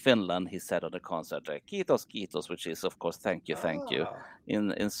 like in Finland, he said on the concert, kiitos, kiitos, which is, of course, thank you.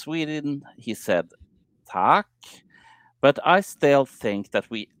 In Sweden, he said, tack. But I still think that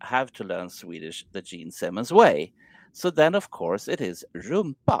we have to learn Swedish the Gene Simmons way. So then, of course, it is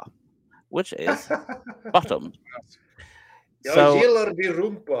rumpa, which is bottom. Jag gillar din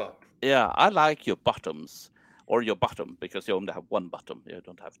rumpa. Yeah, I like your bottoms. Or your bottom, because you only have one bottom. You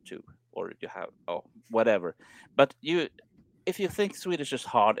don't have two. Or you have, whatever. But if you think Swedish is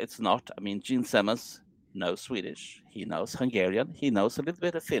hard, it's not. I mean, Gene Simmons knows Swedish. He knows Hungarian. He knows a little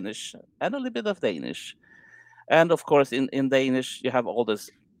bit of Finnish and a little bit of Danish. And of course, in Danish, you have all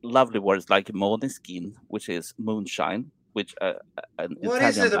these lovely words like måneskin, which is moonshine. What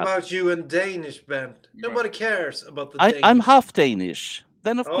is it about you and Danish, Bent? Nobody cares about the Danish. I'm half Danish.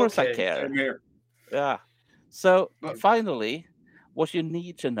 Then, of course, I care. Yeah. So finally, what you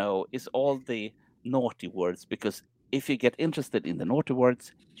need to know is all the naughty words, because if you get interested in the naughty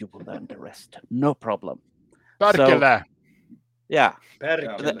words, you will learn the rest. No problem. Perkele. Yeah.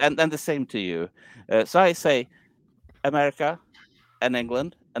 Perkele. And the same to you. So I say America and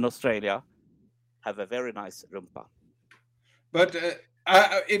England and Australia have a very nice rumpa. But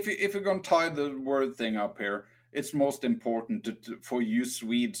if you're going to tie the word thing up here, it's most important for you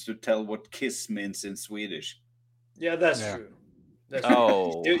Swedes to tell what kiss means in Swedish. Yeah, that's true. That's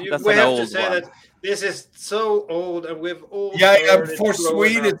we have to say that this is so old, and we've all for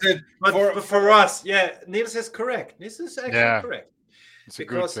Sweden, but for us, Nils is correct. This is actually correct. It's a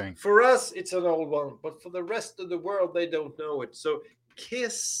good thing. For us, it's an old one, but for the rest of the world, they don't know it. So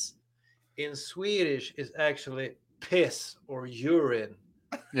kiss in Swedish is actually piss or urine.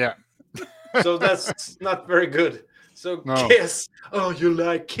 Yeah. So that's not very good. So kiss. Oh, you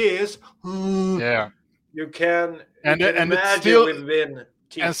like kiss? Yeah. You can. And imagine still, we've been.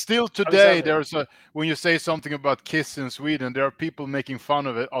 And still today, there's when you say something about kiss in Sweden, there are people making fun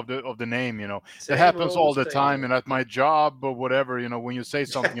of it, of the name. You know, it happens all the time, and at my job or whatever, you know, when you say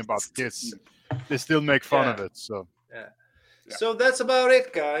something about kiss, they still make fun of it. So So that's about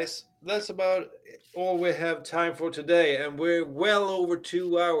it, guys. That's about all we have time for today, and we're well over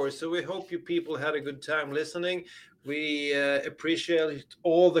 2 hours. So we hope you people had a good time listening. We appreciate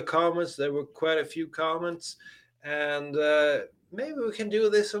all the comments. There were quite a few comments, and maybe we can do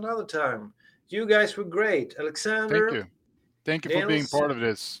this another time. You guys were great. Alexander. Thank you for being part of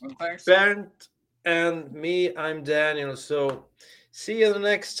this. Well, thanks. Bernd and me, I'm Daniel. So see you the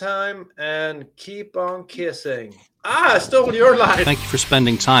next time, and keep on kissing. I stole your line. Thank you for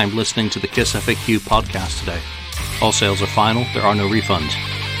spending time listening to the Kiss FAQ podcast today. All sales are final. There are no refunds.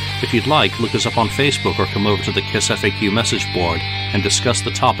 If you'd like, look us up on Facebook or come over to the Kiss FAQ message board and discuss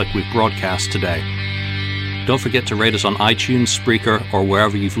the topic we've broadcast today. Don't forget to rate us on iTunes, Spreaker, or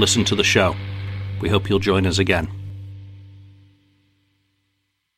wherever you've listened to the show. We hope you'll join us again.